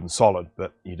good and solid,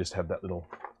 but you just have that little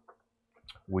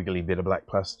wiggly bit of black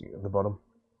plastic at the bottom.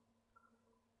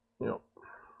 Yep.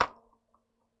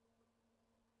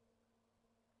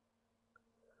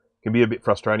 Can be a bit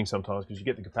frustrating sometimes because you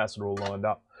get the capacitor all lined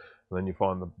up and then you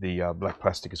find the black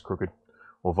plastic is crooked,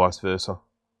 or vice versa.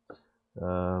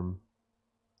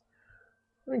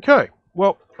 Okay,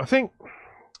 well, I think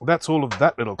that's all of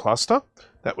that little cluster.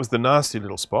 That was the nasty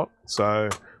little spot, so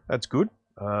that's good.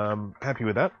 Happy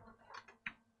with that.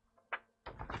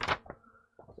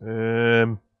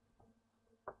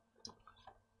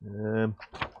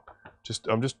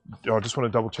 I just want to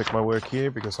double check my work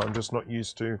here because I'm just not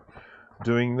used to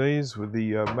doing these with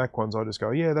the Mac ones. I just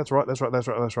go, yeah, that's right, that's right, that's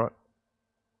right, that's right.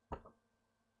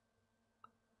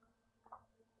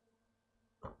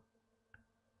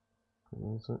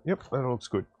 Yep, that looks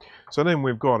good. So then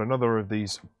we've got another of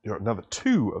these, another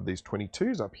 2 of these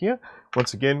 22s up here.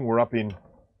 Once again, we're up in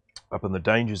the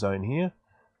danger zone here,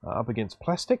 up against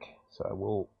plastic. So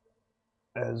we'll,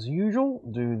 as usual,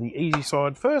 do the easy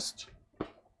side first.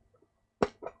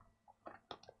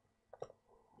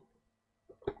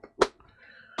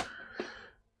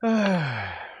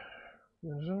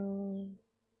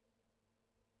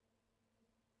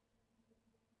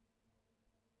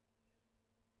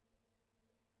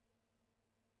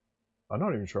 I'm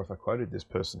not even sure if I quoted this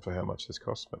person for how much this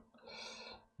cost, but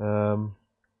I'll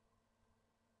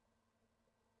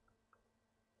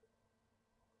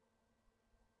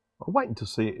wait until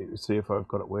see if I've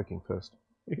got it working first.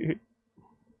 I'm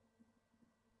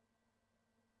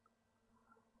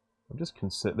just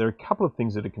concerned. There are a couple of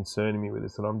things that are concerning me with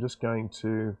this, and I'm just going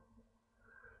to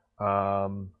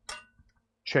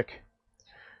check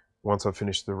once I've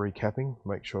finished the recapping,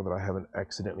 make sure that I haven't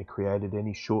accidentally created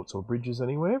any shorts or bridges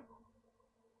anywhere.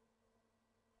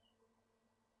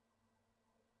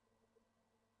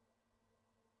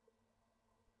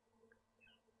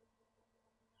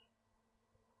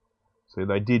 So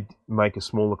they did make a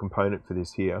smaller component for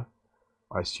this here.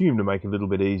 I assume to make it a little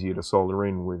bit easier to solder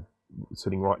in with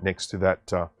sitting right next to that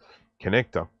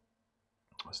connector.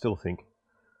 I still think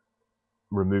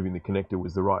removing the connector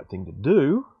was the right thing to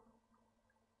do.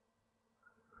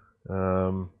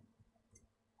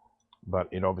 But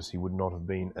it obviously would not have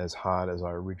been as hard as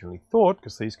I originally thought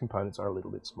because these components are a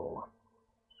little bit smaller.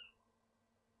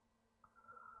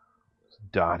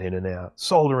 Just dart in and out,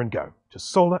 solder and go. Just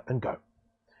solder and go.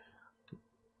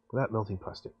 Without melting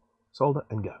plastic. Solder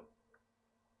and go.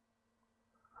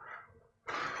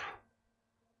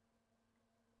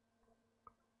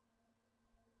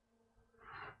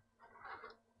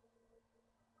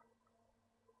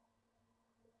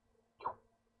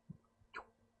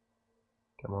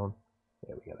 Come on.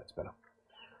 There we go, that's better.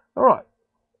 All right.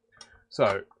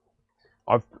 So,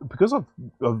 because I've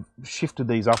shifted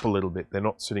these up a little bit, they're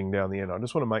not sitting down the end. I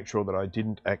just want to make sure that I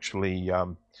didn't actually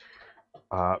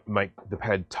make the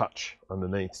pad touch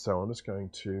underneath. So I'm just going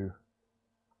to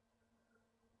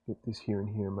get this here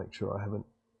and here and make sure I haven't.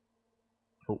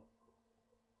 Oh.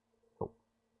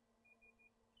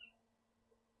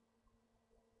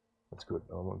 That's good.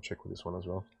 I want to check with this one as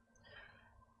well.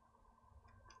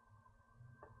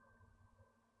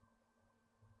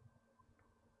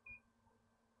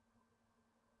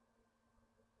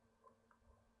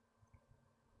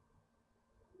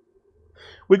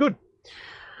 We're good.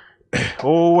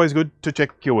 Always good to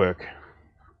check your work.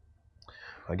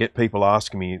 I get people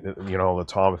asking me, all the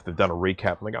time if they've done a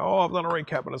recap. And they go, oh, I've done a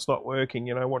recap and it's not working.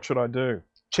 What should I do?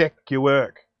 Check your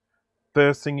work.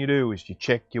 First thing you do is you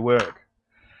check your work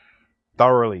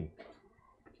thoroughly.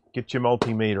 Get your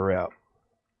multimeter out.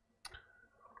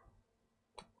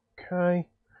 Okay.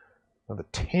 Another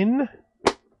 10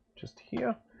 just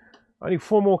here. Only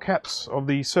 4 more caps of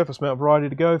the surface mount variety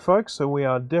to go, folks. So we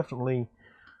are definitely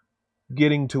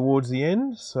getting towards the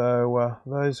end. So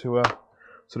those who are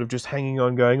sort of just hanging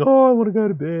on going, oh, I want to go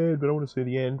to bed, but I want to see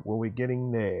the end. Well, we're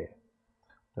getting there.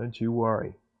 Don't you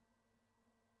worry.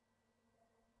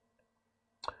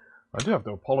 I do have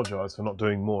to apologise for not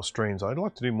doing more streams. I'd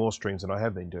like to do more streams than I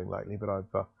have been doing lately, but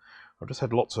I've just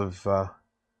had lots of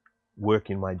work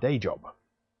in my day job.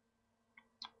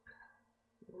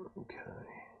 Okay.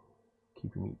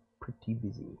 Keeping me pretty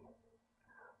busy.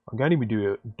 I'm going to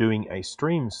be doing a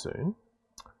stream soon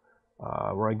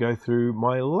where I go through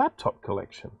my laptop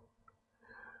collection.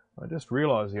 I just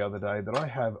realized the other day that I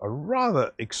have a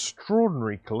rather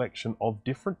extraordinary collection of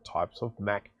different types of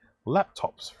Mac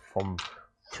laptops from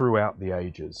throughout the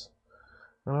ages.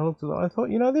 And I looked at that, I thought,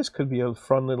 this could be a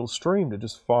fun little stream to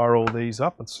just fire all these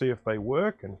up and see if they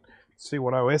work and see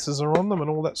what OSs are on them and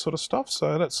all that sort of stuff.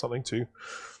 So that's something to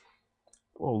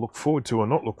look forward to or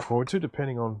not look forward to,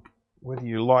 depending on whether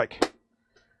you like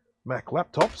Mac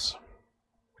laptops.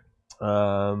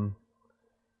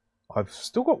 I've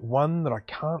still got one that I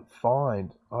can't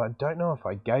find. I don't know if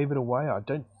I gave it away. I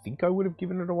don't think I would have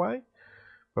given it away.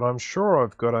 But I'm sure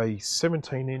I've got a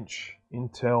 17-inch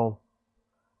Intel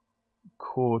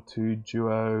Core 2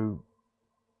 Duo,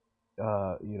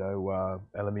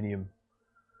 aluminium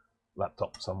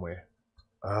laptop somewhere.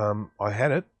 I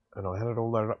had it, and I had it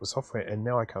all loaded up with software, and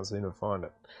now I can't seem to find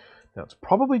it. Now, it's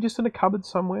probably just in a cupboard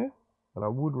somewhere, and I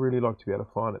would really like to be able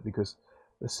to find it because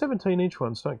the 17-inch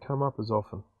ones don't come up as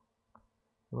often.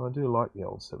 And I do like the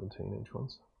old 17-inch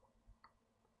ones.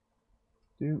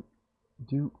 Are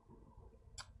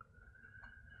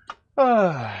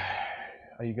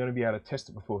you going to be able to test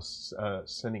it before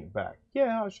sending it back?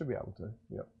 Yeah, I should be able to.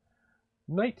 Yep.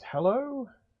 Nate, hello.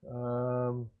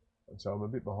 So I'm a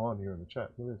bit behind here in the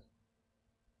chat. Look at this.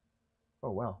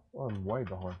 Oh wow, I'm way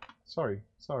behind. Sorry.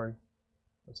 Oh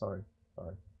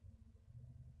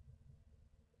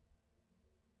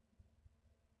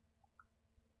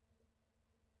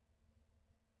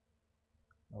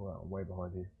wow, I'm way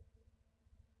behind here.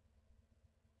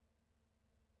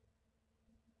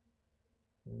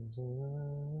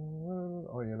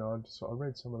 Oh, you know, I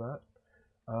read some of that.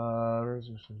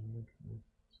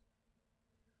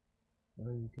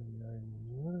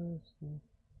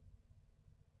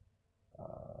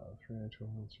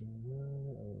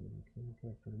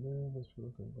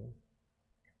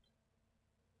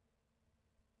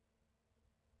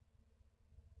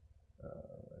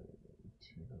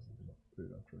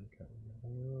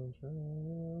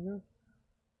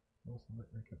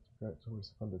 It's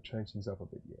always fun to change things up a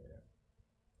bit, yeah.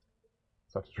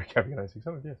 Such as recapping an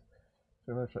A600, yes.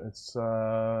 It's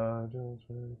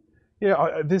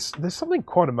yeah. There's something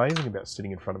quite amazing about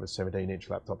sitting in front of a 17-inch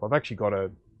laptop. I've actually got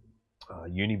a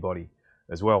unibody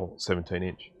as well,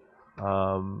 17-inch,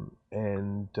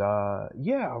 and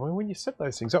yeah. I mean, when you set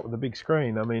those things up with a big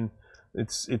screen, I mean,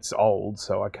 it's old,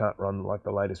 so I can't run like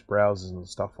the latest browsers and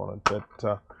stuff on it, but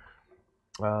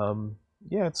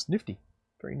yeah, it's nifty.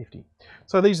 Very nifty.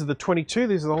 So these are the 22.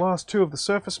 These are the last two of the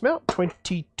surface mount.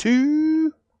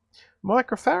 22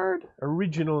 microfarad.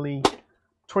 Originally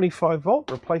 25 volt.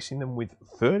 Replacing them with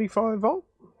 35 volt.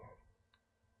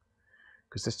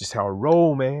 Because that's just how I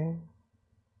roll, man.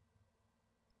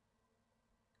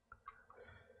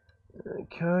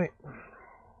 Okay.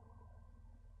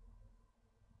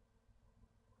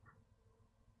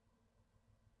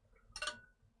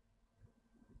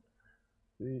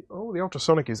 The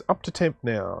ultrasonic is up to temp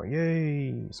now.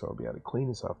 Yay! So I'll be able to clean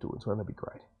this afterwards. Won't that be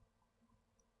great?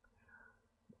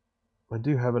 I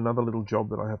do have another little job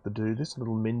that I have to do. This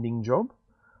little mending job.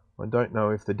 I don't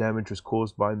know if the damage was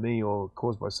caused by me or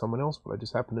caused by someone else, but I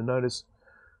just happened to notice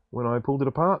when I pulled it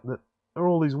apart that there are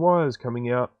all these wires coming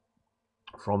out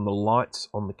from the lights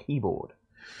on the keyboard.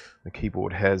 The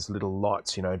keyboard has little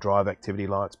lights, you know, drive activity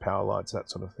lights, power lights,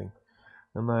 that sort of thing.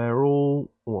 And they are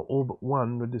all but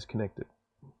one are disconnected.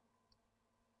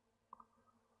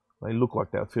 They look like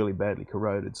they're fairly badly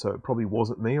corroded, so it probably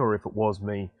wasn't me, or if it was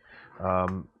me,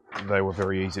 they were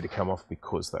very easy to come off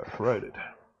because they were corroded.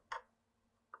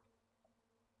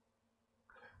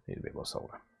 Need a bit more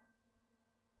solder.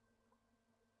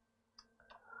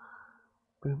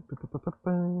 Okay,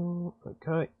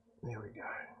 there we go.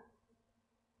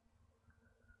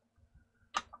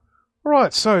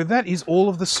 Right, so that is all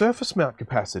of the surface mount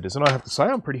capacitors, and I have to say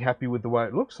I'm pretty happy with the way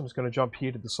it looks. I'm just going to jump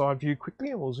here to the side view quickly,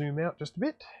 and we'll zoom out just a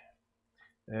bit.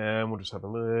 And we'll just have a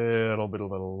little bit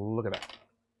of a look at that.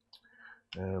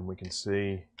 And we can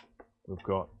see we've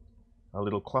got a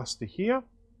little cluster here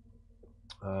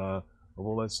of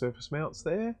all those surface mounts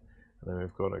there. And then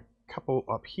we've got a couple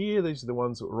up here. These are the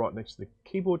ones that were right next to the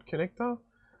keyboard connector.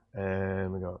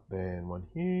 And we've got then one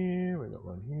here, we've got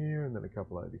one here, and then a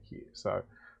couple over here. So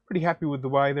pretty happy with the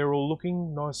way they're all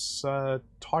looking. Nice,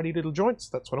 tidy little joints.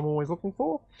 That's what I'm always looking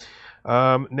for.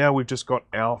 Now we've just got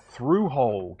our through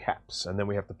hole caps, and then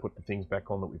we have to put the things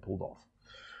back on that we pulled off.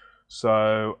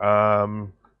 So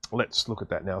let's look at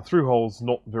that now. Through hole's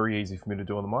not very easy for me to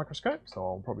do on the microscope, so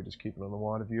I'll probably just keep it on the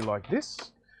wider view like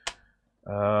this.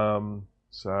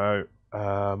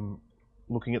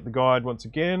 Looking at the guide once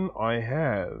again, I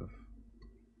have,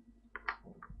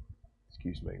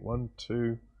 excuse me,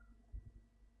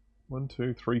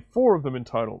 4 of them in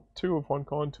total. 2 of one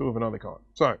kind, 2 of another kind.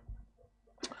 So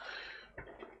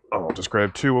I'll just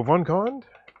grab 2 of one kind,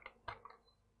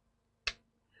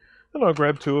 and I'll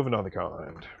grab 2 of another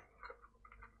kind.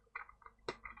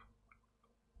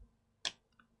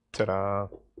 Ta-da!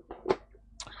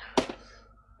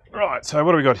 Right, so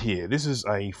what do we got here? This is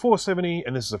a 470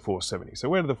 and this is a 470. So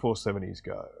where do the 470s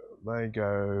go? They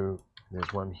go,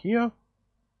 there's one here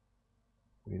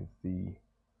with the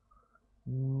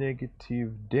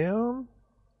negative down.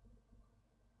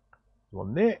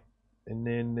 One there, and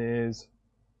then there's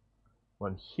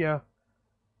one here,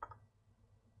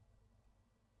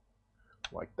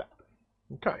 like that.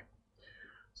 Okay,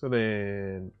 so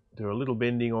then do a little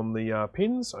bending on the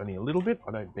pins, only a little bit.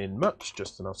 I don't bend much,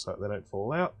 just enough so they don't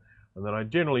fall out. And then I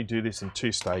generally do this in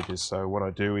 2 stages. So what I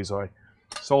do is I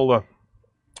solder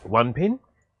one pin,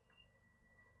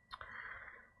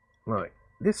 like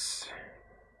this,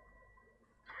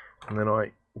 and then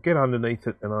I get underneath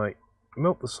it and I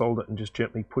melt the solder and just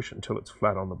gently push it until it's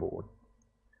flat on the board.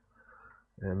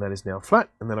 And that is now flat,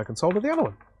 and then I can solder the other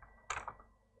one.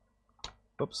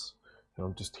 Oops.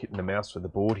 I'm just hitting the mouse with the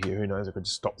board here. Who knows, I could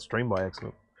just stop the stream by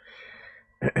accident.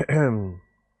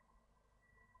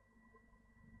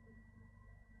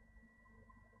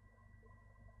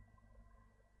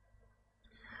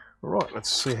 Alright, let's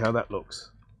see how that looks.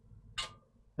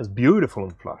 It's beautiful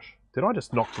and flush. Did I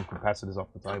just knock some capacitors off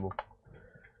the table?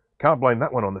 Can't blame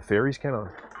that one on the fairies, can I?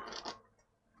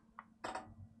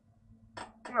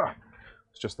 Ah,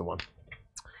 it's just the one.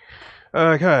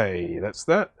 Okay, that's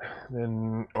that.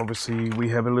 Then obviously we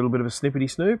have a little bit of a snippety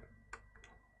snoop.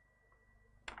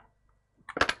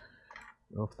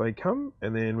 Off they come,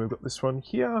 and then we've got this one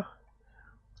here.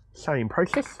 Same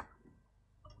process.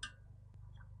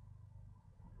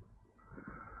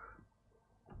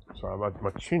 Sorry,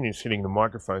 my tuner is hitting the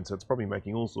microphone, so it's probably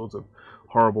making all sorts of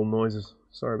horrible noises.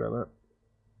 Sorry about that.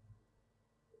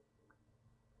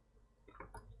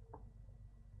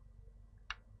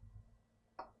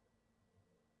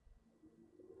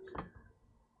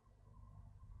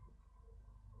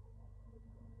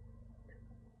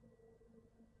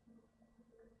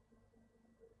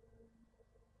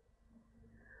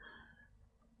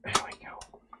 There we go.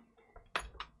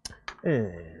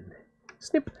 And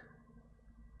snip.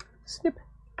 Snip.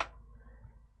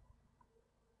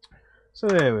 So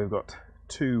there we've got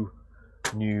two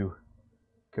new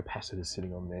capacitors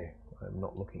sitting on there. I'm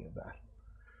not looking at that.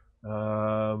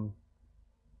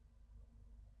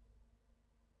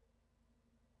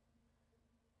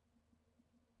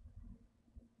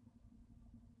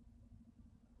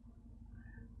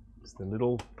 It's the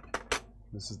little,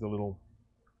 this is the little,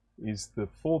 is the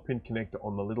 4-pin connector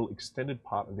on the little extended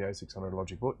part of the A600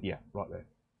 logic board? Yeah, right there.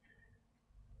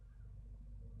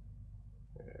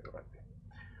 Yeah, right there.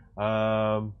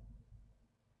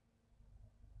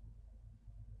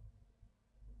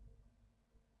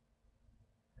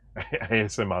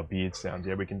 ASMR beard sounds.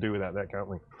 Yeah, we can do without that, can't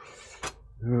we?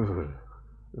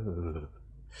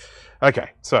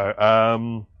 Okay,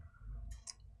 so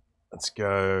let's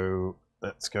go.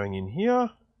 That's going in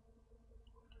here.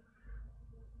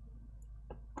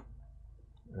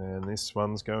 And this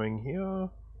one's going here.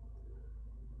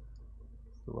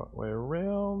 The right way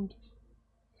around.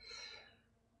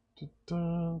 It's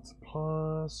a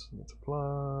plus, it's a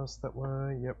plus, that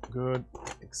way, yep, good,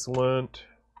 excellent.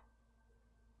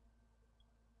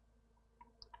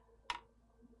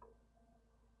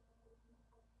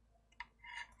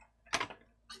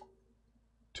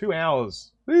 Two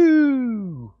hours,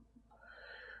 woo!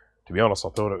 To be honest, I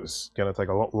thought it was going to take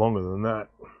a lot longer than that.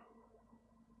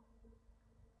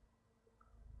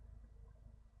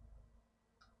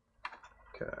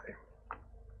 Okay.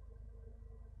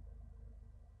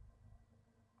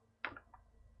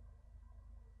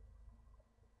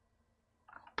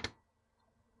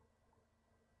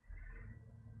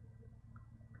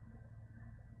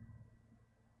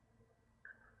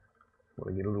 Want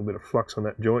to get a little bit of flux on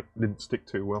that joint. Didn't stick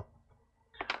too well.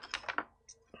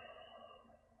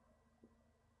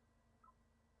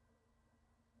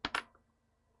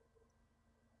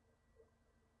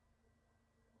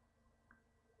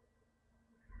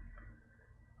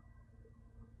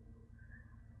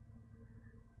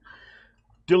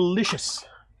 Delicious.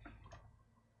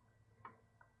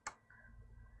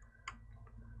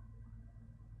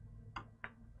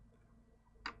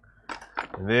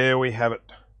 And there we have it.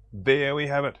 There we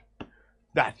have it.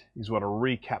 That is what a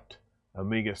recapped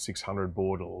Amiga 600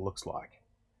 board looks like.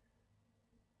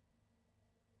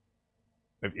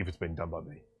 If it's been done by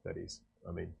me, that is.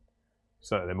 I mean,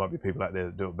 so there might be people out there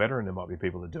that do it better and there might be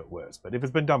people that do it worse. But if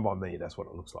it's been done by me, that's what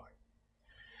it looks like.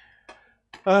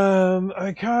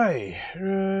 Okay.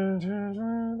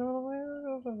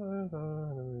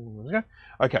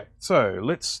 Okay, so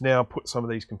let's now put some of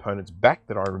these components back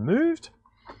that I removed.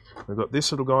 We've got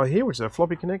this little guy here, which is a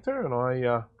floppy connector, and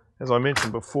I, as I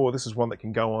mentioned before, this is one that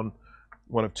can go on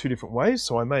one of two different ways.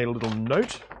 So I made a little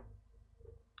note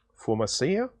for my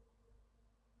seer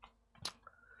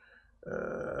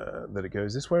that it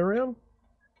goes this way around.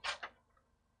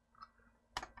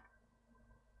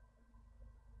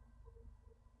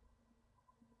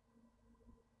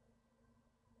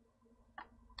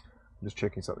 I'm just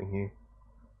checking something here.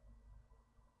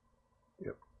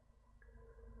 Yep.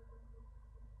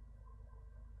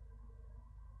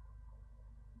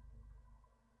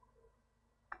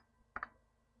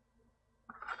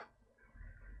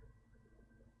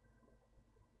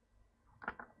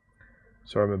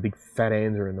 Sorry, I'm a big fat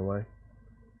ander in the way.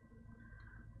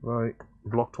 I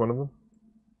blocked one of them.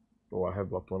 Oh, I have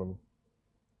blocked one of them.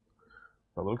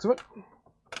 By the looks of it.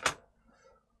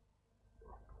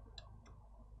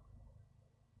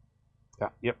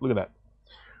 Ah, yep, look at that.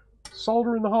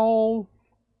 solder in the hole.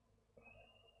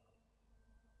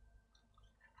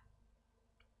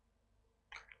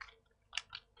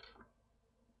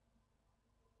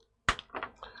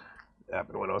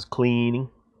 Happened when I was cleaning.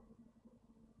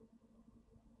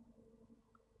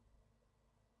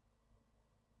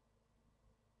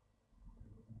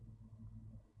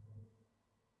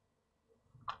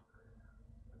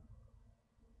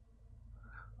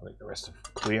 I think the rest are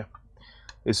clear.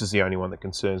 This is the only one that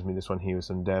concerns me. This one here with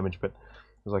some damage, but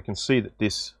as I can see that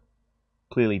this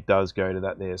clearly does go to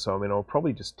that there. So I mean, I'll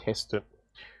probably just test it.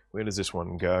 Where does this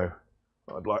one go?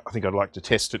 I think I'd like to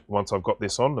test it once I've got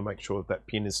this on to make sure that that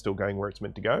pin is still going where it's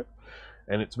meant to go.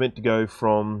 And it's meant to go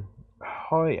from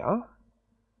higher.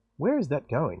 Where is that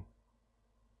going?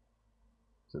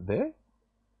 Is it there?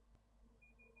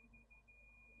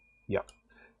 Yep.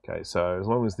 Okay, so as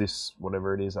long as this,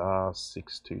 whatever it is,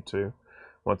 R622,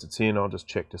 once it's in, I'll just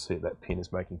check to see if that pin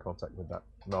is making contact with that,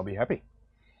 and I'll be happy.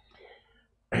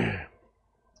 Let's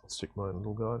stick my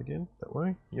little guide again, that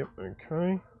way. Yep,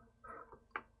 okay.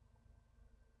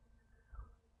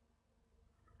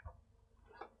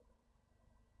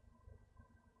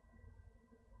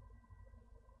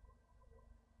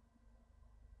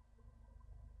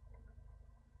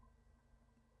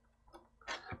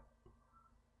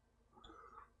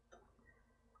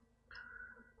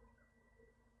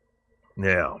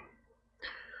 Now,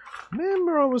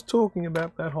 remember I was talking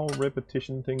about that whole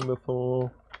repetition thing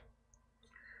before?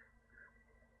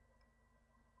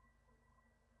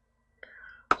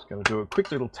 Just going to do a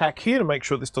quick little tack here to make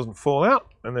sure this doesn't fall out,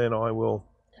 and then I will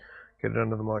get it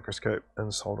under the microscope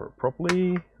and solder it properly,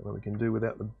 and then we can do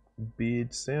without the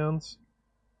beard sounds.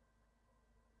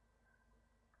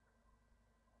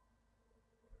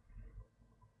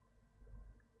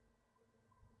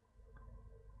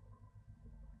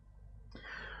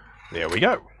 There we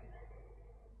go.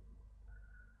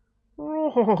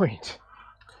 Right.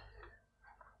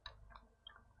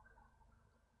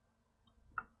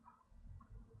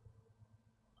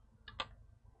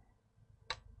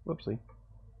 Whoopsie. Let's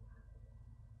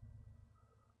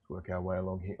work our way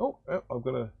along here. Oh, I've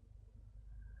got a...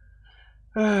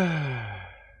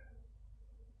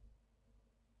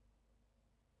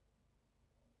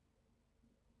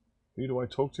 Who do I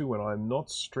talk to when I'm not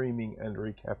streaming and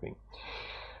recapping?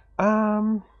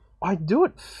 I do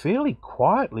it fairly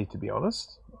quietly, to be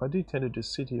honest. I do tend to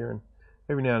just sit here and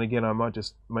every now and again I might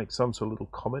just make some sort of little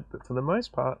comment, but for the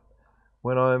most part,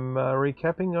 when I'm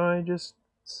recapping, I just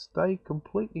stay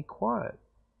completely quiet.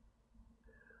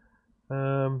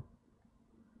 So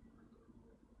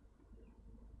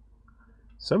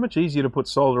much easier to put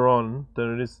solder on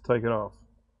than it is to take it off.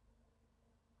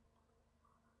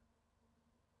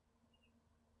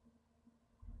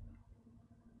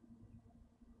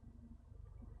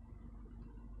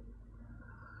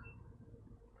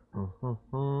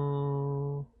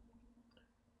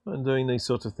 I'm doing these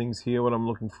sorts of things here. What I'm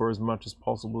looking for as much as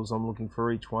possible is I'm looking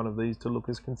for each one of these to look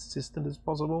as consistent as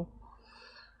possible.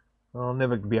 I'll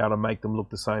never be able to make them look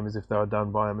the same as if they were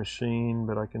done by a machine,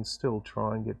 but I can still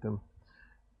try and get them,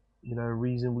 you know,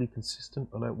 reasonably consistent.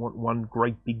 I don't want one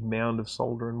great big mound of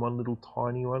solder and one little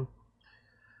tiny one.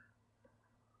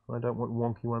 I don't want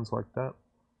wonky ones like that.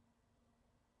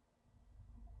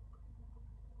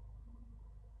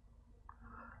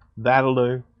 That'll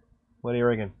do. What do you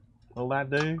reckon? Will that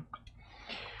do?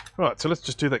 Right, so let's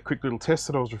just do that quick little test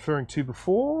that I was referring to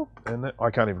before, and that,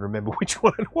 I can't even remember which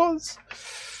one it was.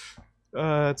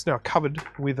 It's now covered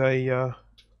with a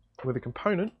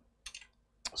component.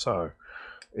 So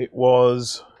it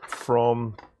was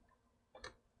from.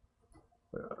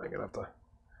 I'm gonna have to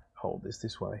hold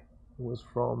this way. It was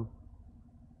from.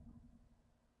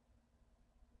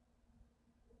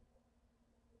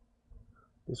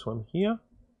 This one here.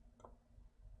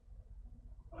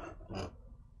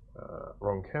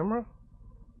 Wrong camera.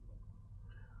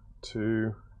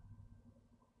 To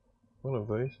one of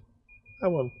these. That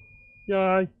one.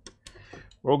 Yay!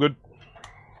 We're all good.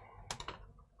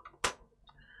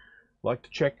 Like to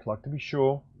check, like to be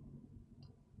sure.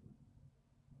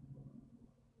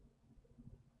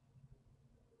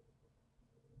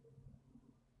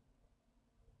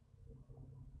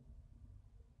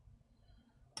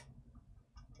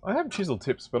 I have chisel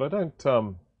tips, but I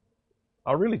don't.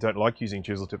 I really don't like using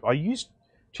chisel tips. I use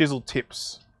chisel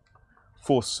tips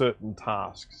for certain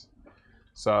tasks.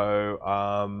 So,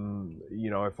 you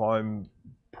know, if I'm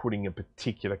putting a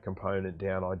particular component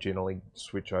down, I generally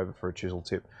switch over for a chisel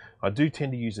tip. I do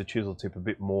tend to use a chisel tip a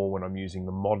bit more when I'm using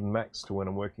the modern Macs to when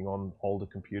I'm working on older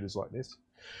computers like this.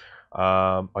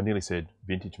 I nearly said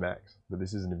vintage Macs, but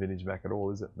this isn't a vintage Mac at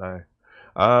all, is it? No.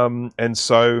 And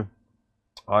so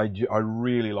I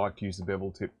really like to use the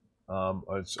bevel tip.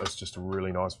 It's just a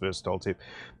really nice versatile tip,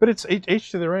 but it's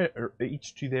each to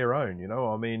their own. You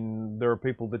know, I mean, there are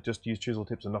people that just use chisel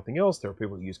tips and nothing else. There are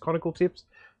people that use conical tips.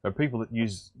 There are people that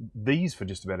use these for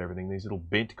just about everything. These little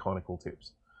bent conical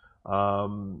tips.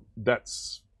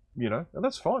 That's, you know, and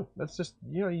that's fine. That's just,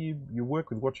 you know, you work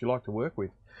with what you like to work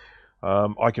with.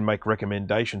 I can make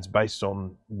recommendations based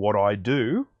on what I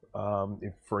do.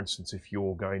 If, for instance, if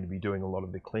you're going to be doing a lot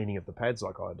of the cleaning of the pads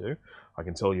like I do, I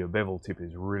can tell you a bevel tip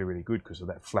is really, really good because of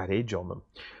that flat edge on them.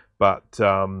 But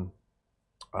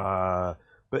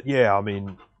yeah, I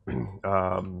mean,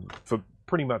 for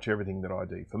pretty much everything that I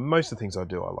do, for most of the things I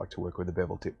do, I like to work with a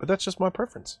bevel tip. But that's just my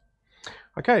preference.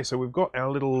 Okay, so we've got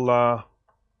our little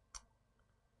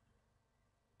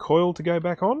coil to go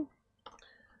back on,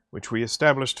 which we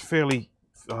established fairly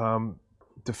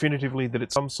definitively that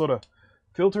it's some sort of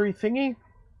filtery thingy.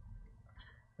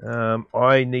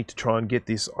 I need to try and get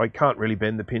this. I can't really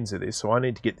bend the pins of this, so I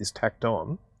need to get this tacked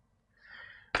on.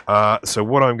 So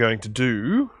what I'm going to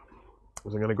do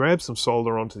is I'm going to grab some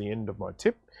solder onto the end of my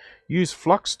tip, use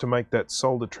flux to make that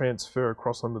solder transfer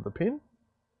across under the pin,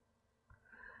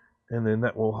 and then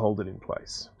that will hold it in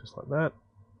place, just like that,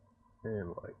 and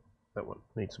like that one.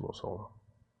 Needs some more solder,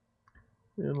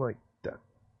 and like that.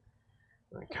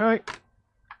 Okay.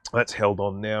 That's held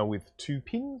on now with 2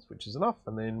 pins, which is enough,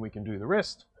 and then we can do the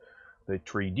rest the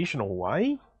traditional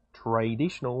way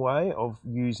of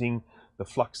using the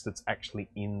flux that's actually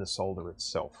in the solder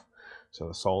itself. So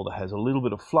the solder has a little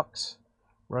bit of flux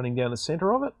running down the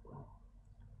center of it,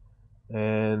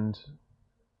 and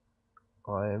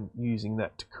I am using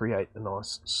that to create the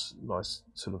nice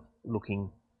sort of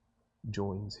looking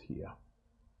joins here.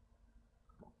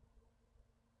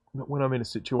 But when I'm in a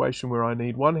situation where I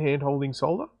need one hand holding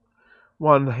solder,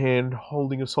 one hand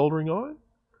holding a soldering iron,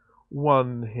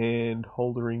 one hand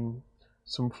holding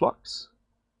some flux,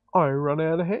 I run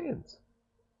out of hands.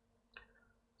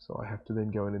 So I have to then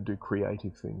go in and do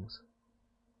creative things.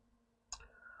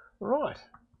 Right,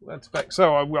 that's back.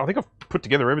 So I think I've put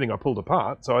together everything I pulled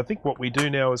apart. So I think what we do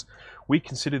now is we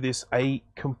consider this a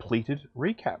completed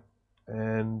recap.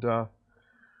 And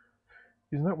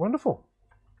isn't that wonderful?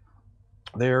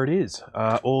 There it is,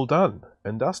 all done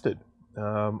and dusted.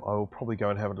 I will probably go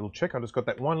and have a little check. I just got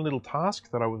that one little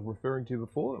task that I was referring to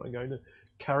before that I'm going to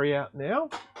carry out now.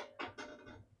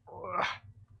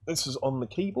 This is on the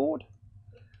keyboard.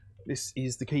 This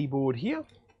is the keyboard here.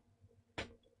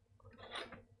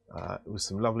 With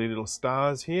some lovely little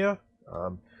stars here.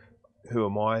 Who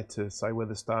am I to say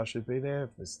whether stars should be there?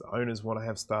 If the owners want to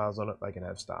have stars on it, they can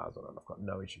have stars on it. I've got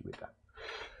no issue with that.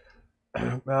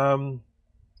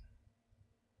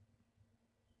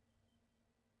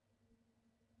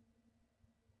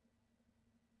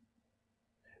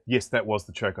 Yes, that was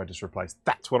the choke I just replaced.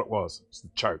 That's what it was. It's the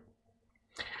choke.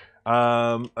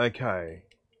 Okay.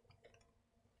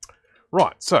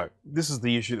 Right, so this is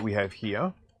the issue that we have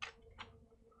here.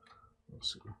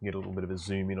 Let's get a little bit of a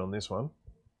zoom in on this one.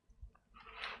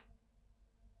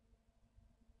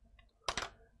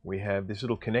 We have this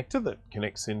little connector that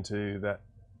connects into that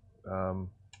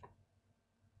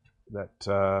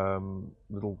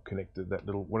little connector, that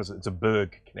little, what is it? It's a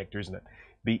Berg connector, isn't it?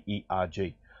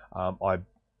 B-E-R-G. I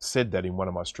said that in one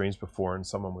of my streams before, and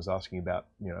someone was asking about,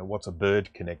 you know, what's a bird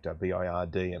connector,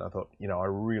 B-I-R-D, and I thought, you know, I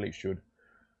really should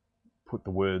put the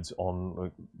words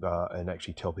on and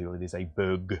actually tell people it is a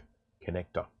Berg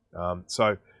connector.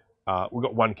 So we've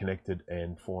got 1 connected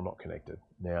and 4 not connected.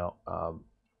 Now,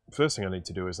 first thing I need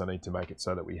to do is I need to make it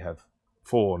so that we have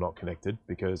 4 not connected,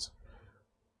 because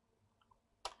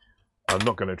I'm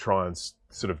not going to try and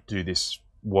sort of do this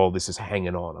while this is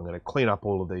hanging on. I'm going to clean up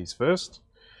all of these first.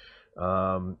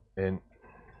 And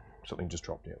something just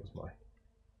dropped out. Was my,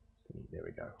 there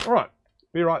we go. All right,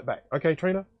 be right back. Okay,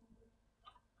 Trina,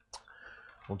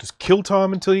 we'll just kill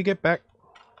time until you get back.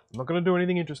 I'm not going to do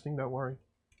anything interesting, don't worry.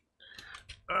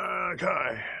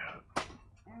 Okay.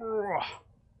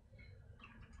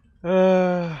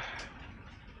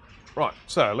 Right,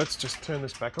 so let's just turn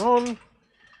this back on.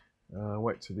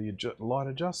 Wait till the light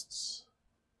adjusts.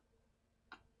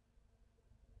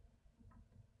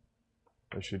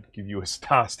 I should give you a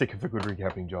star sticker for good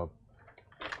recapping job.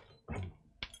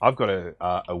 I've got a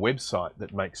website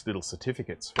that makes little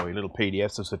certificates for you, little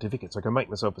PDFs of certificates. I can make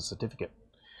myself a certificate.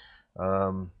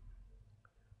 I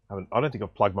don't think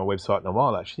I've plugged my website in a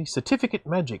while, actually.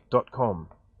 Certificatemagic.com.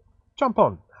 Jump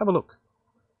on, have a look.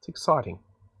 It's exciting.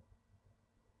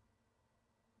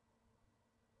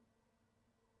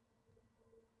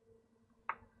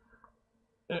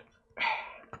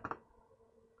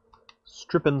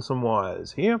 Stripping some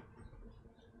wires here.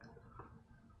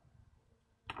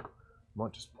 Might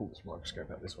might just pull this microscope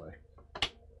out this way.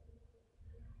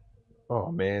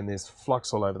 Oh man, there's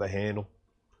flux all over the handle.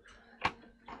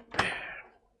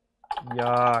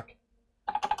 Yuck.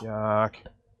 Yuck.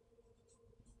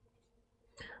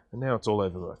 And now it's all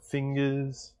over my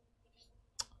fingers.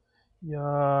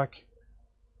 Yuck.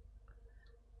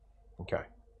 Okay,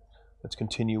 let's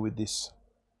continue with this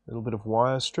little bit of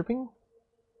wire stripping.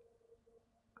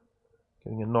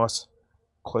 Getting a nice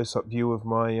close-up view of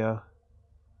my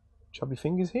chubby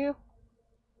fingers here.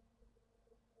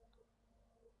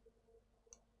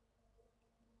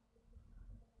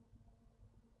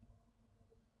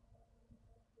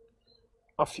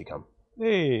 Off you come.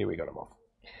 There, we got them off.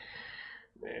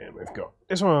 And we've got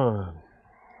this one.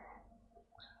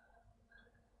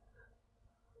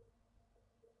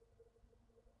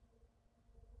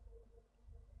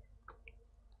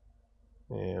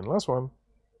 And last one.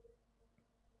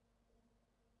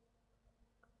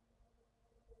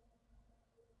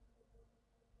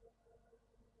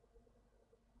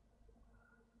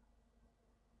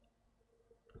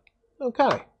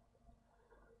 Okay.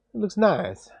 It looks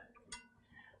nice.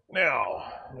 Now,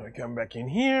 I'm going to come back in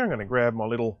here. I'm going to grab my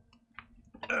little,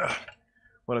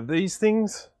 one of these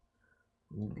things.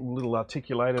 Little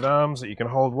articulated arms that you can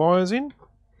hold wires in.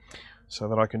 So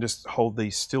that I can just hold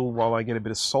these still while I get a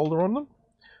bit of solder on them.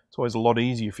 It's always a lot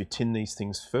easier if you tin these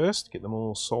things first. Get them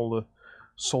all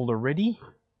solder ready.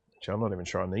 Actually, I'm not even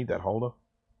sure I need that holder.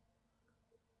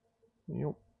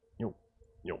 Yep, yep,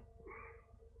 yep.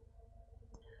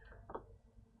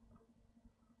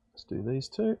 Let's do these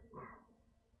two.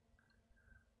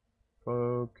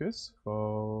 Focus,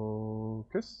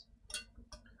 focus.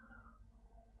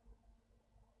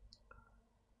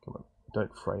 Come on,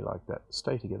 don't fray like that.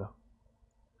 Stay together.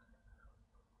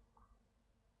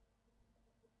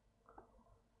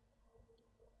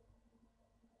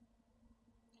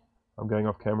 I'm going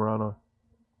off camera, aren't I?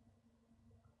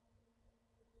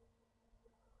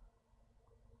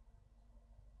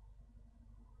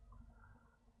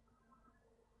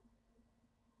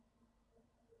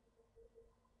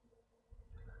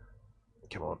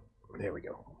 Come on, there we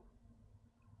go.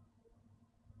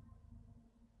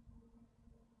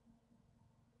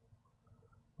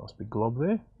 Nice big glob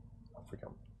there. Off we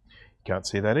come. You can't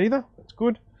see that either. That's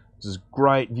good. This is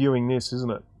great viewing this, isn't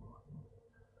it?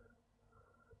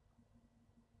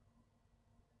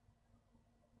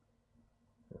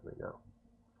 There we go.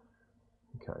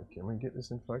 Okay, can we get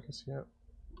this in focus? Yeah,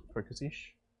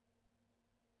 focus-ish.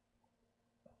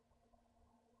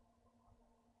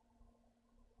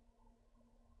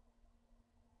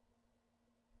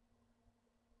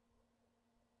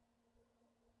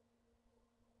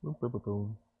 Boom, boom, boom,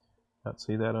 boom. Can't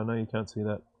see that. I know you can't see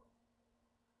that.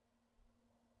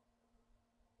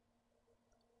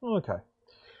 Okay.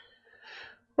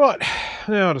 Right.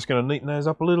 Now I'm just going to neaten those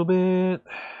up a little bit.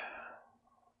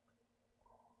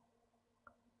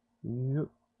 Yep,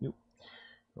 yep.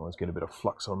 Always get a bit of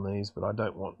flux on these, but I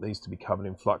don't want these to be covered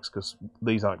in flux because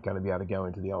these aren't going to be able to go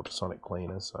into the ultrasonic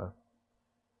cleaner.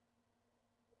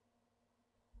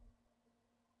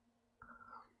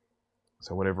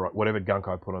 So whatever gunk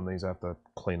I put on these, I have to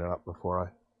clean it up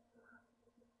before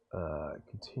I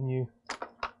continue.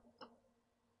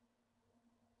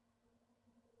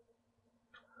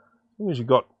 As long as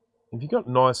if you've got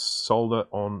nice solder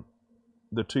on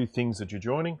the two things that you're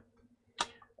joining,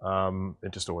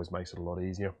 it just always makes it a lot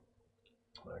easier.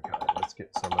 Okay, let's get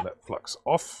some of that flux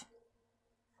off.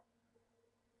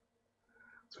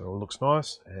 So it looks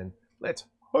nice, and let's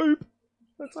hope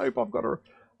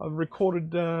I've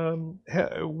recorded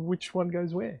which one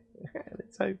goes where.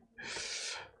 Let's hope.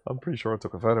 I'm pretty sure I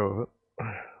took a photo of it.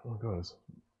 Oh guys,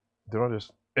 did I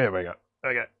just? There we go.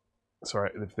 Okay.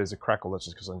 Sorry if there's a crackle. That's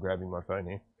just because I'm grabbing my phone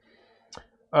here.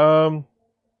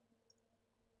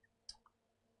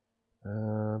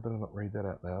 Better not read that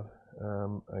out loud.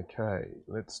 Okay,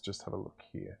 let's just have a look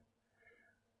here.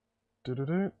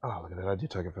 Oh, look at that! I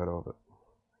did take a photo of it.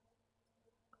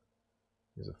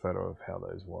 Here's a photo of how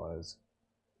those wires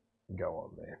go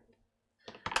on there.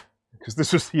 Because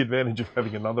this was the advantage of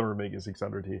having another Amiga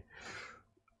 600 here.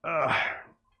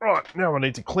 Right, now I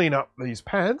need to clean up these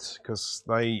pads because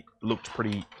they looked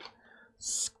pretty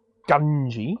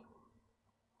scungy.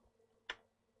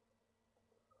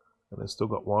 And they've still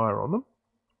got wire on them.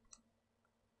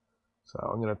 So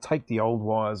I'm going to take the old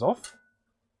wires off.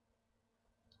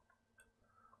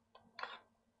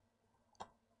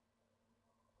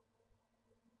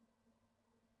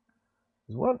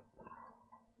 There's one.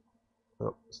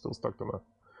 Oh, still stuck to my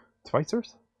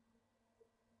spacers.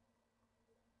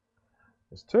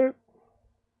 There's two.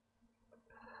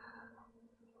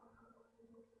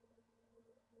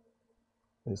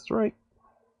 There's three.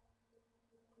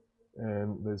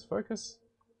 and there's focus,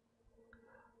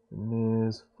 and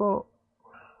there's 4.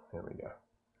 There we go.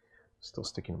 Still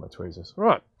sticking to my tweezers.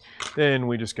 Right, then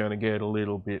we're just going to get a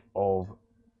little bit of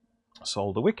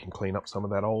solder wick and clean up some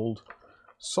of that old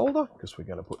solder, because we're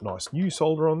going to put nice new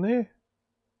solder on there.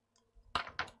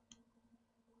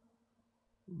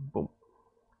 Boom,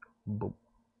 boom,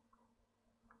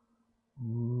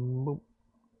 boom,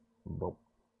 boom.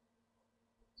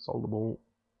 Solder ball.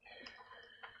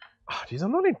 Oh, geez,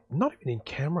 I'm not even in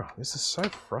camera. This is so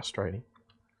frustrating.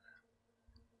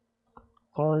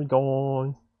 Sorry,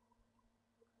 guys.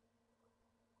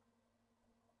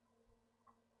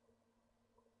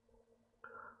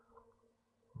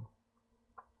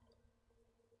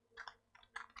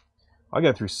 I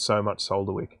go through so much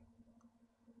solder wick,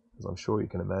 as I'm sure you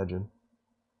can imagine.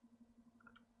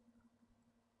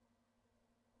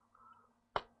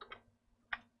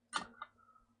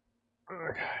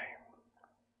 Okay.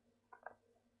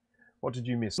 What did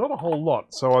you miss? Not a whole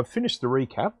lot. So I've finished the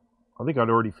recap. I think I'd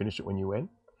already finished it when you went.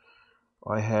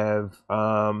 I have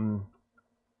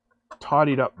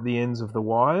tidied up the ends of the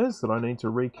wires that I need to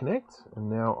reconnect, and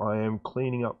now I am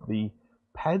cleaning up the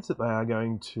pads that they are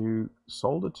going to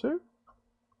solder to.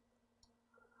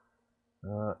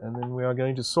 And then we are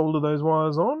going to solder those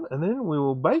wires on, and then we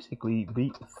will basically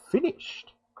be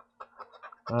finished.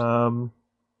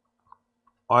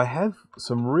 I have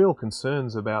some real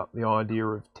concerns about the idea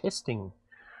of testing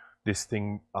this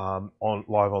thing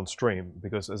live on stream,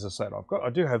 because, as I said, I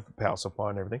do have the power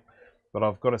supply and everything, but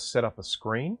I've got to set up a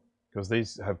screen because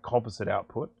these have composite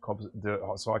output,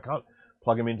 so I can't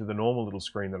plug them into the normal little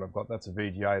screen that I've got. That's a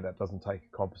VGA that doesn't take a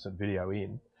composite video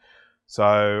in.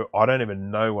 So I don't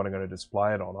even know what I'm going to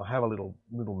display it on. I have a little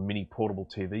mini portable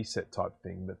TV set type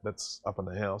thing that's up in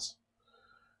the house.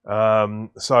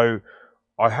 So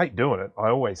I hate doing it. I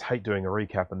always hate doing a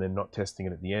recap and then not testing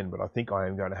it at the end, but I think I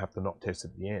am going to have to not test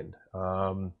it at the end.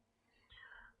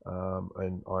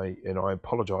 And I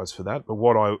apologize for that. But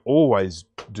what I always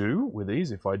do with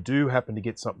these, if I do happen to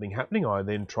get something happening, I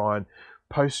then try and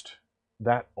post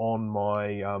that on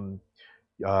my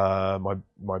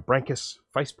my Brankus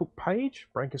Facebook page,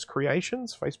 Brankus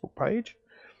Creations Facebook page.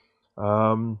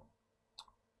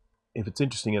 If it's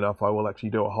interesting enough, I will actually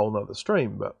do a whole nother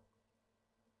stream. But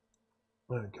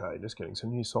okay, just getting some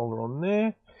new solder on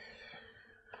there,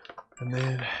 and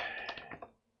then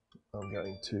I'm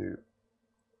going to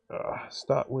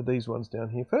start with these ones down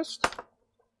here first,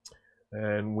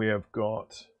 and we have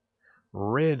got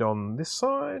red on this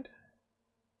side.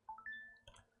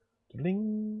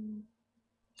 Ding.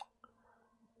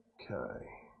 Okay,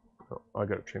 oh, I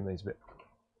got to trim these a bit.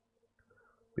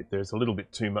 There's a little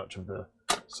bit too much of the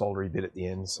soldery bit at the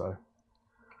end, so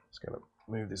just going to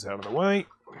move this out of the way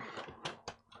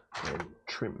and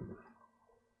trim.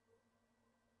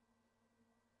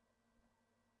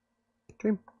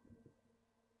 Trim.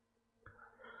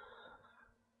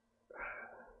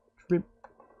 Trim.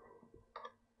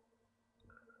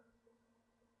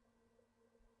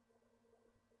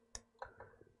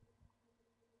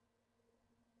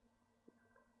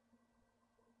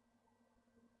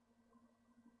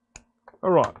 All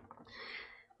right.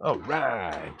 All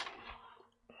right.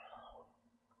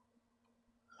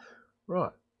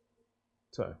 Right.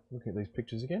 So, looking at these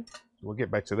pictures again. We'll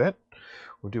get back to that.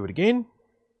 We'll do it again.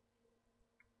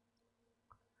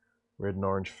 Red and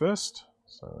orange first.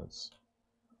 So it's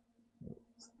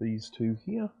these two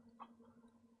here.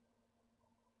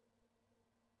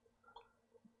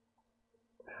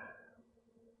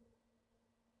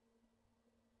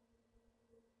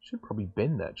 Should probably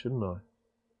bend that, shouldn't I?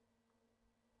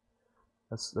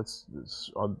 That's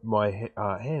my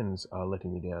hands are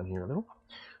letting me down here a little.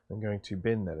 I'm going to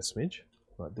bend that a smidge,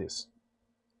 like this.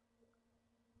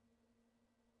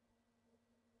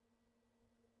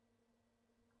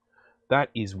 That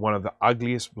is one of the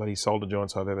ugliest bloody solder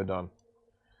joints I've ever done.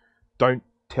 Don't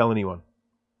tell anyone.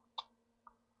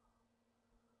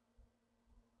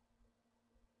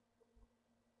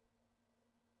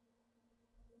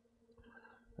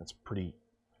 That's pretty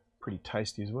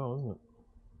tasty as well, isn't it?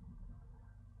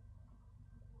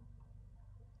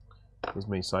 There's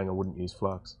me saying I wouldn't use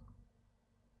flux.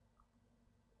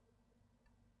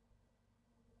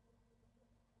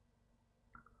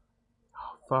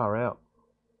 Oh, far out.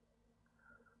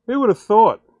 Who would have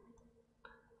thought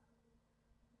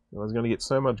I was going to get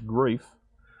so much grief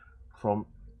from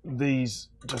these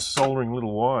just soldering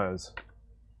little wires?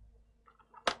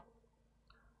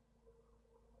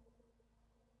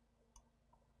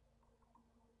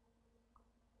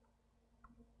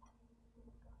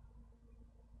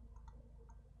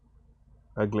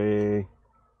 Ugly.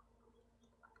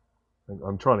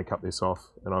 I'm trying to cut this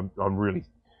off, and I'm really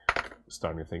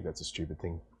starting to think that's a stupid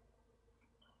thing.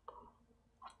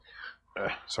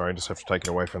 Sorry, I just have to take it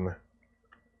away from the...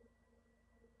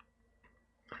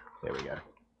 There we go.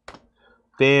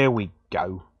 There we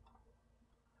go.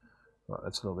 Right,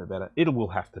 that's a little bit better. It will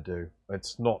have to do.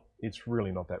 It's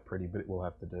really not that pretty, but it will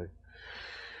have to do.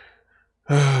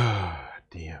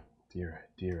 Dear, dear,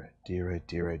 dear, dear,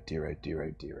 dear, dear,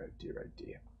 dear, dear, dear,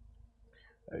 dear.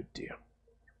 Oh dear.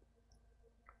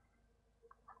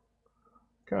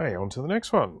 Okay, on to the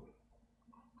next one.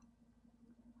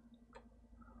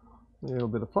 A little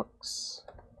bit of flux.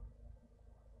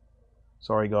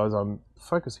 Sorry guys, I'm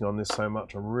focusing on this so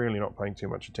much, I'm really not paying too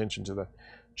much attention to the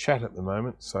chat at the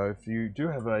moment. So if you do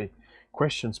have a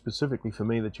question specifically for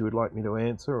me that you would like me to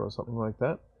answer or something like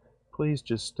that, please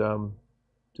just do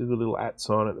the little @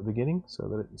 sign at the beginning so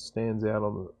that it stands out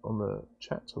on the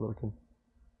chat so that I can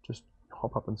just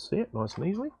hop up and see it nice and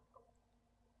easily.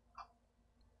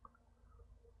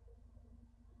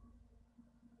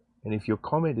 And if your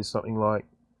comment is something like,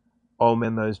 "Oh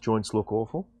man, those joints look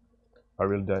awful," I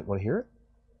really don't want to hear it.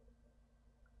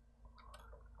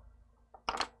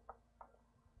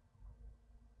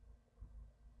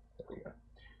 There we go.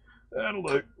 That'll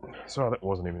do. Sorry, that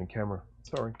wasn't even in camera.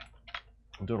 Sorry.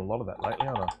 I'm doing a lot of that lately,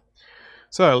 aren't I?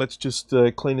 So let's just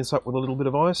clean this up with a little bit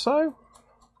of ISO,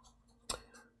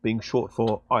 being short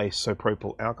for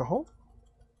isopropyl alcohol.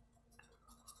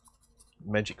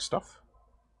 Magic stuff.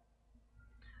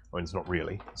 I mean, it's not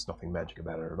really. There's nothing magic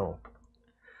about it at all.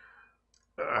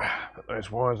 But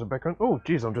those wires are back on. Oh,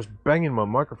 geez, I'm just banging my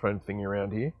microphone thingy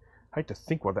around here. Hate to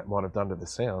think what that might have done to the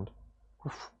sound.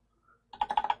 Oof.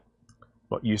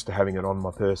 Not used to having it on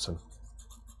my person.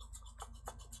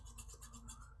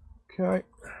 Okay.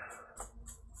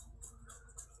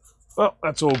 Well,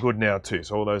 that's all good now too.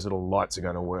 So all those little lights are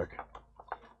going to work.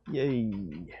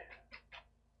 Yay.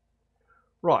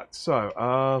 Right, so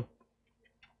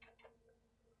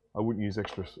I wouldn't use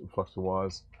extra flux to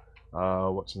wires.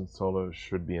 What's in solar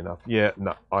should be enough. Yeah,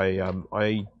 no,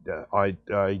 I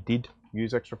did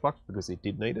use extra flux because it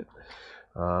did need it.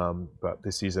 But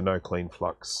this is a no clean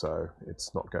flux, so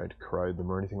it's not going to corrode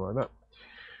them or anything like that.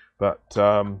 But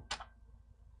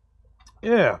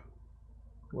yeah,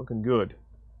 looking good.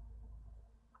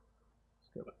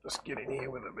 Just get in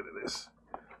here with a bit of this.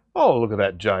 Oh, look at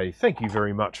that, Jay. Thank you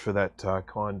very much for that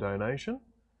kind donation.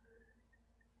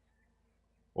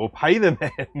 Or pay the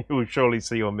man, you will surely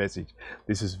see your message.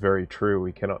 This is very true.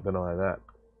 We cannot deny that.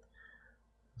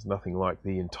 There's nothing like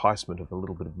the enticement of a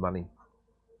little bit of money.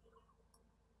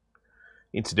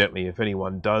 Incidentally, if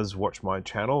anyone does watch my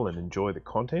channel and enjoy the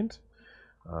content,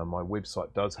 my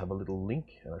website does have a little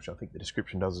link, which I think the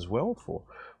description does as well, for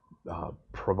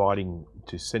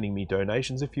sending me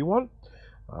donations if you want.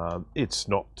 It's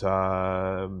not,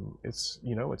 it's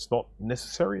not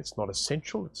necessary. It's not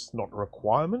essential. It's not a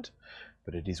requirement,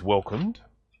 but it is welcomed.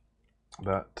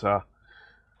 But I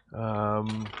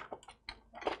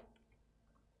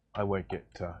won't get.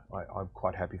 I'm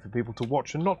quite happy for people to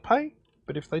watch and not pay.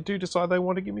 But if they do decide they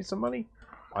want to give me some money,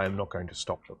 I am not going to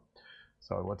stop them.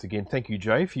 So once again, thank you,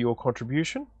 Jay, for your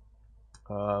contribution.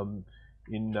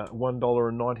 In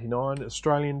 $1.99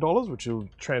 Australian dollars, which will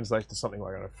translate to something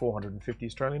like 450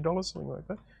 Australian dollars, something like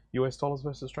that. US dollars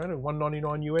versus Australia,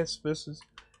 $1.99 US versus,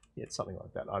 yeah, something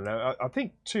like that. I don't know. I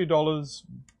think $2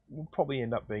 will probably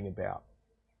end up being about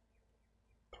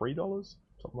 $3,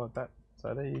 something like that.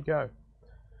 So there you go.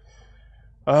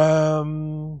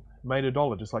 Made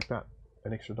 $1 just like that,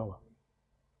 an extra $1.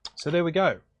 So there we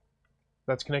go.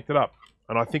 That's connected up,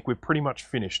 and I think we're pretty much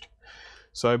finished.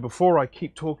 So before I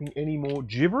keep talking any more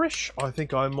gibberish, I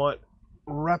think I might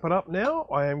wrap it up now.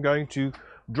 I am going to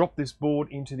drop this board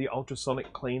into the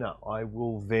ultrasonic cleaner. I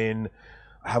will then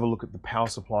have a look at the power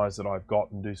supplies that I've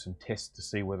got and do some tests to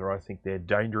see whether I think they're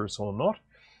dangerous or not.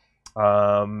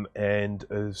 And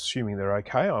assuming they're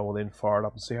okay, I will then fire it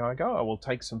up and see how I go. I will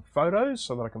take some photos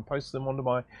so that I can post them onto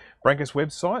my Brankus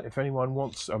website. If anyone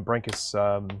wants Brankus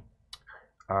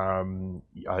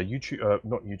YouTube,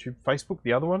 not YouTube, Facebook,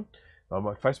 the other one, on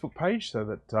my Facebook page, so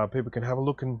that people can have a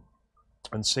look and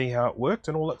see how it worked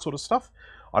and all that sort of stuff.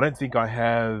 I don't think I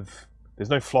have, there's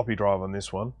no floppy drive on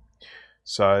this one,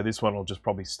 so this one will just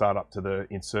probably start up to the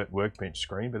insert workbench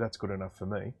screen, but that's good enough for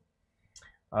me.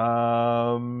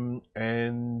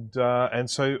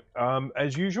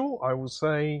 As usual, I will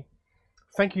say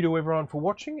thank you to everyone for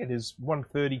watching. It is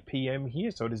 1:30 p.m.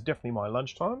 here, so it is definitely my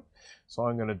lunchtime, so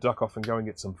I'm going to duck off and go and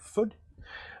get some food.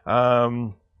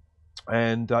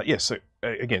 Yes, so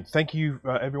again, thank you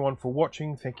everyone for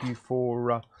watching. Thank you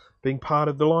for being part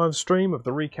of the live stream of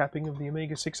the recapping of the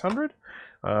Amiga 600.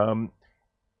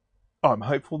 I'm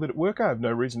hopeful that it works. I have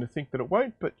no reason to think that it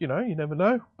won't, but you know, you never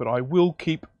know. But I will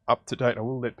keep up to date. I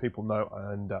will let people know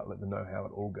and let them know how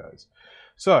it all goes.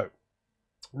 So,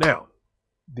 now,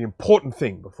 the important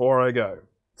thing before I go,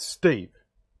 Steve,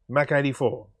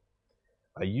 Mac84,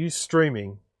 are you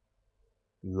streaming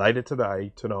later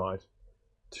today, tonight,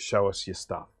 to show us your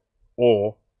stuff?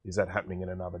 Or is that happening in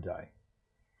another day?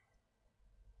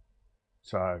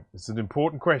 So, it's an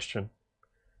important question.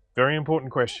 Very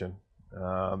important question.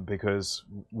 Because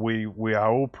we are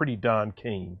all pretty darn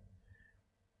keen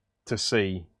to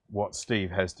see what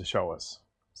Steve has to show us.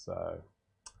 So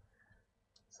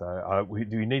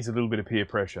he needs a little bit of peer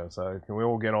pressure. So can we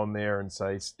all get on there and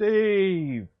say,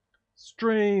 Steve,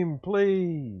 stream,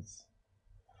 please.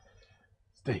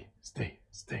 Steve.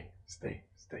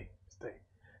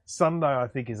 Sunday, I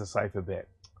think, is a safer bet.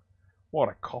 What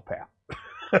a cop-out.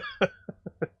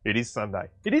 It is Sunday.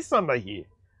 It is Sunday here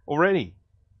already.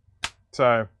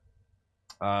 So,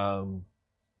 oh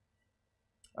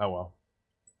well.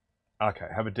 Okay,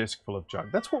 have a desk full of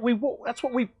junk. That's what we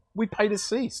pay to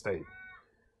see, Steve.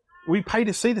 We pay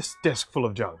to see this desk full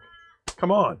of junk. Come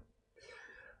on.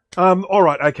 All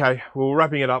right, okay. Well,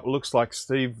 wrapping it up. It looks like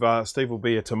Steve will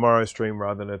be a tomorrow stream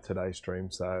rather than a today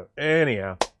stream. So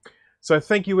anyhow, so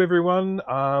thank you everyone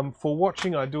for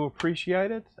watching. I do appreciate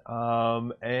it,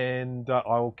 and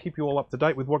I will keep you all up to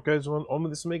date with what goes on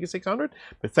with this Amiga 600.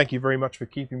 But thank you very much for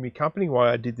keeping me company while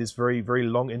I did this very, very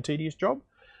long and tedious job.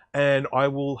 And I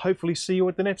will hopefully see you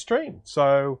at the next stream.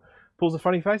 So pulls a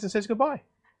funny face and says goodbye.